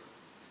shovel.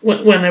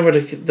 Whenever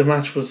the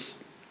match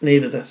was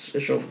needed, a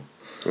shovel.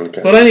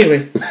 Okay. But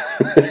anyway,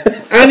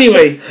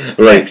 right.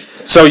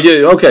 Next. So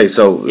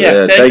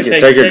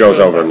Taker goes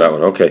over on that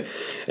one. Okay.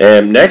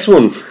 Next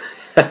one,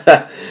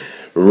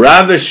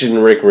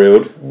 ravishing Rick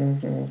Rude.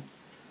 Mm-hmm.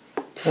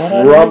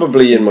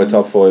 Probably in my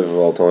top 5 of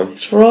all time.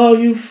 It's for all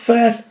you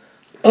fat,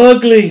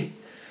 ugly,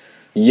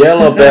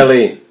 yellow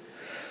belly,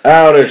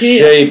 out of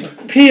shape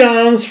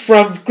peons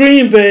from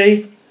Green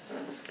Bay.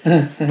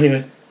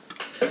 Anyway,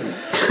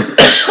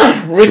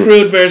 Rick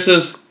Rude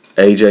versus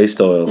AJ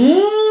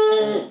Styles.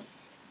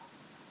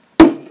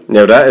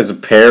 Now that is a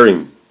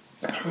pairing.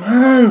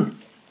 Man.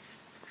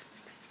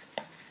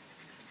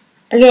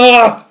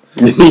 Yeah,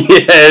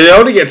 it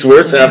only gets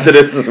worse after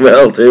this as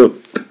well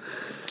too.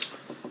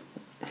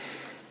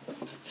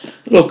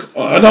 Look,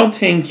 I don't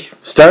think...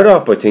 Start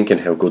off by thinking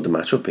how good the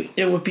match would be.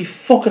 It would be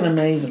fucking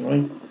amazing,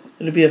 right?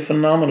 It'd be a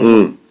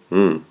phenomenal...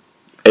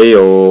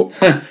 Ayo.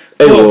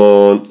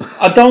 Well,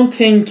 I don't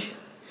think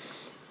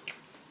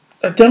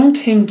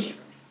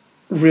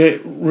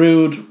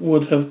Rude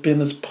would have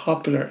been as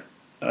popular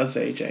as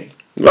AJ.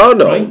 Oh,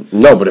 no. Right?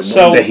 No, but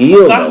the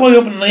heel... That high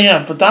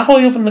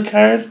up in the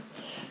card,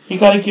 you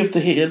got to give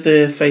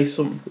the face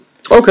something.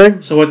 Okay.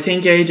 So I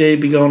think AJ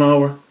would be going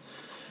over.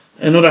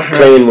 Another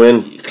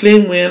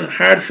clean win,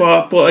 hard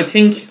fought, but I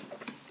think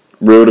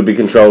Rude would be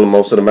controlling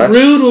most of the match.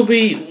 Rude would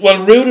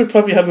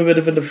probably have a bit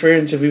of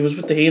interference if he was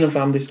with the Heenan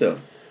family still.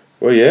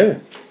 Well, yeah.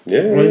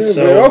 Right,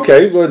 so,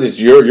 okay, well,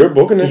 you're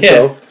booking it. Yeah,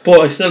 so.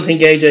 But I still think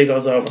AJ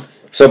goes over.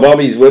 So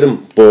Bobby's with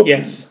him, but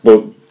yes,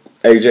 but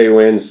AJ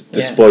wins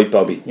despite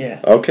Bobby. Yeah.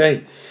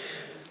 Okay.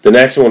 The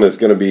next one is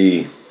going to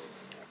be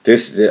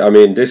this. I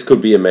mean, this could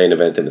be a main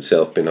event in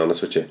itself. Being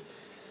honest with you,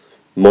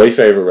 my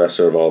favorite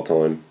wrestler of all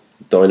time,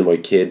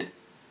 Dynamite Kid,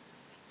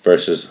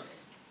 versus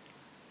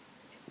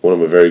one of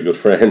my very good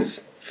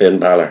friends, Finn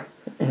Balor.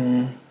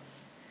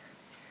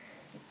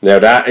 Now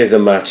that is a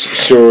match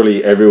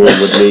surely everyone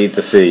would need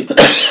to see.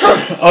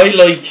 I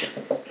like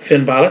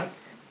Finn Balor.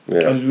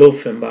 Yeah. I love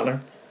Finn Balor.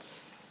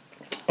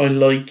 I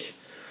like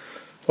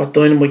what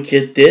Dynamite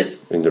Kid did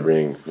in the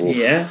ring. Oof.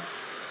 Yeah.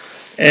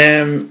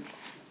 And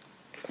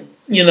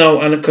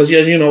because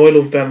as you know, I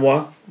love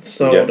Benoit,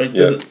 so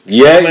there's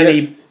so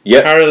many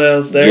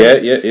parallels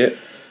there. Yeah.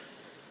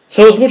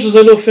 So as much as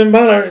I love Finn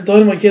Balor,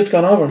 Dynamite Kid's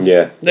gone over.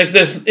 Yeah.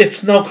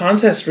 It's no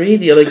contest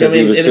really. Because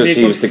he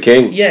was the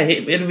king. Yeah,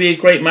 it'll be a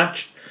great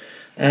match,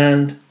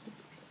 and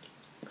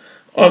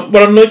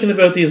what I'm liking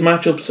about these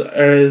matchups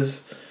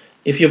is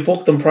if you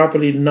book them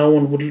properly, no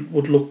one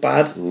would look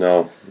bad.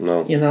 No.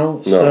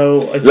 No. So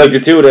like the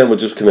two of them would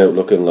just come out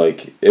looking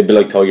like it'd be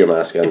like Tiger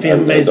Mask and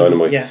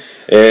Dynamite. Yeah.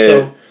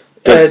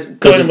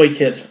 Dynamite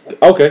Kid.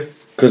 Okay,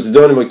 because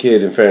the Dynamite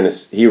Kid, in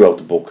fairness, he wrote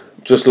the book.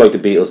 Just like the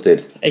Beatles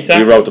did.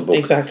 Exactly. He wrote the book.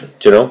 Exactly.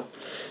 Do you know?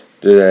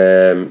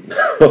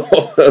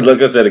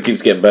 Like I said, it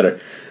keeps getting better.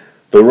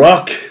 The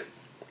Rock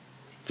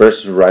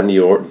versus Randy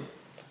Orton.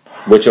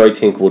 which I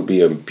think would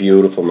be a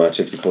beautiful match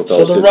if you put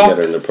those two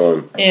together in the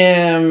prime.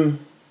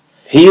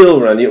 Heel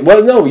Randy.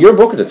 Well, no, you're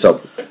booking it,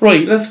 so.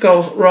 Right, let's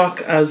go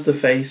Rock as the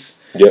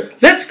face. Yeah.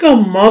 Let's go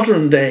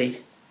modern day.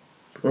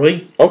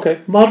 Right?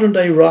 Okay. Modern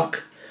day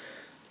Rock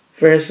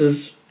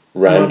versus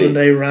modern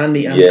day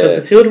Randy. And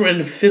because the two of them are in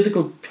the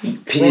physical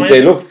peak prime.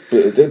 They look. Do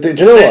you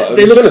know what?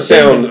 I'm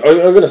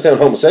going to sound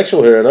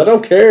homosexual here, and I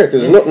don't care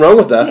because there's nothing wrong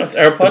with that. That's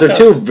our podcast. But they're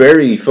two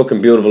very fucking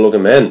beautiful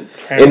looking men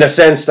in the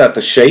sense that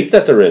the shape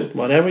that they're in.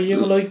 Whatever you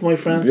like, my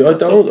friend. I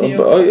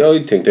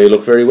think they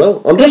look very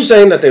well. I'm just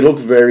saying that they look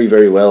very,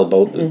 very well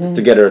both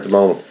together at the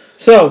moment.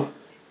 So,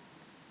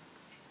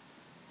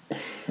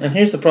 and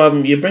here's the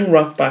problem: you bring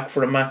Rock back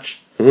for a match.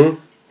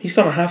 He's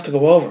going to have to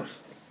go over.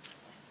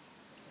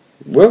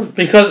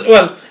 Because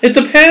it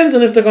depends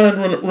on if they're going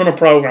to run a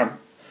program.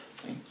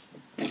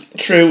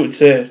 True,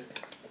 it's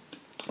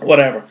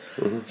whatever.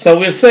 So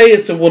we'll say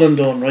it's a one and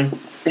done, right?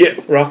 Yeah.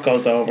 Rock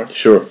goes over.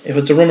 Sure. If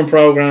it's a running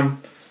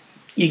program,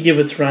 you give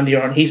it to Randy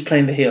Orton. He's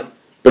playing the heel.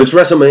 But it's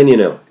WrestleMania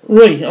now.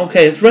 Right.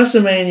 Okay. It's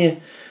WrestleMania.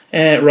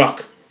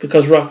 Rock,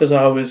 because Rock is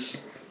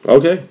always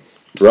okay.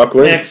 Rock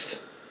wins. Next.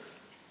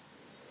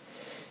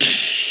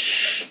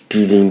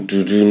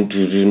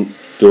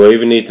 Do I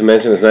even need to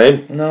mention his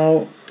name?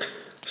 No.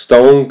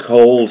 Stone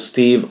Cold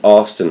Steve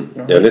Austin.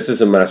 Now this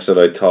is a match that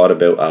I thought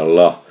about a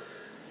lot.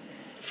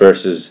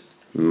 Versus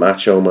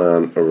Macho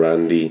Man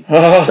Randy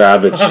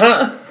Savage.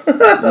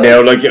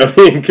 Now,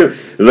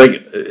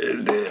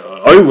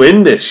 I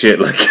win this shit.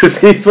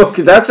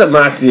 That's a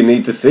match you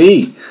need to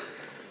see.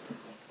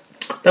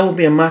 That would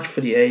be a match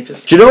for the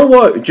ages. Do you know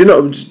what?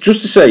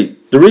 Just to say,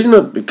 the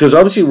reason because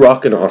obviously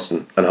Rock and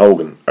Austin and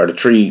Hogan are the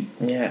three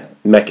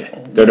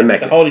Mecca. They're the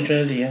Mecca. The Holy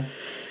Trinity, yeah.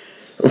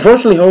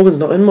 Unfortunately, Hogan's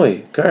not in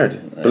my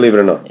card, believe it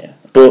or not. Yeah.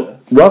 But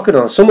Rock and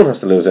Austin, someone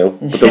has to lose out.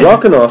 But the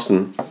Rock and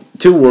Austin,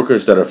 two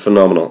workers that are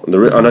phenomenal.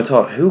 And I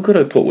thought, who could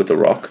I put with the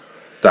Rock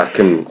that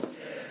can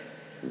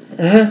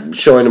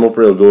shine him up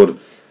real good?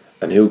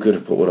 And who could I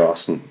put with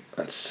Austin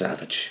and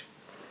Savage?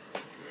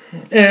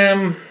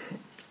 Now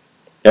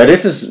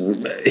this is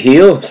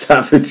heel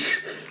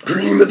Savage.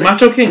 Cream of the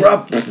Macho King,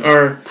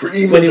 or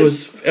when he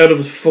was out of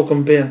his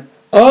fucking bin.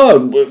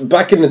 Oh,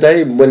 back in the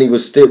day when he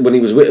was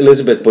with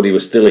Elizabeth, but he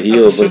was still a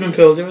heel. Swimming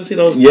pool. Did you ever see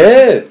those?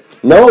 Yeah.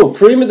 No,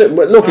 Cream of the...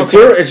 Look, it's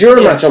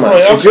your match, man.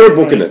 Right, it's your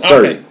booking it.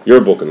 Sorry,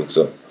 you're booking it.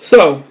 So,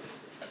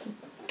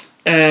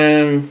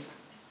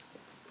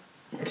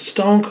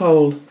 Stone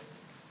Cold.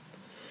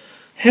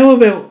 How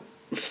about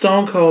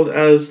Stone Cold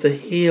as the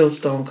heel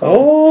Stone Cold?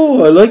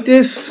 Oh, I like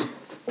this.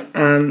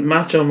 And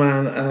Macho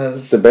Man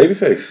as the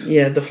babyface.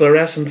 Yeah, the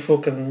fluorescent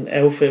fucking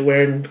outfit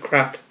wearing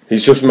crap.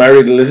 He's just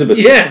married Elizabeth.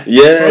 Yeah.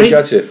 Yeah, right? I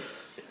gotcha.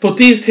 But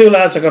these two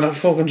lads are gonna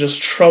fucking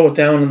just throw it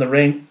down in the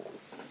ring.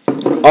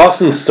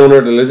 Austin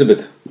stunnered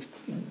Elizabeth.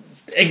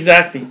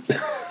 Exactly.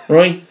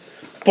 Right?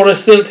 But I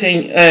still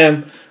think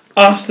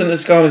Austin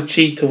is gonna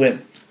cheat to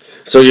win.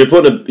 So you're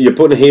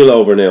putting a heel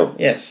over now?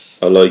 Yes.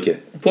 I like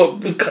it.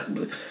 But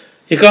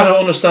you gotta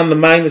understand the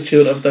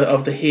magnitude of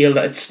the heel.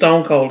 That it's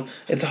Stone Cold.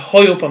 It's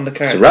high up on the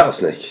card. It's a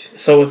rattlesnake.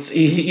 So it's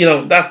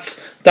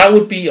that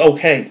would be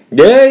okay.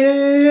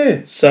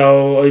 Yeah.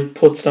 So I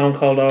put Stone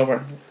Cold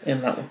over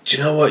in that one. Do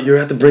you know what? You're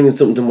at to bringing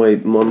something to my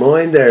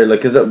mind there, in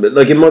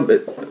my.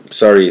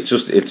 Sorry, it's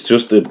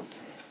just the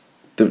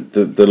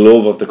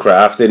love of the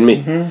craft in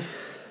me.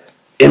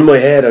 In my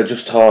head, I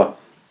just thought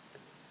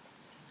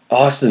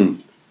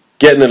Austin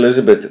getting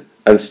Elizabeth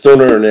and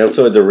stunner on the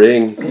outside the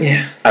ring,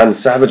 and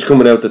Savage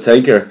coming out to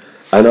take her,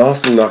 and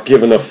Austin not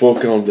giving a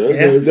fuck on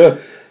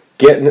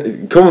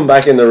coming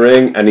back in the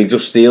ring, and he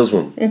just steals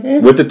one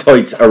with the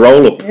tights, a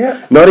roll up,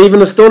 not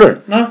even a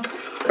stunner. No.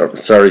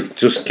 Sorry,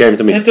 just came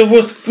to me.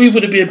 We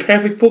would have been a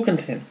perfect booking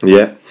team.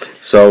 Yeah.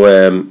 So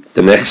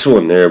the next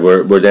one there,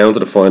 we're down to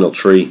the final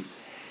three.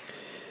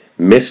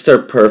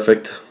 Mr.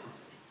 Perfect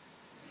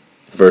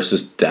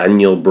versus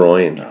Daniel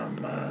Bryan. Oh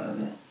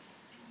man.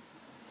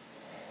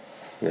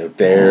 Now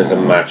there's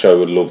a match I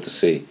would love to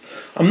see.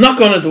 I'm not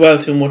going to dwell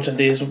too much on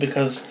these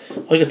because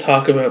I could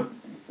talk about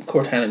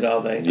Kurt Hennig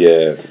all day.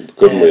 Yeah,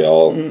 couldn't we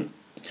all?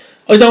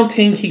 I don't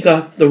think he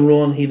got the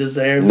run he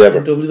deserved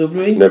in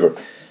WWE. Never.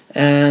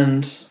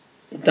 And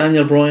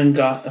Daniel Bryan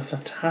got a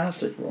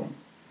fantastic run.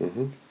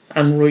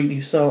 And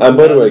rightly so. And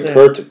by the way,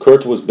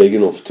 Kurt was big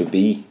enough to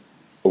be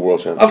a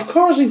world champion. Of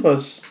course he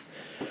was.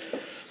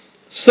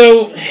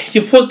 So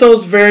you put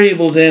those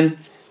variables in,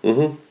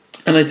 and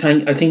I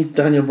think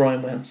Daniel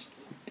Bryan wins.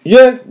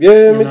 Yeah,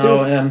 me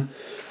too.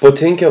 But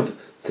think of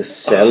the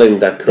selling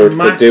that Kurt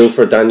could do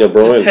for Daniel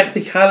Bryan. The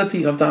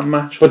technicality of that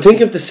match. But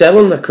think of the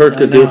selling that Kurt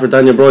could do for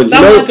Daniel Bryan.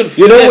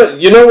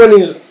 You know when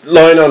he's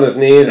lying on his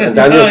knees and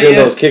Daniel's doing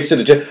those kicks to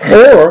the chin,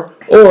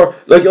 or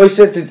like I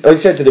said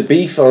to the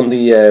Beef on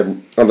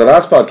the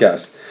last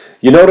podcast.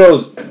 You know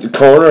those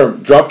corner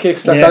drop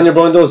kicks that Daniel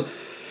Bryan does?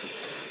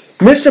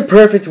 Mr.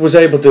 Perfect was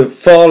able to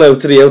fall out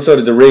to the outside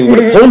of the ring with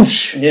a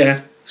punch.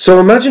 Yeah. So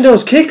imagine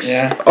those kicks.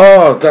 Yeah.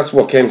 Oh, that's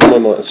what came to my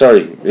mind.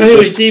 Sorry.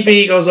 Anyway,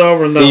 DB goes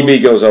over in that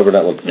DB goes over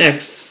that one.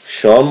 Next.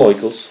 Shawn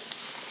Michaels,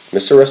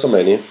 Mr.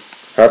 WrestleMania,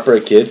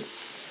 Heartbreak Kid,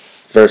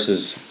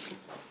 versus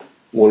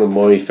one of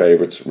my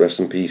favourites, rest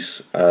in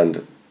peace,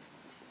 and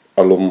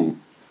I love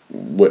him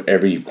with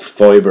every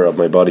fibre of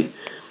my body,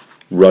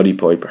 Roddy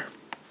Piper.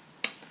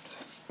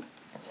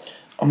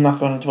 I'm not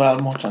going to dwell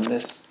much on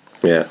this.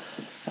 Yeah.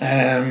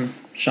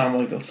 Shawn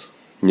Michaels.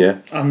 Yeah.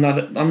 I'm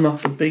not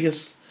the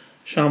biggest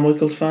Shawn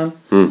Michaels fan,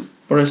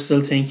 but I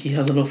still think he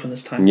has enough in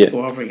his tank to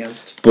go over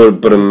against.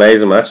 But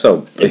amazing match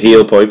though. A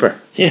heel Piper.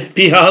 Yeah,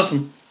 be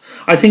awesome.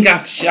 I think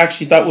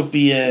actually that would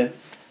be a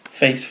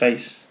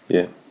face.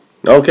 Yeah.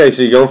 Okay,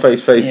 so you're going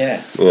face.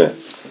 Yeah.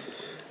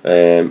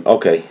 Yeah.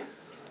 Okay.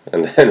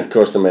 And then of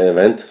course the main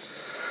event.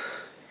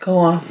 Go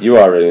on. You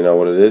already know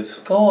what it is.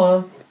 Go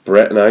on.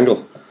 Brett and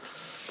Angle.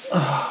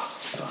 Oh,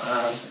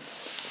 man.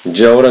 Do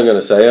you know what I'm going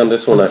to say on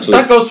this one actually?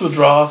 That goes to a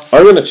draw.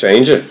 I'm going to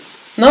change it.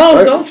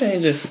 No, don't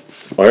change it.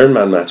 Iron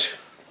Man match.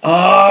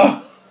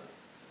 Alright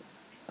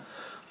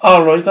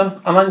then.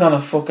 And I'm going to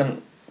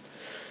fucking...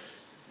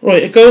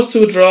 Right, it goes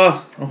to a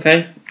draw,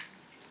 okay?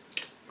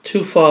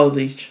 2 falls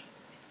each.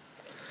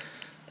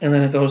 And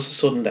then it goes to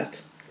sudden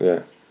death.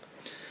 Yeah.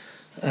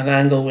 And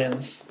Angle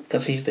wins.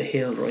 Because he's the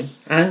heel, right?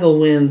 Angle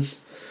wins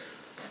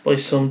by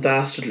some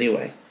dastardly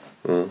way.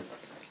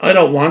 I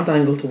don't want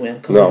Angle to win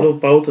because I love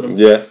both of them.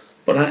 Yeah.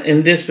 But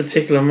in this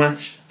particular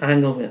match,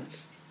 Angle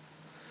wins.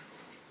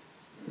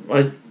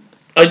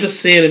 I just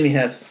see it in my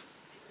head.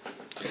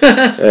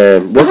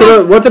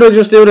 What did I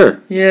just do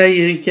there? Yeah,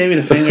 you gave me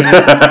the finger.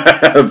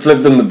 I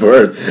flipped in the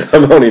bird.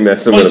 I'm only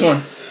messing with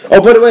him. Oh,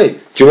 by the way,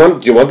 do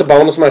you want the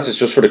bonus matches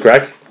just for the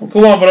crack?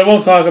 Go on, but I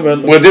won't talk about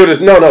them. We'll do this.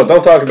 No,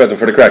 don't talk about them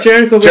for the crack.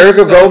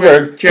 Jericho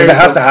Goldberg, because it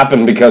has to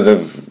happen because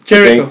of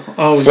Jericho.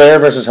 Flair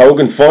versus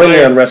Hogan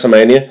finally on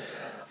WrestleMania.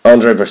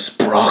 Andre versus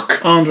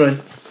Brock. Andre.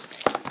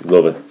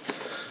 Love it.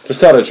 Just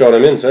thought I'd throw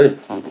them in, sorry.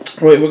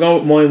 Right, we're going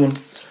with my one.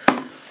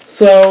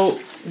 So,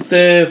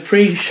 the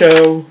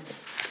pre-show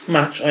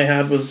match I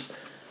had was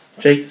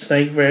Jake the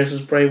Snake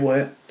versus Bray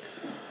Wyatt.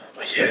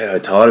 Yeah, I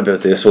thought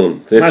about this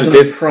one. The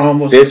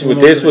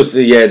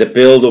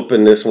build up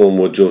in this one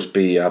would just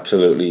be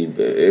absolutely.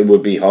 It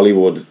would be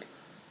Hollywood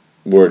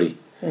worthy.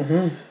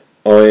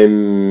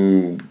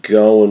 I'm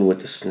going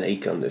with the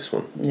Snake on this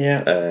one.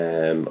 Yeah.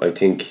 I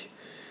think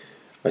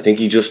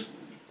he just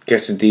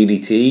gets a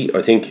DDT.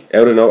 I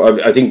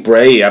think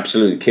Bray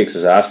absolutely kicks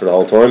his ass for the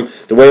whole time.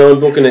 The way I'm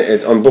booking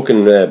it, I'm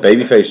booking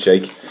babyface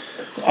Jake.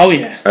 Oh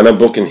yeah. And I'm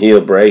booking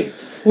heel Bray.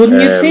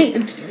 Wouldn't you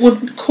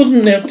think?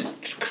 Couldn't it?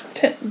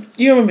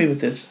 You remember me with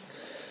this?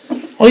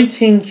 I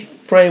think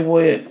Bray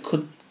Wyatt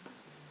could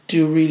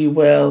do really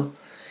well,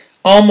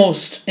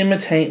 almost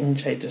imitating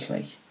Jake the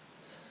Snake.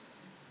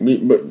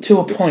 But, to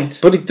a point.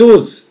 But it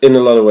does in a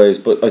lot of ways.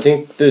 But I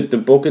think the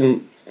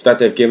booking that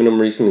they've given him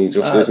recently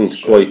just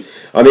isn't quite.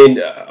 I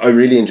mean, I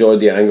really enjoyed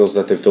the angles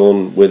that they've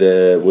done with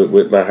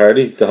Matt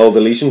Hardy, the whole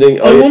deletion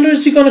thing. I wonder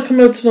is he going to come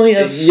out tonight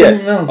as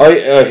someone else?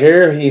 I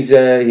hear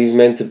he's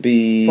meant to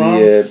be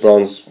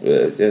bronze.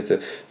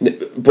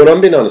 But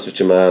I'm being honest with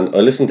you, man. I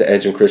listened to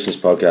Edge and Christian's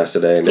podcast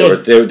today, and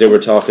they were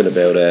talking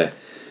about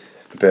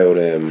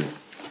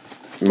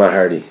Matt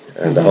Hardy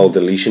and the whole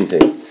deletion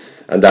thing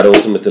and that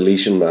ultimate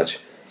deletion match.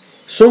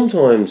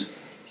 Sometimes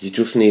you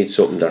just need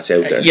something that's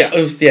out there.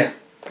 Yeah.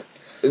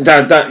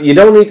 That you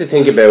don't need to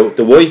think about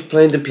the wife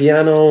playing the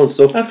piano and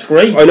stuff. That's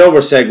great. I know we're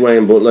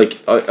segueing, but like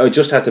I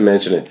just had to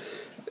mention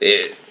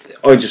it.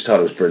 I just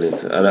thought it was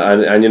brilliant,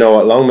 and you know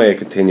what? Long may it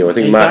continue. I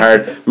think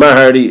exactly. Matt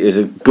Hardy is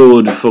a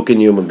good fucking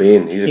human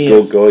being. He's a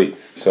good guy.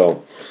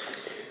 So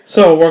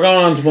we're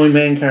going on to my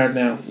main card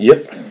now.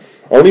 Yep.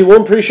 Only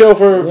one pre-show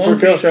for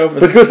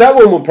because that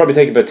one will probably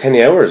take about 10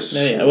 hours.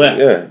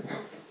 Yeah.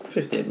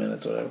 15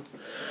 minutes, whatever.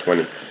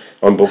 20.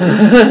 I'm booking.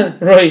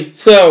 Right.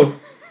 So,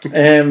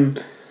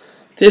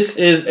 this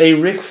is a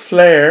Ric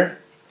Flair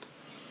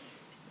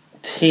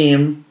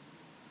team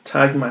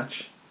tag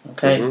match.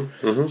 Okay.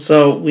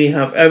 So we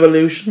have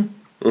Evolution,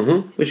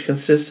 which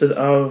consisted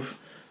of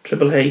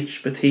Triple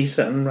H,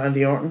 Batista, and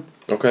Randy Orton.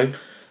 Okay.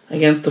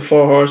 Against the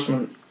Four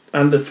Horsemen,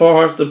 and the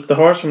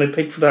horsemen I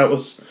picked for that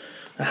it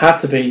had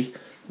to be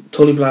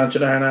Tully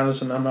Blanchard, Arn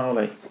Anderson, and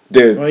Ole.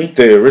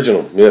 The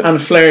original, yeah.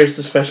 And Flair's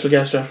the special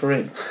guest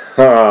referee.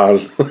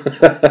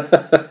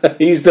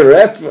 He's the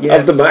ref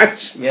of the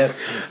match.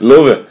 Yes.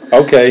 Love it.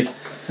 Okay.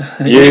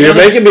 You're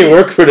making me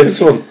work for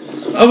this one.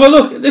 Oh, well,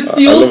 look, it's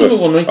the ultimate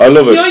one, right? I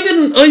love it. See, I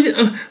didn't.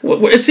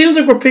 It seems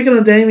like we're picking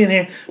on Damien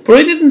here, but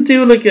I didn't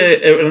do like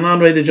an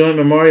Andre the Giant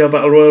Memorial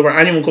Battle Royal where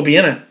anyone could be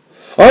in it.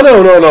 Oh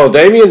no!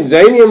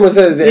 Damien was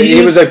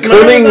a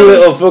cunning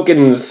little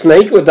fucking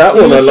snake with that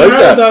one. I like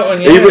that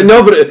one. Yeah.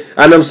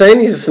 And I'm saying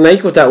he's a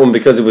snake with that one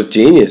because it was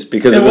genius.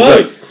 Because it was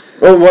like,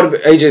 oh, what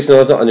about AJ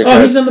Snow's not on your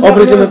card? He's in the Battle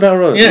but he's in the Battle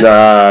Royal. Yeah.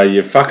 Nah,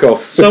 you fuck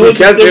off. So we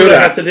can't do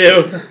that. Had to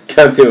do.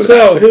 Can't do that.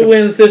 So who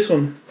wins this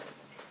one?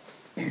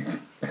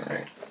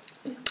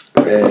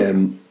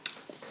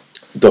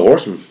 The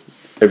Horsemen,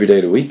 every day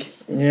of the week.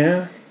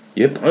 Yeah.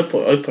 Yep. I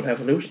put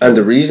Evolution. And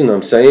the reason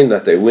I'm saying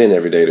that they win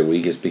every day of the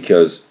week is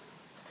because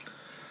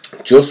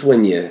just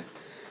when you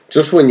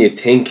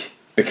think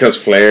because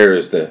Flair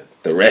is the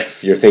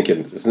ref, you're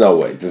thinking there's no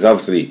way. There's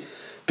obviously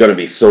going to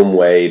be some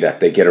way that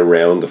they get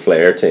around the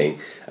Flair thing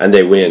and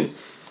they win.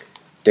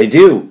 They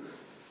do.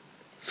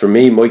 For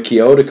me, Mike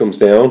Chioda comes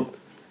down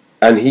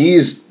and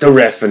he's the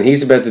ref and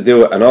he's about to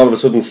do it, and all of a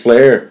sudden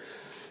Flair,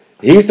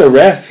 he's the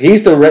ref.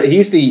 He's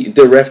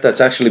the ref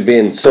that's actually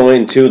been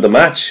signed to the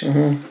match.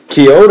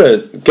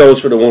 Chioda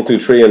goes for the 1, 2,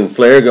 3 and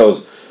Flair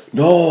goes,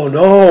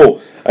 no.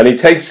 And he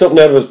takes something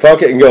out of his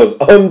pocket and goes,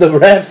 I'm the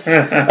ref.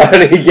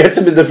 And he gets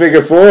him in the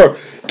figure 4.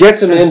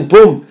 Gets him in,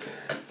 boom.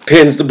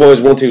 Pins the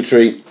boys 1, 2,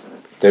 3.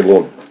 They've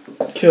won.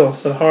 Cool.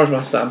 So the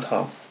Horseman stand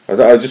tall.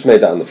 I just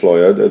made that on the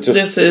fly.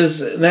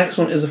 Next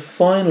one is a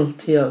final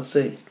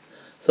TLC.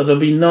 So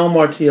there'll be no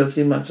more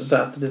TLC matches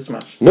after this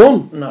match.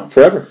 None? No.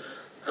 Forever?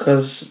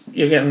 Because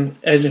you're getting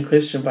Edge and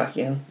Christian back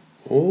in.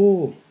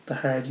 Oh. The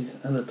Hardys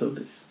and the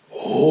Dudleys.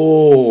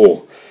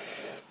 Oh,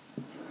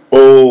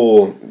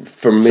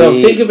 for me. So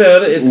think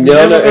about it.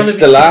 It's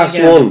the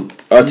last one.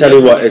 I'll tell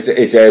you what. It's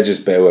Edge's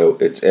bow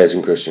out. It's Edge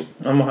and Christian.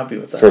 I'm happy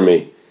with that. For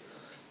me.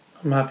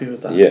 I'm happy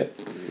with that. Yeah.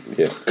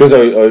 Because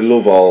I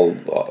love all.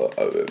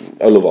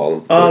 I love all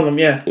of them. All of them,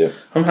 yeah. Yeah.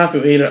 I'm happy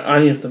with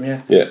any of them,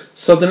 yeah. Yeah.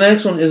 So the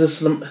next one is a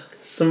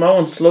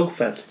Samoan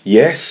slugfest.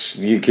 Yes,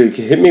 you could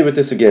hit me with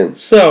this again.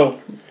 So,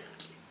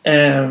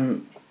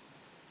 there's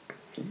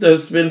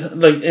been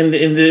like in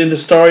the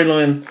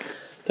storyline.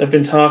 They've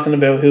been talking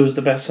about who was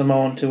the best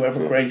Samoan to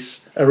ever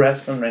grace a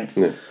wrestling ring.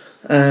 Yeah.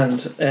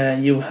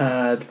 And you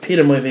had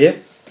Peter Maivia.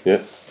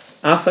 Yeah.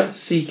 Alpha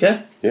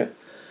Sika. Yeah.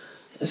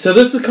 So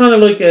this is kind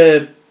of like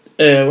a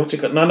what you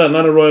got? Not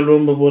a Royal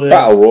Rumble, but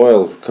Battle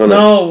Royal kind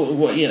of.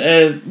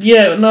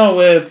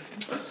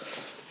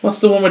 What's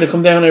the one where they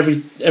come down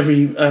every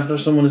after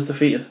someone is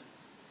defeated?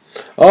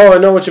 Oh, I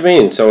know what you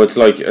mean. So it's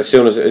like as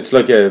soon as it's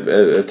like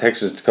a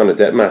Texas kind of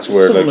death match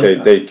where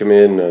they come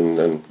in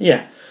and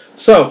yeah.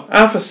 So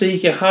Alpha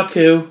Sika,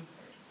 Haku,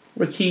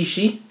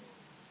 Rikishi,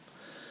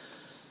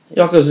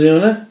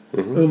 Yokozuna,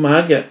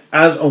 Umaga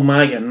as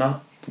Omega,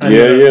 not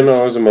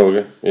as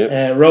Omega.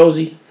 Yeah.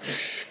 Rosie,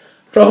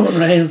 Roman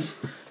Reigns,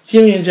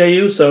 Jimmy and Jey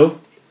Uso,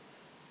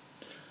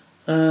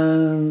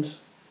 and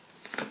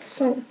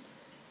so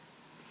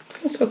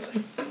what's that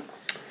thing?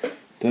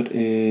 That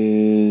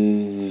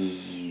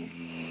is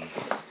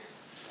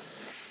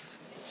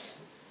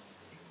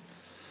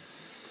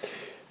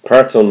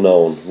parts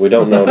unknown. We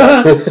don't know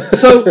that.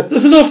 So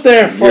there's enough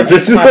there for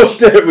there's enough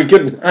there. We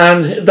couldn't.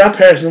 And that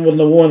person wouldn't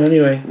have won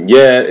anyway.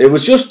 Yeah, it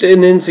was just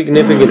an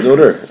insignificant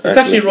other. It's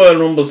actually Royal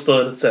Rumble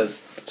style. It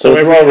says. So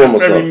it's Royal Rumble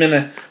style. Every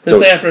minute. Let's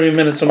say after every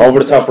minute. Over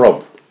the top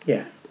rope.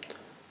 Yeah.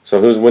 So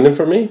who's winning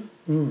for me?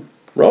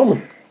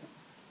 Roman.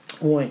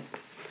 Why?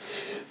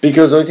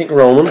 Because I think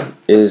Roman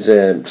is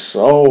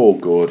so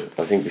good.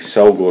 I think he's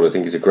so good. I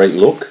think he's a great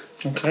look.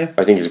 Okay.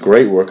 I think he's a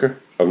great worker.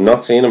 I've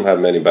not seen him have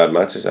many bad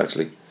matches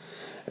actually.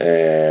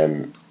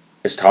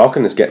 His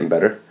talking is getting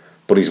better,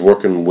 but he's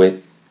working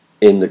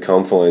in the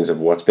confines of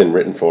what's been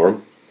written for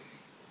him.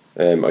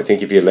 I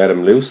think if you let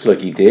him loose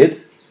like he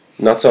did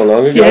not so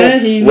long ago,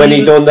 when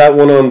he done that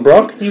one on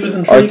Brock, he was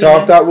intriguing. I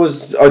thought that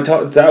was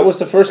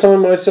the first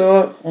time I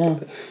saw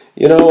it.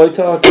 You know, I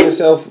thought to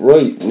myself,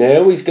 right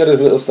now he's got his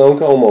little Stone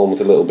Cold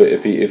moment a little bit.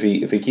 If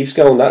he keeps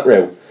going that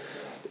route,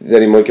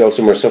 then he might go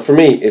somewhere. So for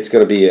me, it's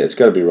gotta be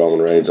Roman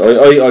Reigns.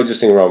 I just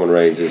think Roman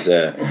Reigns is.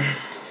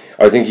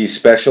 I think he's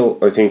special.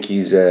 I think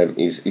he's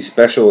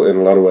special in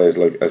a lot of ways.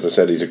 Like as I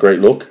said, he's a great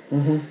look,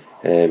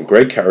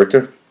 great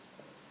character.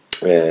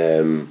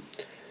 The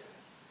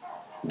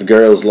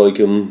girls like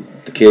him.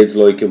 The kids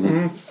like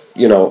him.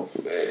 You know,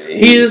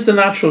 he is the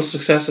natural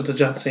successor to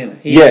John Cena.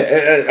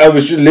 I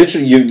was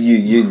literally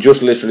you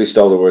just literally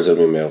stole the words out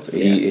of my mouth.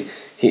 Yeah.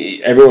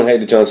 Everyone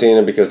hated John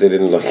Cena because they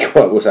didn't like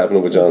what was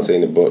happening with John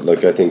Cena. But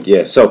like I think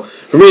So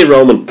for me,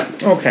 Roman.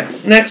 Okay.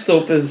 Next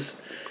up is.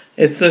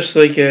 It's just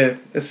like a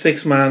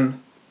 6-man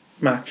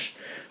match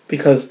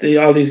because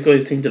all these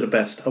guys think they're the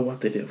best at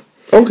what they do.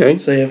 Okay.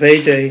 So you have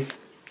AJ,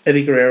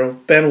 Eddie Guerrero,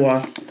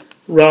 Benoit,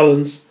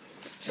 Rollins,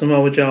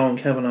 Samoa Joe, and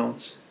Kevin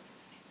Owens.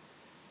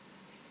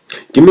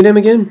 Give me them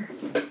again.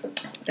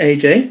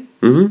 AJ,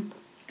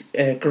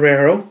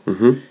 Guerrero,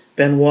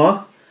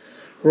 Benoit,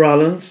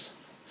 Rollins,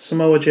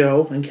 Samoa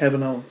Joe, and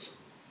Kevin Owens.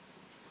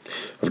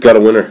 I've got a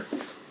winner.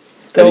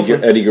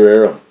 Eddie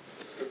Guerrero.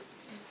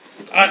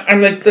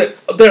 I'm like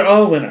they're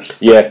all winners.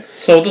 Yeah.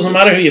 So it doesn't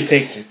matter who you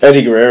pick.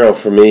 Eddie Guerrero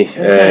for me.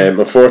 Okay.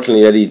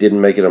 Unfortunately, Eddie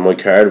didn't make it on my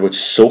card, which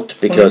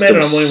sucked because and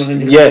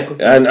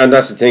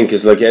that's the thing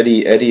because like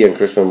Eddie and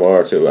Chris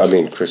Benoit too. I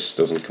mean, Chris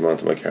doesn't come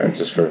onto my card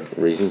just for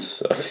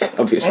reasons, obvious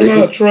reasons. I'm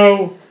gonna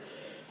throw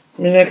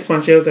my next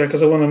match out there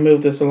because I want to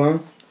move this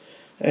along.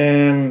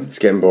 It's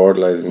getting bored,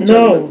 ladies and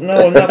gentlemen.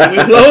 No, not.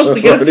 We've loads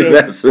to get through.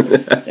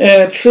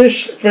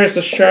 Trish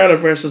versus Charlotte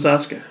versus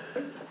Asuka.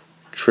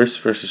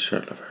 Trish versus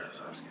Charlotte.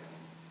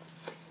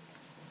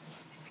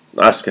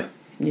 Asuka.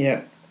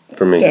 Yeah.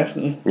 For me.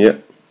 Definitely. Yeah.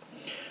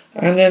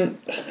 And then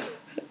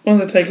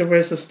Undertaker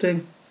versus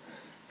Sting.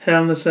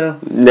 Hell in a Cell.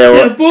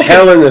 No,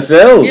 Hell in a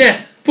Cell?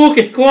 Yeah. Book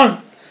it. Go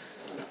on.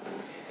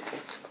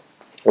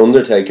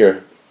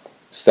 Undertaker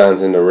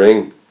stands in the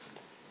ring.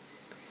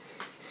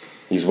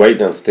 he's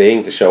waiting on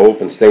Sting to show up,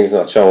 and Sting's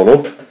not showing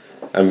up.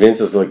 And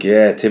Vince is like,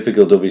 yeah,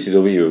 typical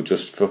WCW,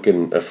 just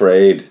fucking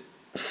afraid.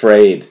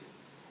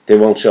 They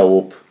won't show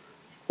up.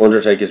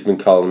 Undertaker's been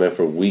calling them out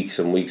for weeks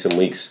and weeks and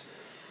weeks.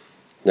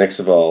 Next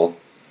of all,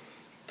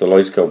 the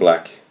lights go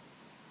black.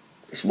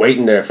 He's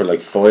waiting there for like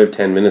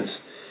 5-10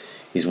 minutes.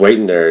 He's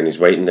waiting there and he's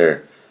waiting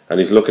there. And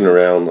he's looking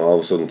around, all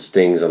of a sudden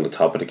Sting's on the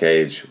top of the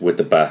cage with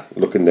the bat,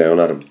 looking down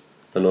at him.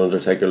 And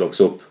Undertaker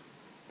looks up.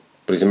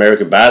 But he's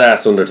American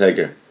Badass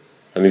Undertaker.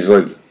 And he's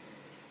like...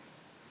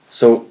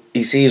 So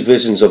he sees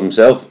visions of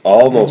himself,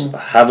 almost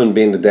having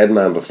been the dead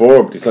man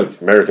before, but he's like,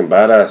 American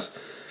Badass.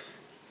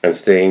 And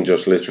Sting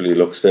just literally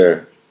looks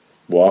there,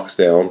 walks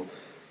down,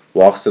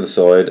 walks to the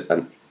side,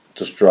 and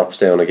just drops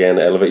down again,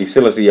 elevate. He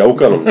still has the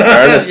yoke on him. The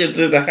harness.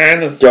 The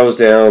harness. Goes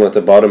down at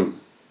the bottom,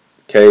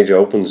 cage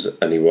opens,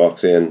 and he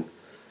walks in,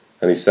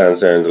 and he stands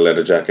there in the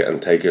leather jacket,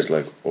 and Taker's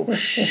like, oh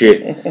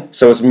shit.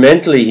 So it's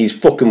mentally he's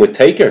fucking with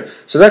Taker.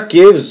 So that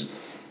gives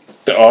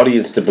the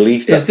audience the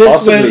belief that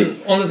possibly... Is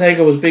this when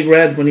Undertaker was Big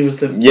Red, when he was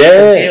the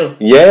heel?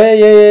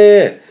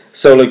 Yeah.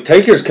 So like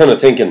Taker's kind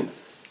of thinking,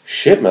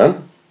 shit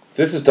man,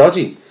 this is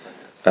dodgy.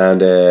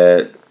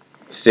 And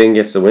Sting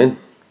gets the win.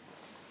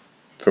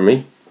 For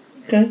me.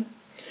 Okay.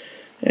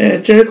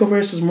 Jericho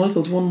versus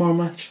Michaels, one more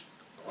match.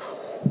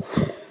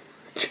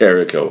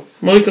 Jericho.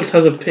 Michaels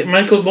has a pick.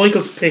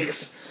 Michaels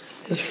picks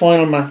his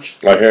final match.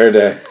 I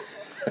heard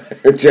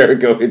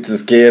Jericho hits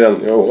his kid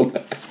on your one.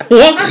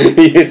 What?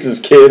 He hits his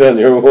kid on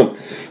your one.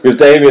 Because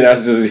Damien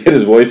asked, does he hit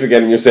his wife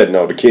again? And you said,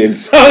 no, the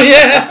kids. Oh,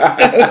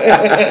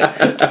 yeah.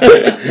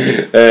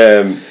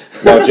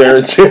 No,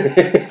 Jericho...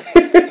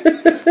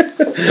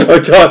 I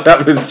thought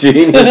that was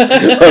genius.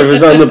 I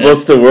was on the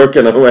bus to work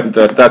and I went,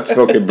 that's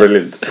fucking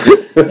brilliant.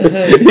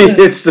 He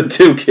hits the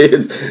two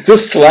kids,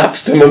 just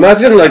slaps them.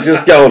 Imagine like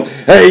just going,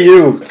 hey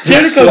you.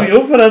 Jericho be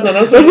up for that,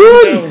 that's what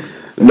you do.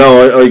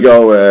 No, I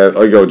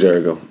go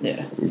Jericho.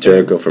 Yeah.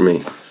 Jericho for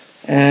me.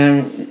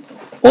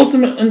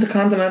 Ultimate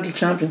Intercontinental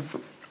Champion.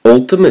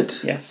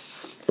 Ultimate?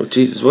 Yes. Oh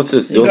Jesus, what's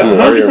this? You got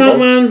Honky Tonk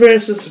Man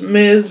versus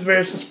Miz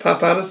versus Pat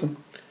Patterson.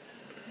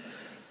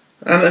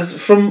 And as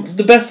from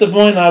the best of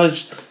my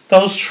knowledge,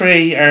 those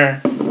three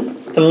are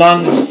the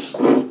longest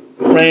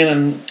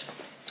reigning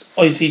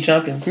IC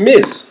champions.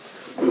 Miz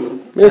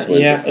wins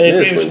yeah,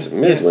 it.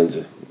 Miz wins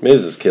it.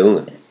 Miz is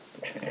killing it.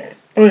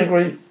 I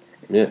agree.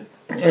 Yeah.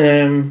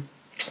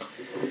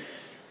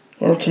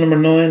 We're up to number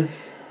 9.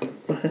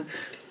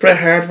 Bret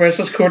Hart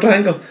versus Kurt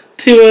Angle.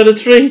 2 out of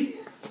 3.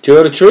 2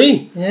 out of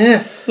 3?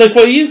 Yeah. Like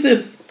what you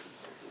did.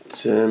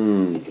 It's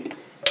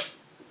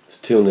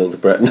 2-0 to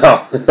Bret.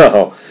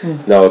 No,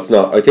 it's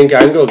not. I think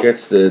Angle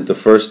gets the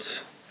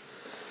first...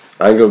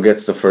 Angle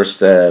gets the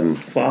first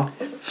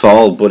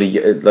fall, but he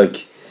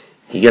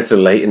gets it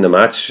late in the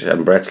match,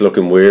 and Bret's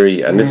looking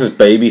weary, and this is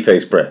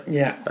babyface Bret,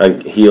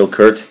 and heel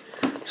Kurt,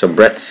 so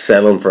Bret's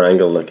selling for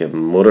Angle like a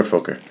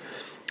motherfucker,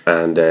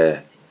 and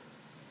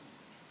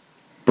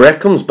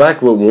Bret comes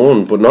back with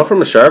one, but not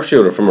from a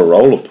sharpshooter, from a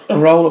roll up. A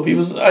roll up. He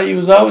was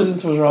always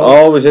into his roll up.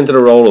 Always into the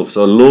roll up.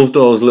 So I love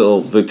those little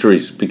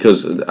victories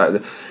because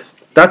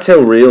that's how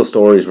real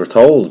stories were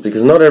told.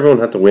 Because not everyone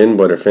had to win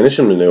by their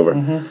finishing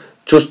maneuver.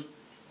 Just.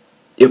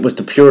 It was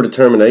the pure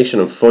determination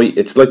and fight.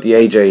 It's like the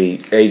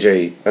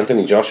AJ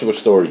Anthony Joshua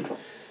story.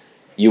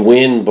 You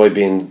win by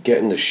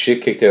getting the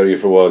shit kicked out of you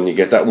for a while, and you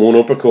get that one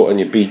uppercut, and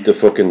you beat the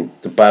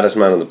baddest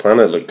man on the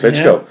planet, like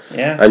Klitschko.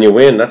 Yeah. And you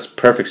win. That's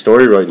perfect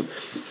story writing.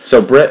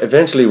 So Bret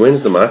eventually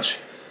wins the match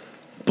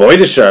by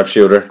the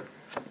sharpshooter.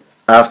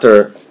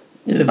 After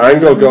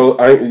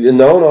Angle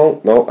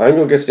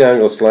Angle gets the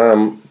Angle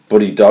slam,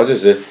 but he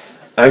dodges it.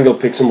 Angle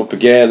picks him up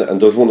again and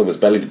does one of his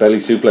belly to belly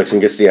suplex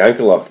and gets the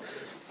ankle lock.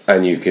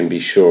 And you can be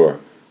sure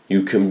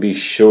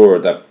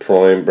that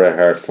prime Bret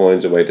Hart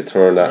finds a way to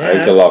turn that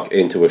ankle lock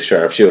into a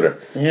sharpshooter.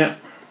 Yeah.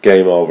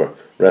 Game over.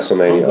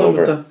 WrestleMania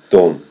over.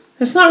 Done.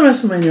 It's not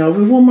WrestleMania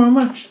over. One more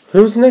match.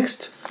 Who's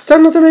next? Is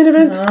that not the main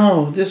event?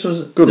 No, this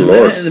was... Good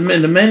Lord. The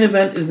main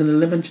event is an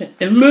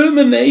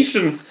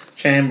Elimination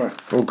Chamber.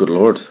 Oh, good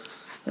Lord.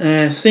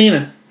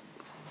 Cena.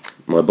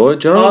 My boy,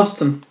 John.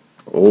 Austin.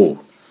 Oh.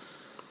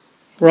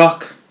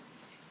 Rock.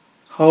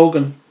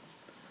 Hogan.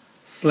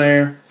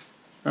 Flair.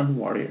 And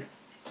Warrior.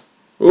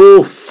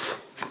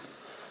 Oof.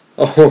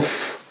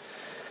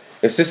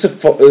 Is this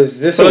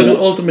like an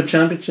Ultimate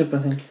Championship? I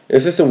think.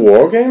 Is this a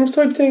War Games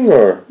type thing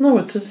or? No,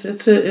 it's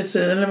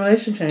an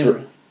Elimination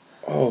Chamber.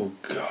 Oh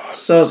God.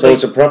 So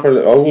it's a proper.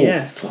 Oh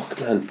yeah. Fuck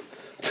man,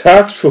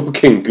 that's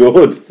fucking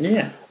good.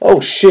 Yeah.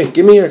 Oh shit!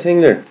 Give me your thing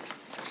there.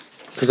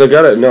 Because I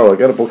gotta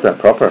book that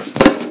proper.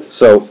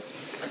 So.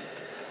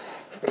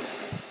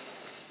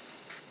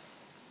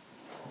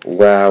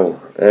 Wow.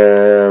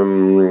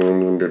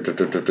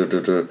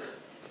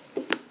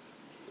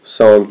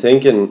 So I'm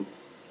thinking,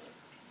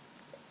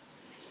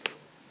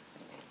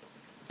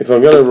 if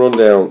I'm going to run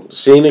down,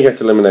 Cena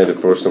gets eliminated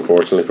first,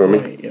 unfortunately for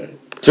me.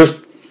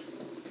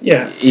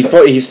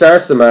 He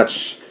starts the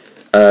match,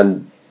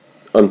 and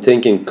I'm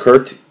thinking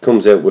Kurt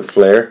comes out with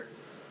Flair,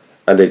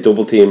 and they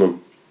double team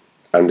him,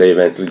 and they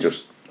eventually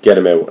just get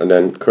him out, and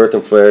then Kurt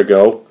and Flair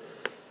go.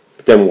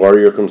 Then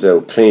Warrior comes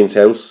out, cleans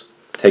house,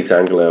 takes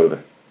Angle out of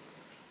it.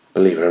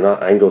 Believe it or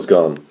not, Angle's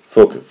gone.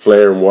 Fuck,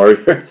 Flair and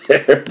Warrior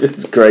there. This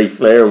is great,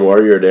 Flair and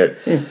Warrior there.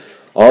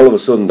 All of a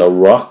sudden, The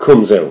Rock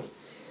comes out.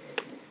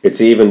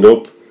 It's evened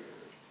up,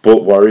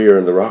 but Warrior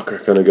and The Rock are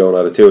kind of going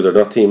at it too. They're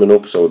not teaming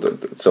up, so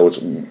it's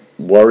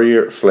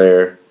Warrior,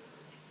 Flair,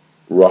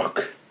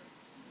 Rock,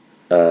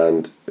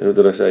 and who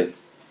did I say?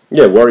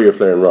 Yeah, Warrior,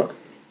 Flair, and Rock.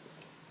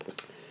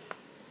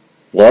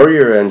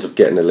 Warrior ends up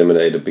getting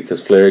eliminated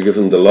because Flair gives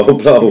him the low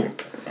blow,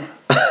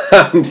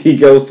 and he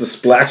goes to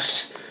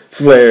splash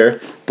Flair,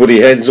 but he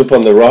heads up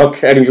on The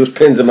Rock and he just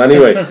pins him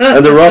anyway,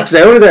 and The Rock's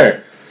out of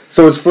there.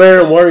 So it's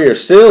Flair and Warrior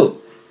still.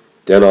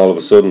 Then all of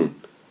a sudden,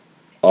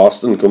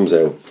 Austin comes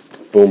out.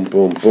 Boom,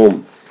 boom,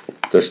 boom.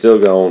 They're still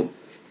going.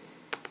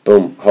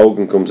 Boom.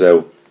 Hogan comes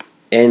out.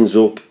 Ends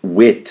up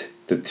with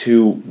the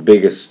two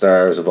biggest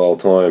stars of all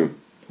time.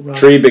 Rock.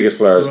 Three biggest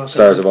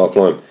stars of all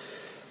time.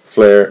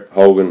 Flair,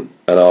 Hogan,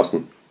 and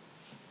Austin.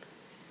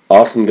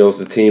 Austin goes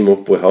to team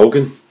up with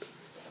Hogan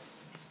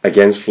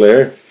against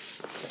Flair.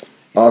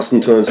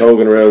 Austin turns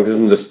Hogan around, gives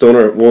him the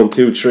stunner, 1,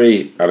 2,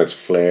 3, and it's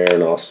Flair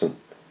and Austin.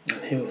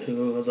 And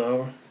who goes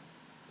over?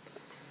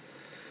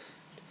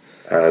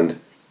 And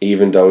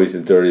even though he's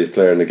the dirtiest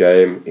player in the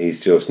game, he's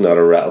just not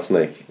a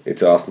rattlesnake.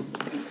 It's Austin.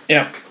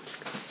 Yeah.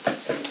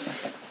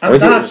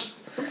 And that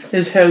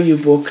is how you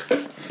book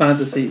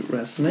Fantasy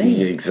Wrestlemania.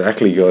 Yeah,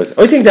 exactly, guys.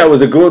 I think that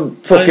was a good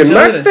fucking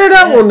match there,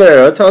 one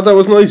there. I thought that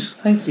was nice.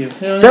 Thank you.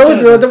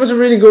 That was a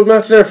really good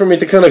match there for me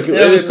to kind of...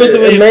 Yeah, it was good the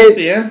way you put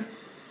it, yeah.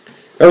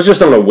 I was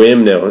just on a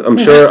whim now. I'm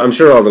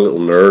sure all the little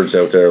nerds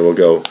out there will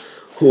go,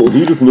 oh,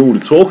 he doesn't know what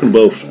he's talking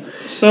about.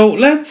 So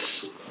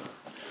let's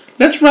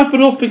wrap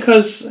it up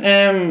because we got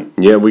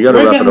to wrap it up.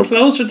 We're getting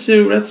closer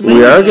to WrestleMania.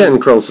 We are getting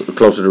closer to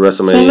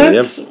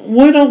WrestleMania. So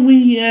why don't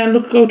we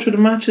go through the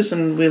matches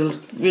and we'll.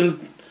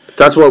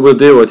 That's what we'll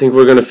do. I think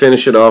we're going to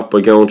finish it off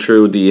by going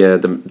through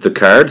the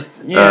card.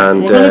 Yeah,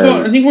 and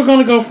I think we're going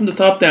to go from the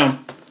top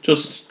down. Do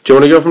you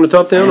want to go from the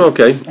top down?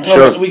 Okay,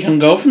 sure. We can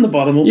go from the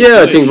bottom up. Yeah,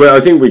 I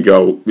think we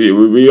go.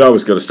 We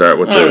always got to start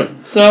with that.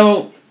 Right.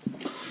 So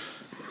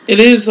it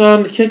is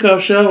on the kickoff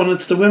show, and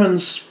it's the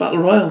women's battle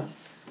royal.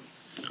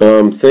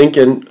 I'm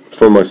thinking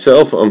for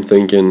myself. I'm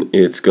hoping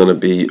it's going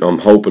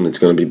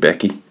to be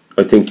Becky.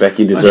 I think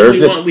Becky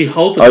deserves it. We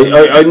hope.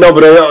 I know,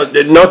 but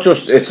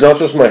it's not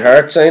just my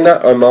heart saying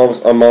that. I'm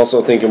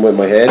also thinking with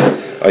my head.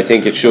 I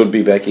think it should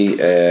be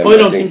Becky. I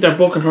don't think they're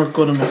booking her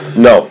good enough.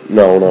 No.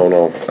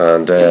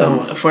 And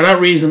so for that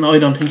reason, I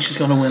don't think she's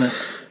going to win it.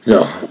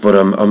 No, but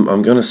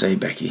I'm going to say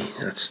Becky.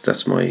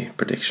 That's my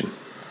prediction.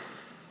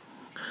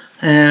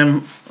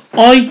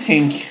 I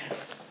think.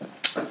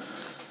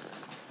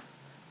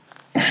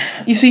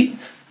 You see,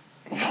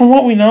 from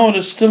what we know,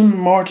 there's still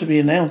more to be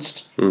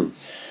announced.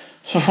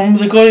 So from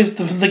the guys,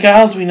 the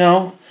gals we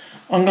know,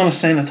 I'm going to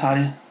say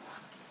Natalya.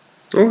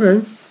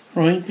 Okay.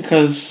 Right?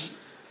 Because...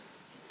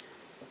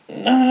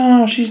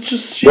 No, she's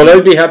just... Well,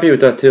 I'd be happy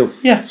with that too.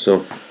 Yeah.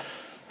 So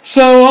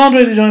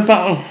Andre the Giant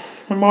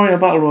Memorial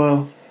Battle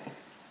Royal.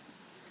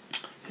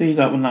 Who you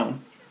got with that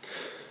one?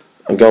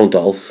 I'm going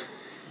Dolph.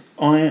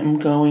 I am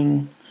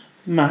going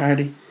Matt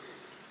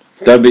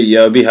I'd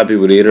be happy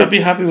with either. I'd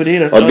be happy with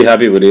either.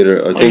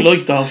 I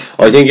like Dolph.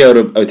 I think out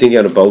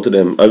of both of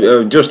them,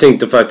 I just think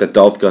the fact that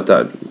Dolph got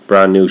that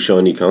brand new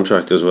shiny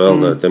contract as well,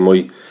 that they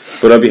might.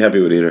 But I'd be happy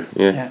with either.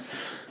 Yeah.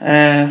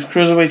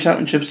 Cruiserweight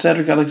Championship: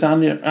 Cedric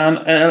Alexander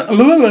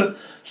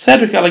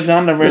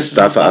versus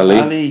Mustafa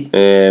Ali.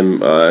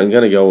 I'm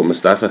gonna go with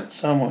Mustafa.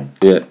 So am I.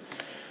 Yeah.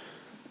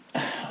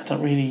 I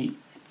don't really.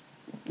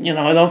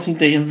 I don't think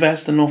they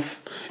invest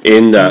enough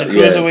in that the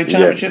Cruiserweight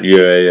Championship.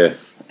 Yeah.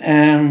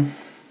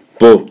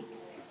 But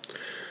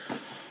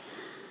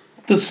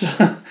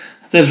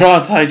the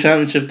Raw Tag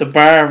Championship, the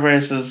Bar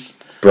versus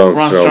Braun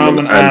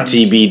Strowman and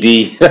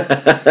TBD.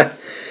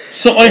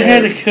 So I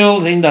heard a cool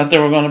thing that they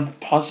were going to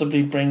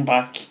possibly bring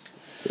back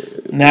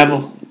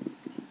Neville.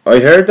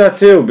 I heard that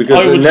too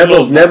because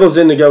Neville's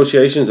in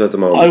negotiations at the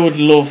moment. I would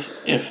love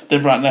if they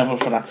brought Neville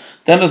for that.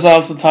 Then there's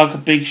also talk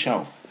of Big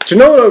Show. Do you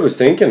know what I was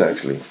thinking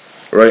actually?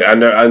 Right,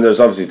 and there's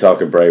obviously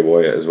talk of Bray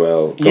Wyatt as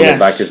well coming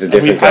back as a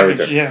different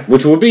character,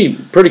 which would be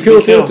pretty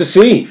cool to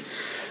see.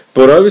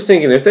 But I was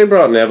thinking if they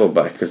brought Neville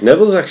back, because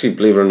Neville's actually,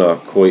 believe it or not,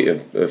 quite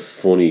a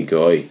funny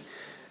guy.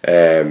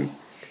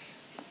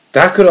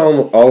 That could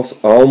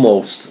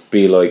almost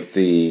be like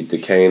the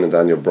Kane and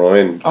Daniel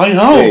Bryan. I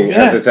know.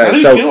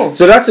 Thing, cool.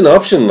 So that's an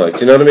option, like,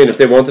 do you know what I mean? If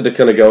they wanted to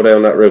kind of go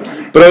down that route,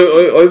 but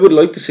I would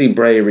like to see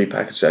Bray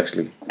repackaged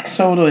actually.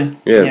 So do I.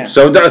 Yeah.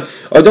 So that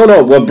I don't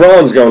know. Well,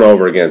 Braun's going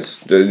over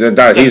against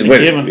that. He's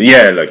winning.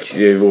 Yeah, like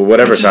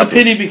whatever's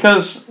happening. It's a pity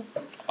because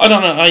I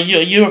don't know.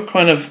 You're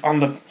kind of on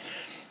the.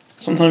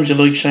 Sometimes you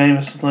like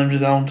Sheamus, sometimes you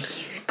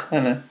don't.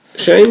 Kind of.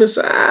 Sheamus,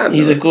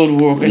 he's a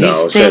good worker.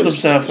 He's proved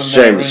himself in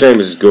Sheamus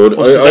is good.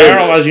 But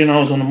Cesaro, as you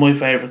know, is one of my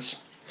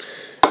favourites.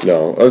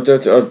 No,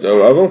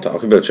 I won't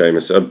talk about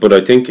Sheamus, but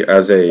I think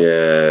as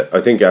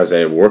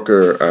a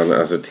worker and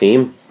as a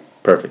team,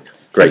 perfect.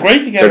 Great. They're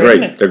great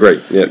together. They're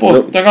great. Yeah,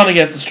 but they're going to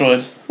get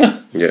destroyed.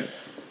 Yeah.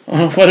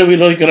 Whether we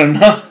like it or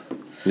not.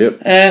 Yep.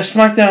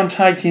 SmackDown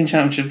Tag Team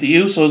Championship. The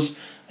Usos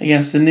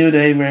against the New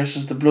Day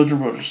versus the Bludgeon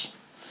Brothers.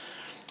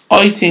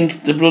 I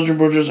think the Bludgeon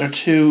Brothers are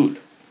too,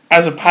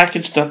 as a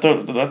package that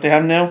they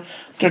have now,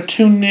 they're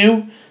too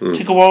new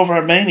to go over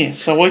at Mania.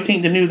 So I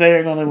think the New Day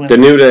are going to win. The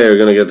New Day are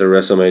going to get the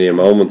WrestleMania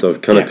moment.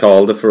 I've kind of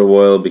called it for a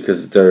while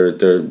because they're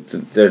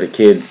the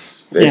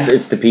kids.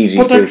 It's the PG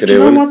thing to do. Do you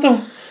know what though?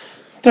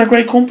 They're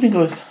great company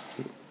guys.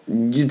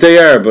 They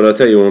are, but I'll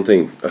tell you one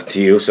thing.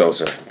 The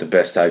Usos are the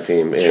best tag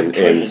team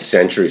in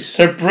centuries.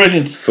 They're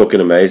brilliant. Fucking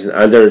amazing.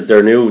 And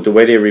they're new. The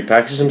way they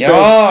repackage themselves.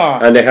 Yeah.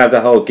 And they have the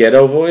whole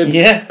ghetto vibe.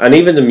 Yeah. And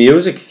even the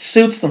music.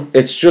 Suits them.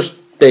 It's just,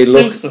 they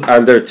look...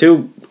 And they're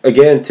two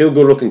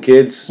good looking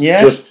kids.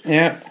 Yeah.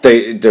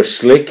 They're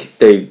slick.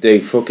 They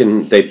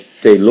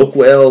look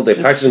well. They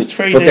package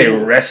them. But they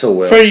wrestle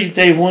well. Very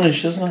day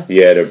one-ish, isn't it?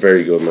 Yeah, they're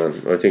very good,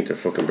 man. I think they're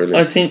fucking brilliant.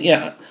 I think,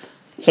 yeah.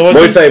 So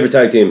my favourite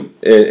tag team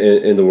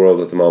in the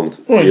world at the moment,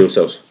 the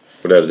Usos,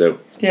 without a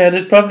doubt. Yeah,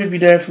 they'd probably be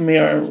there for me.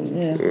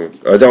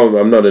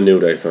 I'm not a New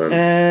Day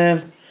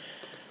fan.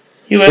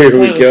 Here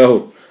we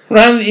go.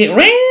 Randy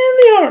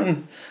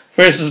Orton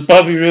versus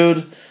Bobby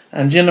Roode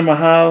and Jinder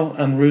Mahal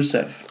and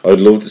Rusev. I'd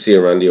love to see a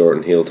Randy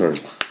Orton heel turn.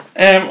 Do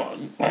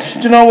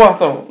you know what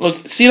though?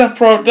 Look, see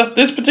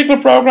this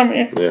particular program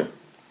here.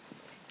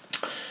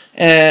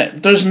 Yeah.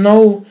 There's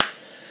no.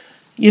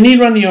 You need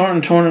Randy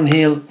Orton turning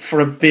heel for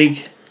a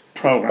big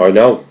program. I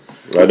know.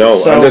 So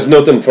and there's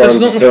nothing for him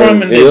to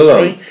turn in heel this,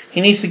 on. right?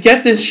 He needs to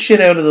get this shit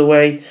out of the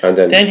way, and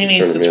then he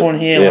needs to turn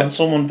heel on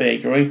someone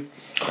big, right?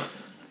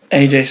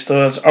 AJ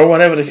Styles or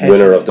whatever the case.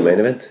 Winner of the main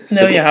event.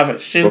 Now you have it.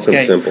 Shinsuke.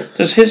 Simple.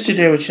 There's history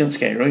there with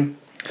Shinsuke, right?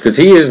 Because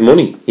he is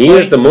money. He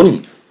is the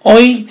money.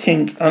 I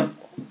think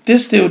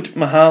this dude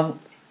Mahal,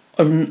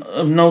 I've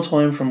no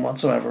time for him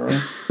whatsoever,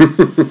 right?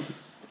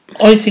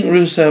 I think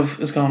Rusev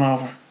is gone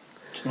over.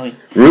 Tonight.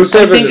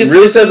 Rusev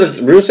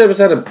has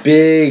had a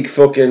big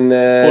fucking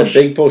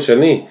big push,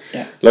 hasn't he?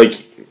 Yeah. Like,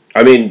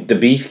 I mean, the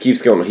beef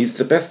keeps going. He's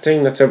the best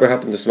thing that's ever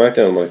happened to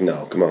SmackDown. I'm like,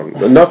 no, come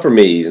on. Not for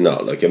me, he's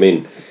not. Like, I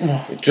mean,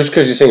 just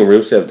because you're singing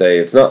Rusev Day,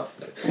 it's not.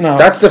 No.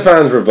 That's the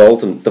fans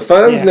revolting. The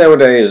fans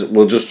nowadays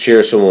will just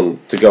cheer someone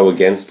to go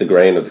against the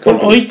grain of the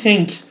company. But I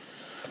think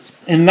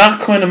in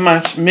that kind of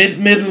match,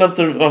 middle of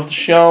the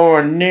show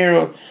or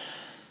near,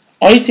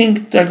 I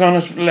think they're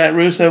going to let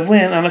Rusev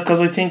win, and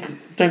because I think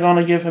they're going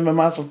to give him a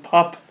massive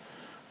pop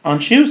on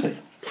Tuesday.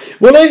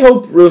 Well, I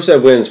hope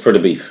Rusev wins for the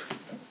beef.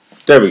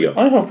 There we go.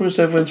 I hope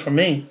Rusev wins for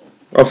me.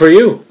 Oh, for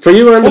you. For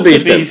you and Fuck the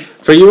beef, the beef.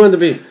 Then. For you and the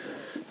beef.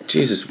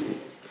 Jesus,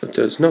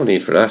 there's no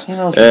need for that. He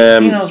knows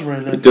where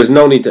he lives. There's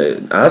no need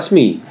to ask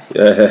me.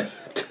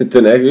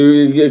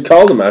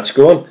 Call the match,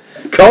 go on.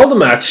 Call the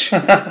match.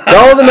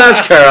 Call the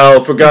match,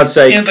 Carl, for God's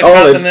sakes. In the call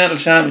Continental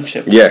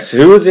Championship. Yes,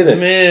 who was in it?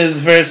 Miz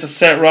versus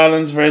Seth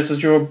Rollins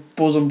versus your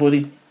bosom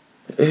buddy.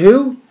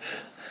 Who?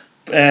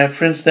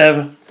 Prince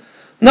Devitt.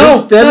 No,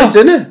 Prince Devitt's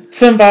in it.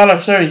 Finn Balor,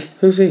 sorry.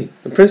 Who's he?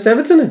 Prince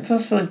Devitt's in it?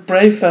 That's the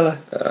brave fella.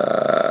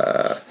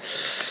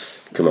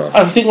 Come on.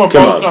 I think we're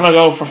both going to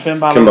go for Finn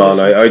Balor. Come on,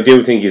 I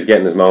do think he's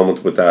getting his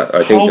moment with that.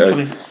 I think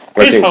hopefully.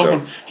 Here's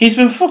hoping. So. He's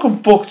been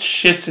fucking booked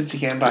shit since he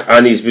came back.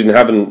 And he's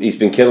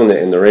been killing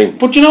it in the ring.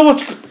 But you know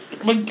what?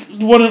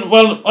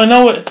 Well, I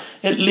know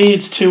it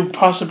leads to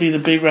possibly the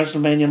big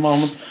WrestleMania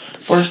moment,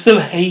 but I still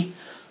hate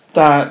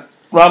that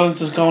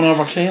Rollins is going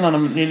over clean on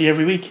him nearly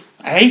every week.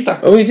 I hate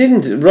that. Oh, he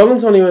didn't.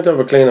 Rollins only went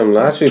over clean on him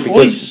last week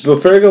because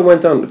Fergal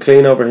went on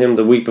clean over him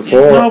the week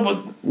before.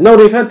 No,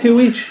 they've had 2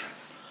 each.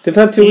 They've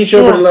had 2 each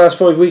over the last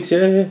 5 weeks.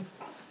 Yeah.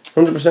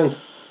 100%.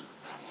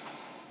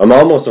 I'm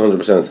almost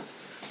 100%.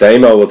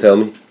 Damo will tell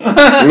me.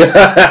 I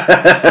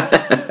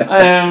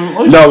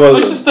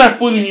should start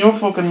bullying your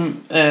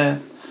fucking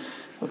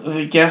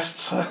the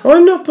guests.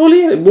 I'm not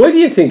bullying him. Why do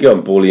you think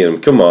I'm bullying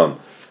him? Come on.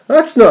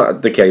 That's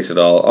not the case at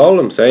all. All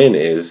I'm saying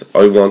is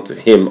I want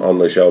him on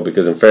my show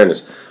because, in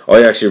fairness,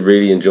 I actually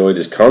really enjoyed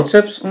his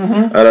concepts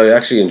and I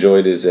actually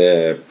enjoyed his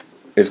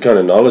kind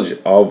of knowledge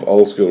of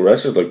old school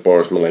wrestlers like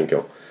Boris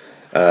Malenko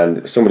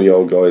and some of the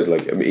old guys.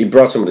 Like he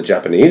brought some of the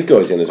Japanese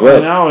guys in as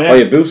well,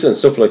 Hayabusa and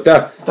stuff like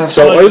that. That's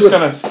so I just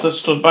kind of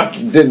stood back.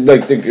 The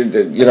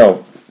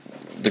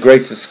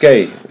great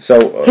Sasuke. So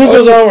who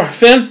goes over?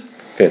 Finn.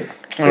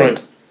 All right,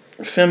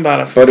 Finn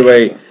Balor. By the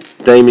way,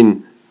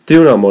 Damien.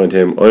 Do not mind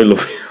him. I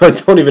love you. I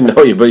don't even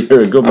know you, but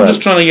you're a good man. I'm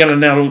just trying to get a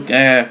little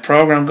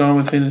program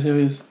going between the two of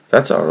you.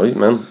 That's alright,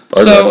 man.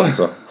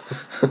 So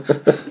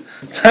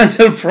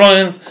Daniel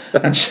Bryan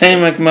and Shane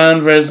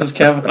McMahon versus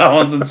Kevin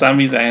Owens and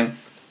Sami Zayn.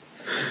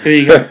 Here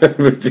you go.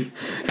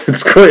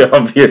 It's quite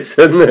obvious,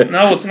 isn't it?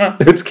 No, it's not.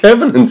 It's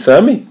Kevin and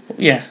Sami.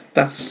 Yeah,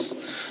 that's...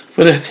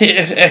 But a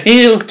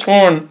heel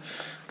torn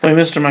by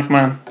Mr.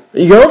 McMahon. Are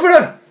you going for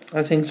that?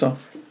 I think so.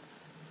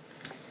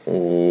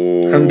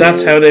 Oh. And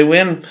that's how they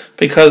win,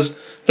 because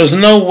there's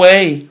no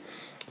way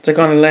they're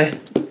going to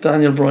let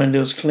Daniel Bryan do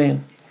his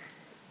clean.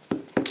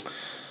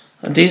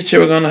 And these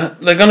two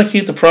they're going to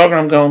keep the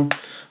program going.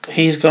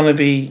 He's going to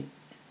be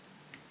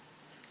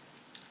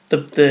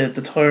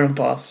the tyrant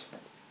boss.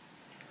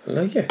 I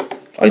like it.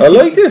 I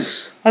like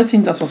this. I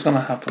think that's what's going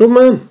to happen. Good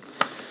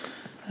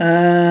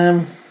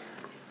man.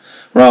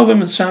 Raw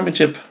Women's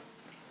Championship.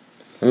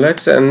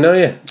 Alexa and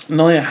Nia.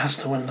 Nia has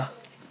to win that.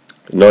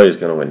 Nia's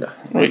going to win that.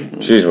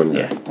 Right. She's winning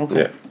that. Yeah,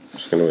 okay. Yeah,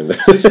 she's going to win that.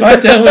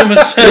 SmackDown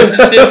Women's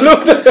Championship.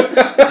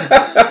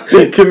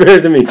 Come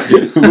here to me.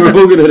 We're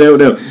hugging it out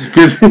now.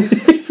 Because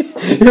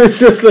it was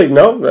just like,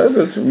 no,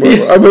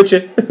 I'm with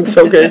you. It's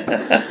okay.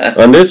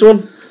 On this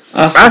one,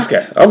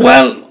 Asuka.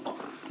 Well,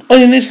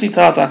 I initially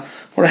thought that,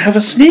 but I have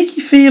a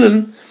sneaky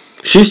feeling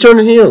she's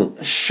turning heel.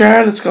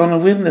 Charlotte's going to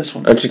win this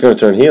one. And she's going to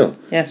turn heel.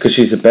 Yes. Because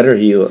she's a better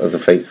heel as a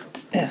face.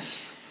 Yes.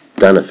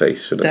 Than a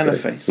face, should I say. Than a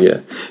face.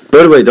 Yeah.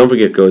 By the way, don't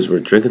forget, guys,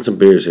 we're drinking some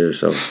beers here,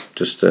 so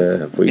just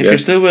if you're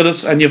still with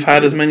us and you've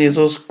had as many as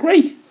us,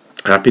 great.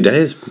 Happy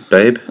days,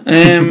 babe.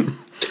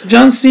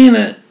 John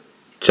Cena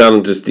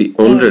challenges the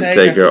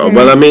Undertaker.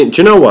 Well, I mean,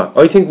 do you know what?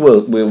 I think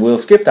we'll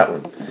skip that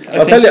one.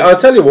 I'll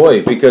tell you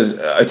why, because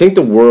I think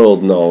the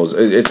world knows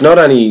it's not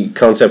any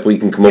concept we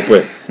can come up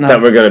with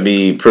that we're going to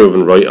be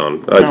proven right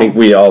on. I think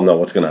we all know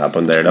what's going to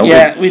happen there, don't we?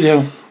 Yeah, we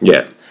do.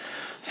 Yeah.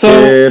 So,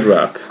 Kid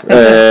Rock.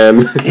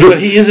 But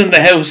he is in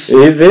the house.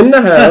 He's in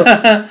the house.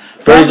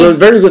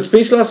 Very good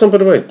speech last time, by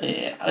the way.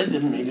 Yeah, I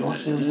didn't really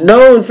watch it.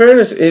 No, in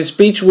fairness, his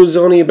speech was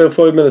only about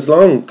 5 minutes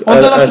long.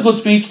 Oh, that's a good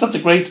speech. That's a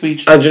great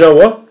speech. And you know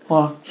what?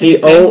 What? He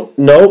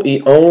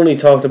only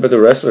talked about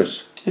the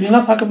wrestlers. Did he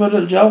not talk about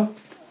Little Joe?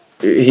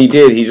 He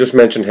did. He just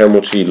mentioned how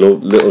much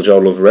Little Joe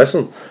loved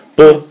wrestling.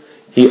 But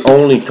he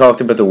only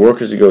talked about the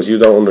workers. He goes, you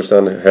don't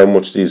understand how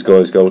much these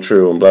guys go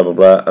through and blah, blah,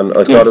 blah. And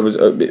I thought it was,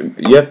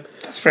 yeah.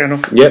 That's fair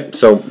enough. Yep,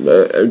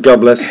 so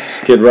God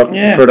bless Kid Rock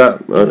for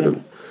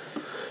that.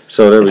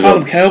 So there we go. Call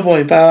him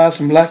Cowboy, badass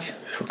and black.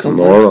 Fucking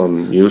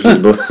moron, usually.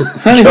 But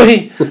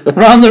anyway,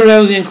 Ronda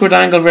Rousey and Kurt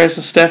Angle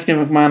versus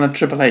Stephanie McMahon and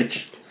Triple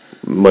H.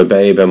 My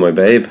babe and my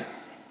babe.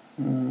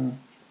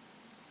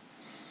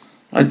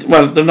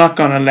 Well, they're not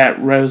going to let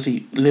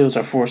Rousey lose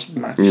her first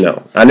match.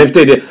 No. And if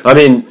they did, I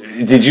mean,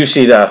 did you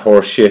see that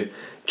horse shit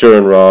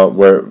during Raw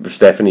where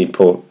Stephanie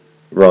put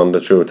Ronda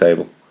through a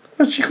table?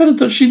 Well, she could have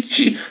done. She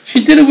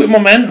did it with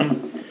momentum.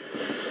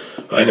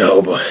 I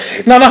know, but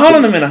hold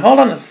on a minute. Hold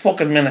on a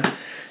fucking minute.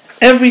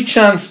 Every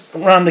chance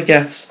Ronda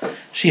gets,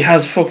 she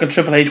has fucking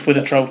Triple H by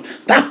the throat.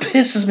 That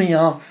pisses me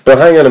off. But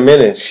hang on a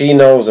minute. She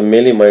knows a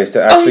million ways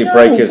to actually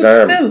break his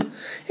arm. Still,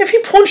 if he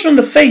punched her in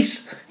the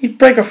face, he'd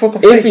break her fucking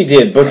face. If he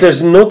did, but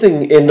there's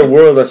nothing in the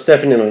world that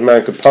Stephanie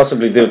McMahon could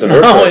possibly do to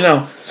her. No, I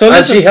know. So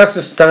and she has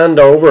to stand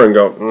over and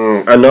go,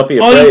 and not be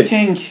afraid.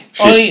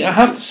 I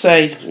have to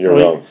say... You're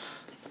wrong.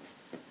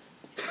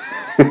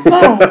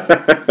 No.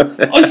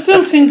 I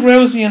still think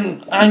Rousey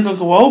and Angle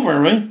go over,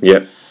 right?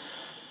 Yeah.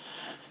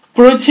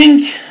 But I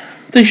think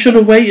they should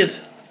have waited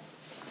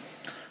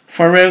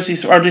for Rousey,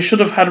 or they should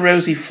have had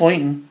Rousey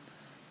fighting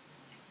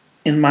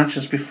in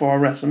matches before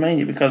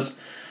WrestleMania, because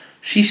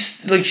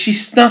she's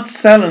not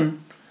selling.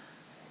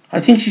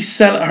 I think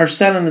her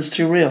selling is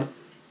too real.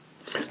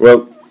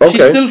 Well,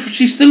 okay.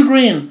 She's still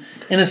green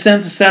in a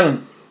sense of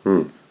selling,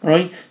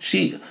 right?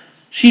 She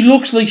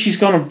looks like she's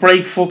gonna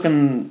break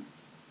fucking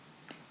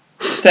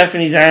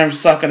Stephanie's arm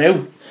socket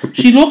out.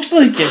 She looks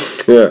like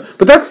it. Yeah,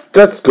 but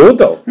that's good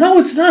though. No,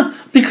 it's not,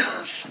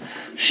 because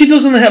she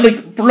doesn't have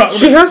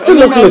she has to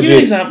look legit.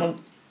 Example.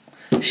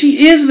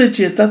 She is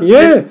legit. That's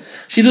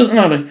she doesn't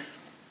know. Like,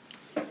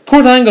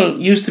 Kurt Angle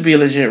used to be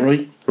legit,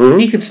 right? Mm-hmm.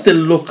 He can still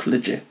look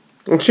legit.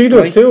 And she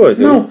does too, I think.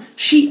 No,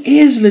 she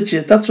is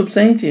legit. That's what I'm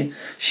saying to you.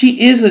 She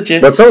is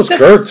legit. But so is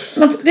Kurt.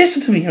 No, but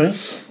listen to me, right?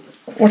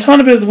 We're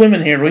talking about the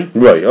women here, right?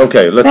 Right,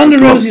 okay. Ronda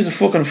Rousey's a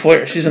fucking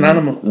fighter. She's an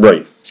animal.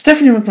 Right.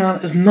 Stephanie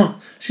McMahon is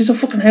not. She's a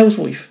fucking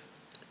housewife.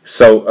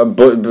 So,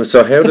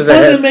 so how does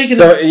that...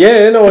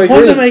 The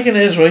point I'm making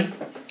is, right,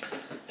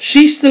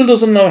 she still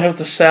doesn't know how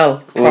to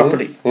sell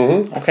properly.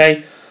 Mm-hmm.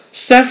 Okay?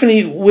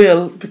 Stephanie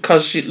will,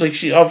 because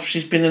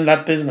she's been in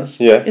that business.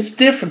 Yeah. It's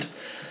different.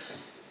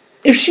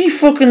 If she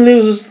fucking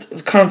loses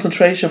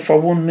concentration for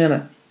 1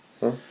 minute,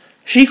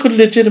 she could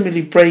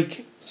legitimately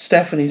break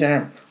Stephanie's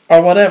arm.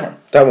 Or whatever.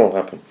 That won't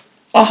happen.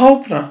 I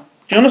hope not.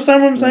 Do you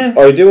understand what I'm saying?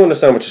 I do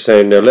understand what you're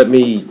saying. Now, let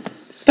me...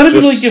 That'd be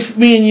like if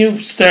me and you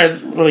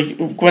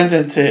went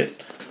into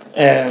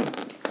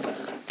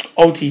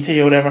OTT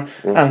or whatever,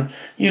 and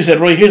you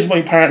said, right, here's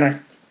my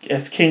partner,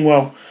 it's King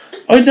Woe.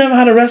 I'd never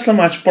had a wrestling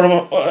match, but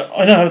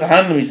I know how to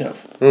handle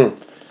myself. I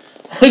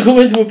go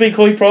into a big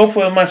high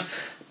profile match,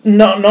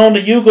 not knowing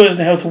that you guys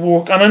know how to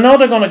work, and I know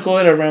they're going to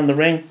guide her around the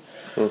ring.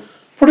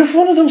 But if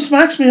one of them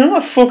smacks me, I'm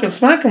not fucking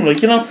smack him.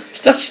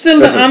 That's still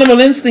the animal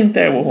instinct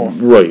there with her.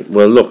 Right.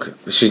 Well, look,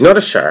 she's not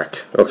a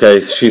shark. Okay,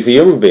 she's a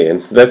human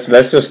being. Let's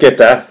just get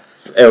that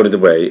out of the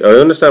way. I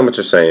understand what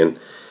you're saying.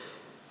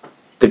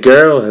 The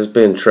girl has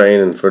been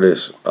training for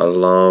this a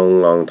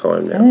long, long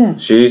time now.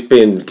 She's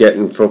been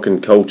getting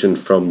fucking coaching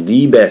from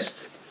the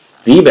best,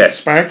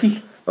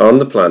 Sparky on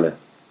the planet.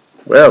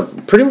 Well,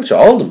 pretty much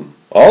all of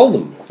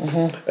them.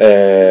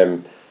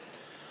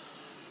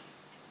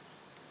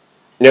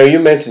 Now, you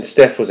mentioned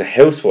Steph was a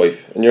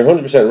housewife, and you're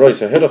 100% right,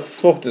 so how the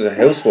fuck does a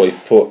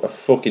housewife put a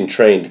fucking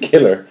trained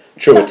killer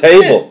through a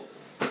table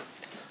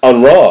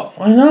on Raw?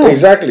 I know.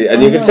 Exactly,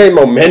 and you could say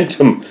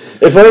momentum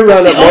If I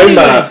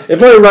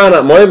ran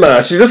at my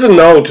ma, she doesn't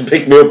know to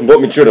pick me up and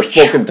put me through the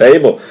fucking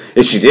table.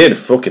 If she did,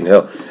 fucking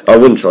hell, I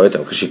wouldn't try it though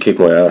because she'd kick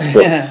my ass.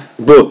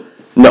 But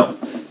no,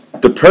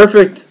 the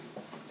perfect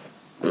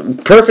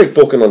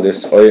booking on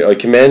this. I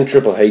commend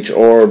Triple H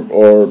or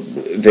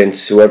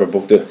Vince, whoever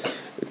booked it,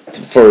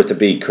 for it to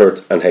be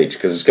Kurt and H,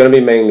 because it's going to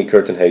be mainly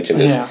Kurt and H in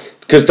this.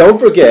 Because don't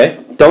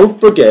forget,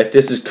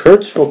 this is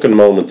Kurt's fucking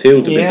moment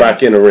too to be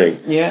back in a ring.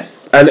 Yeah.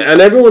 And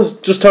everyone's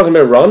just talking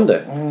about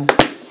Ronda.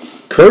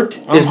 Kurt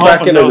is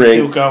back in a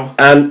ring,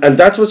 and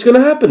that's what's going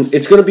to happen.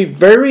 It's going to be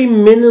very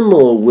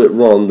minimal with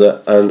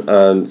Ronda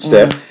and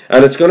Steph,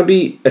 and it's going to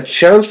be a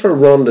chance for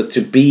Ronda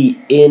to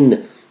be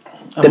in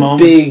the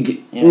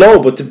big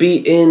but to be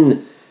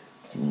in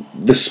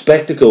the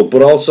spectacle,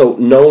 but also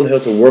knowing how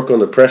to work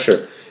under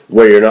pressure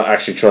where you're not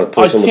actually trying to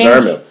pull someone's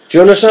arm out. Do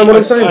you understand what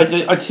I'm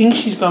saying? I think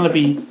she's going to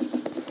be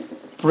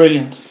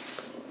brilliant.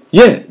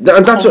 Yeah,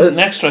 and that's what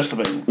next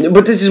WrestleMania.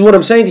 But this is what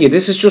I'm saying to you.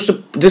 This is just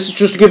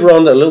to give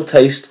Ronda a little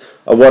taste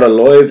of what a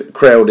live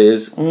crowd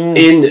is.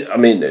 I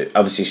mean,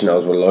 obviously she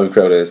knows what a live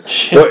crowd is,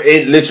 but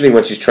it literally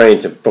when she's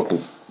trained to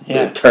fucking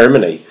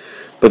terminate.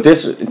 But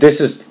this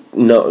is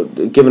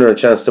giving her a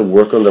chance to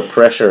work under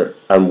pressure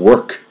and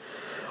work.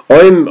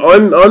 I'm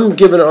going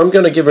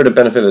to give her the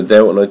benefit of the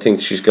doubt, and I think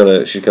she's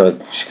gonna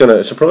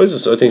surprise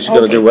us. I think she's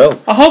going to do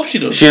well. I hope she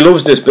does. She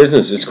loves this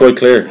business. It's quite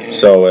clear.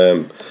 So,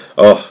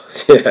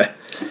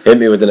 hit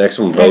me with the next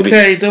one, baby.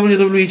 Okay,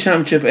 WWE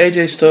Championship: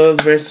 AJ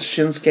Styles versus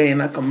Shinsuke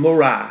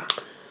Nakamura.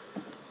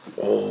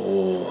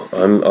 Oh,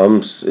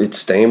 it's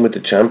staying with the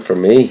champ for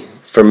me.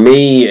 For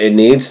me, it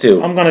needs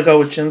to. I'm gonna go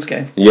with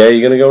Shinsuke. Yeah,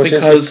 you're gonna go with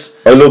Shinsuke?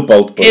 I love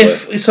both.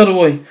 So do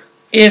I.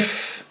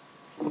 If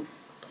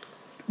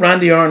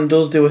Randy Orton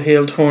does do a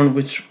heel turn,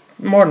 which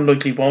more than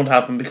likely won't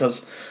happen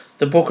because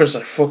the bookers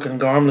are fucking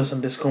gormless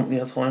in this company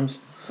at times.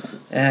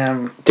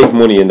 I think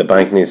Money in the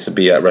Bank needs to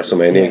be at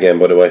WrestleMania again,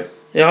 by the way.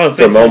 Yeah,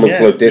 for moments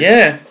like this.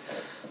 Yeah.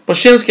 But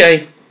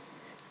Shinsuke,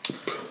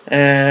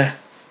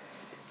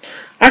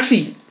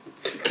 actually,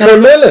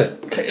 Carmella.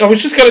 I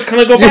was just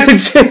gonna go back.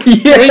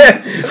 Yeah.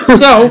 Right?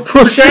 So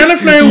Charlotte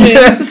Flair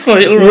wins the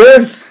title,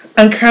 yes,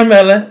 and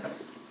Carmella.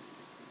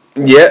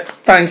 Yeah.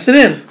 Banks it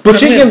in. But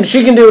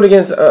she can do it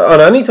against on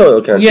any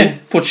title, can't she? Yeah,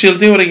 but she'll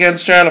do it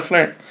against Charlotte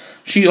Flair.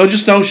 I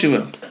just know she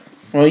will.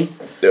 Right?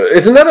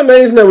 Isn't that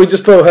amazing that we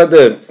just probably had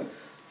the...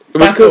 It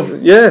was cause,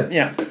 yeah.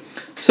 Yeah.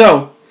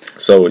 So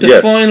the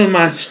final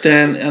match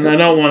then, and I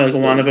don't want to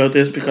go on about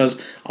this because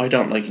I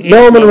don't like it.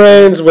 Roman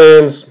Reigns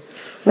wins.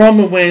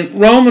 Roman Reigns,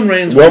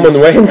 man. Roman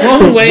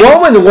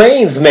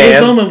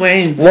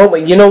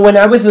Waynes. You know, when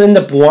I was in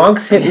the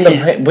Bronx hitting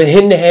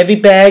the heavy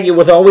bag, it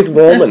was always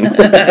Roman.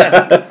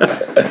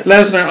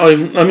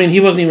 Lesnar, I mean, he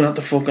wasn't even at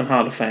the fucking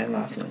Hall of Fame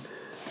last night.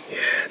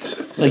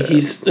 It's like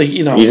he's like,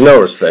 you know, he's no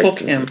respect fuck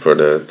him. for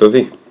the. Does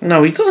he?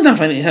 No, he doesn't have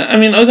any. I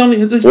mean, I don't.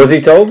 Was he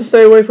told to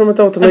stay away from it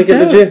though to make it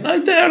legit? I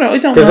don't know.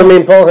 Because I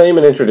mean, Paul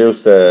Heyman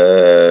introduced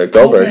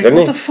Goldberg, didn't he?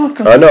 What the fuck?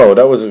 I know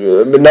that was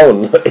no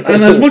one.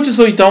 And as much as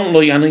I don't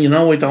like, I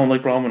don't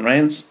like Roman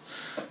Reigns.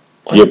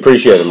 You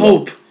appreciate him.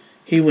 Hope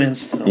he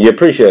wins. Though. You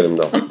appreciate him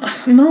though.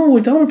 No, I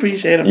don't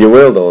appreciate him. You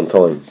will though in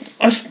time.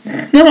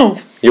 No.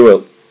 You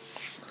will.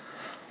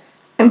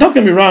 And don't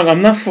get me wrong.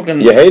 I'm not fucking.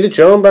 You hated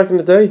John back in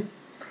the day.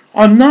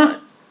 I'm not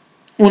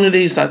one of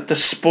these that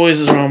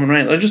despises Roman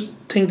Reigns. I just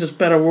think there's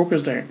better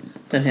workers there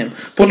than him.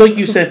 But like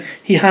you said,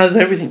 he has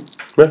everything.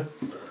 Yeah.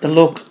 The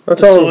look.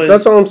 That's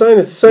all I'm saying.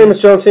 It's the same as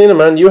John Cena,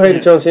 man. You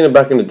hated John Cena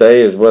back in the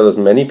day as well as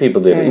many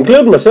people did,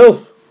 including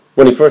myself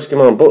when he first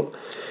came on. But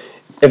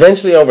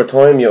eventually, over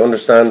time, you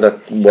understand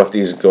that what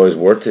these guys'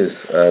 worth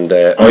is, and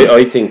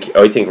I think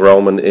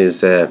Roman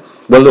is. Well,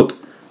 look,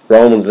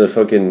 Roman's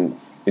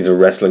he's a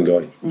wrestling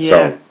guy. Yeah.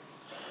 So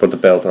put the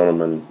belt on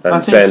him and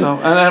I think so.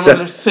 And I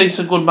will say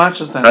some good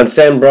matches then. And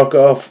send Brock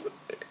off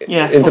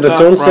into the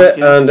sunset,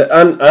 Brock,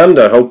 and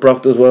I hope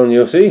Brock does well in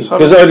UFC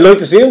because I'd like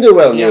to see him do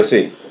well in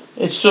UFC.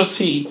 It's just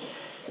he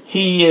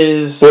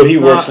is. But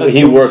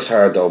he works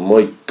hard though.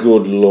 My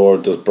good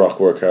lord, does Brock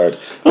work hard?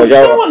 Like, you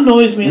know what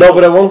annoys me? No,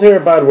 but I won't hear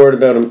a bad word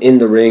about him in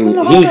the ring.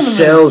 He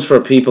sells for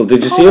people.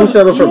 Did you see him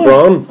selling for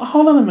Braun?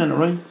 Hold on a minute,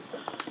 right?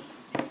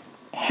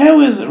 How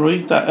is it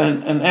right that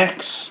an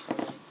ex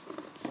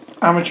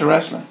amateur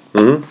wrestler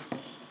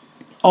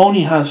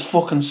only has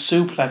fucking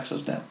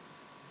suplexes now?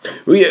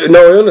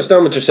 No, I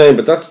understand what you're saying,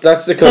 but that's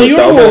the kind of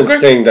dominance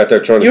thing that they're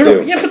trying to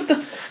do. Yeah,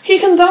 but he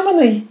can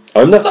dominate.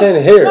 I'm not saying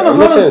it here. I'm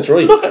not saying it's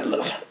right. Look at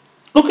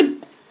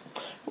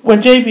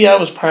when JBL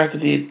was part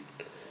of the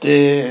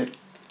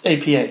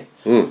APA.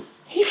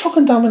 He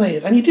fucking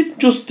dominated, and he didn't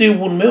just do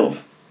one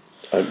move.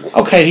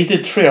 Okay, he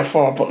did 3 or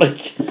 4, but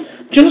like, do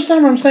you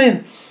understand what I'm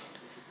saying?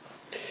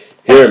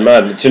 Here,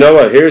 man. Do you know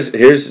what?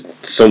 Here's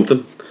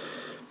something.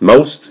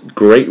 Most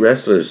great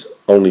wrestlers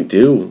only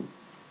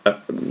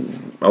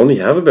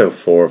have about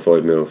 4 or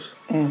 5 moves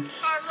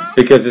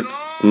because it's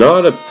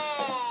not about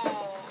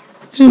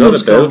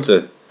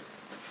the.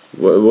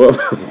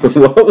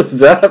 What was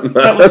that, man?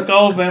 That was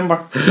gold, member.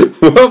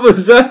 What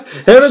was that?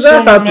 How did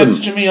that happen?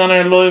 Messaging me on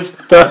our live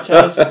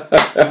podcast.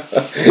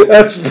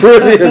 That's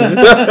brilliant.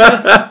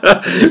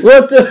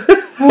 What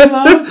the?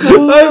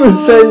 I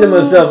was saying to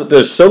myself,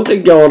 there's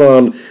something going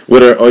on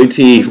with our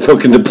IT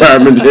fucking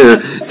department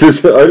here.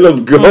 I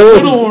love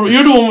gold.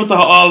 You're the one with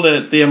all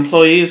the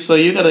employees, so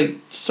you gotta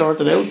sort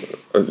it out.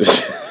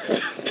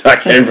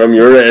 That came from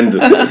your end.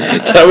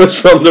 That was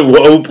from the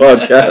Woes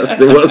podcast.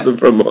 It wasn't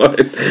from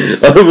mine.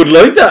 I would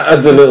like that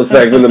as a little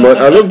segment of mine.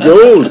 I love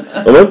gold.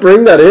 I might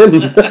bring that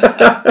in.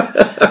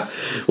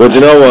 Well, do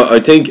you know what? I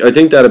think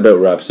that about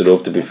wraps it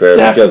up. To be fair,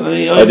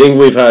 definitely. Because I think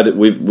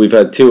we've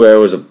had 2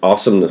 hours of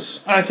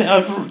awesomeness. I think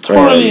I've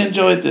thoroughly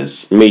enjoyed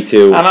this. Me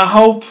too. And I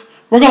hope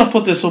we're gonna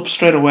put this up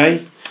straight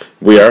away.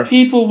 We are. If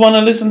people want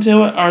to listen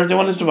to it, or they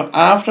want to listen to it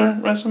after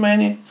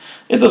WrestleMania,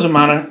 it doesn't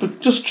matter. But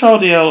just throw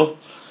the old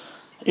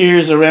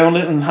ears around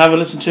it and have a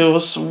listen to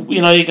us.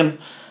 You know, you can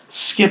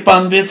skip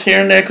on bits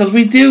here and there because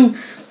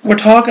we're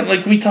talking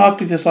like we talk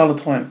like this all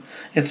the time.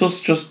 It's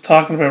us just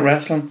talking about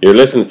wrestling. You're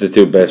listening to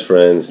 2 best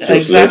friends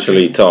just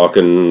literally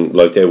talking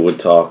like they would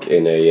talk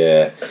in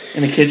a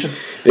kitchen.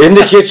 In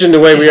the kitchen, the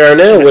way we are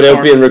now,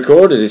 without being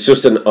recorded. It's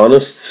just an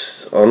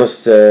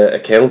honest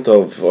account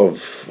of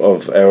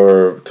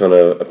our kind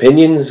of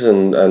opinions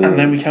and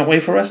then we can't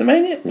wait for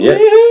WrestleMania. Yeah.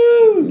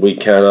 Woo-hoo! We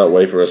cannot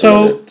wait for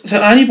WrestleMania.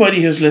 So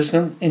anybody who's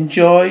listening,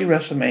 enjoy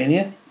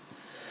WrestleMania.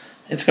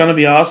 It's going to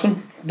be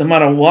awesome. No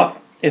matter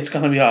what, it's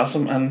going to be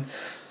awesome. And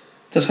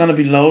there's going to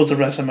be loads of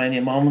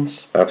WrestleMania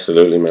moments.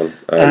 Absolutely, man.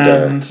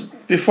 And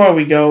before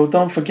we go,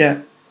 don't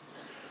forget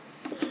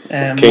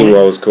King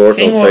Woes Court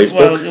on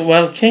Facebook.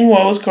 Well, King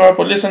Woes Court.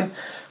 But listen,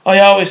 I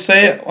always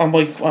say it on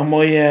my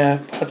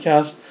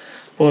podcast,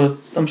 but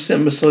I'm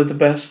sitting beside the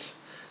best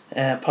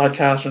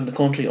podcaster in the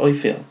country, I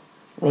feel,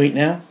 right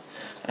now.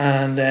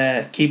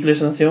 And keep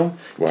listening to him.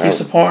 Wow. Keep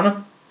supporting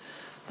him.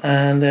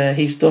 And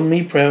he's done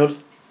me proud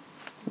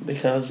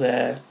because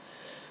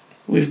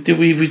we've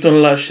done a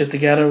lot of shit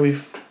together.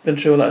 We've been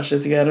through a lot of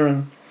shit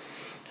together,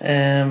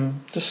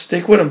 and just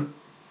stick with him.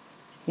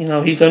 You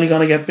know, he's only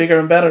going to get bigger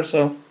and better.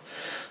 So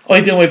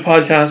I do my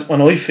podcast when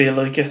I feel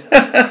like it.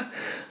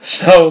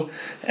 So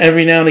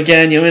every now and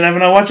again, you never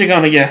know what you're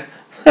going to get.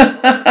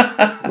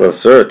 Well,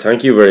 sir,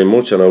 thank you very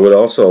much, and I would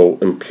also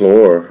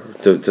implore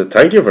to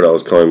thank you for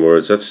those kind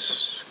words.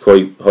 That's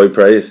quite high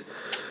praise.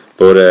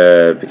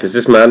 But because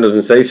this man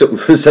doesn't say something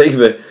for the sake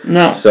of it.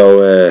 No.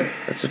 So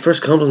that's the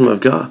first compliment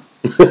I've got.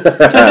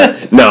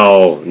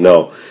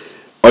 No.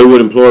 I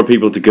would implore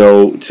people to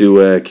go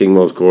to King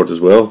Woes Court as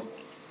well.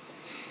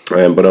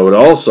 But I would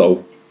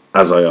also,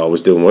 as I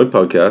always do in my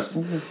podcast,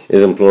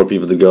 is implore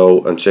people to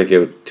go and check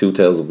out Two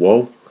Tales of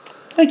Woe.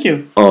 Thank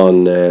you.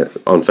 On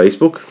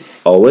Facebook,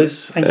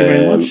 always. Thank you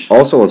very much.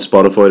 Also on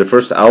Spotify. The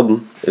first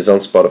album is on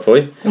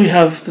Spotify. We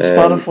have the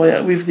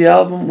Spotify. We've the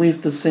album. We've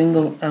the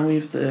single, and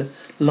we've the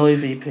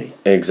live EP.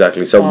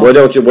 Exactly. So why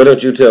don't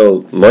you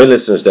tell my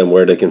listeners then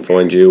where they can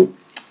find you?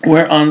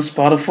 We're on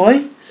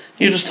Spotify.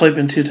 You just type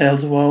in Two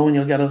Tales of Woe and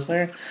you'll get us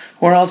there.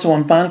 We're also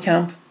on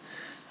Bandcamp.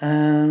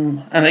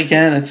 And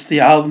again, it's the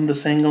album, the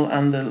single,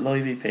 and the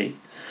live EP.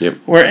 Yep.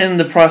 We're in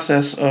the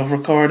process of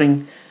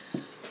recording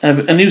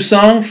a new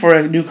song for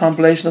a new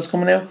compilation that's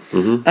coming out.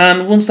 Mm-hmm.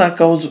 And once that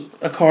goes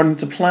according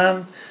to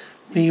plan,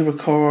 we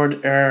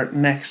record our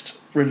next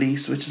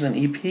release, which is an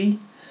EP.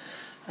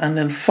 And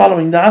then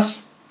following that,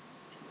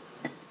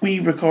 we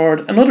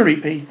record another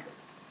EP.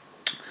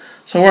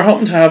 So we're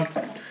hoping to have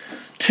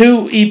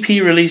 2 EP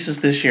releases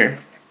this year.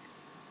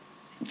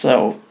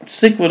 So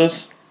stick with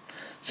us,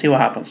 see what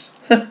happens.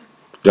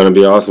 Gonna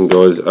be awesome,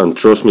 guys, and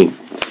trust me,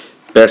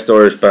 best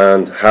Irish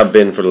band, have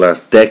been for the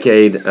last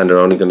decade, and they're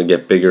only gonna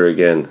get bigger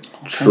again.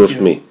 Trust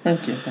me.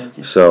 Thank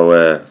you.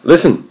 So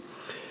listen,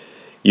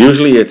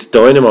 usually it's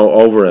Dynamo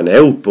over and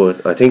out,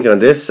 but I think on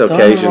this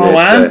occasion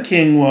it's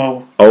King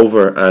Woe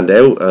over and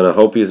out, and I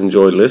hope you've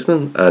enjoyed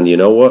listening, and you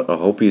know what, I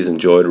hope you've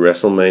enjoyed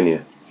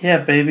WrestleMania. Yeah,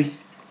 baby.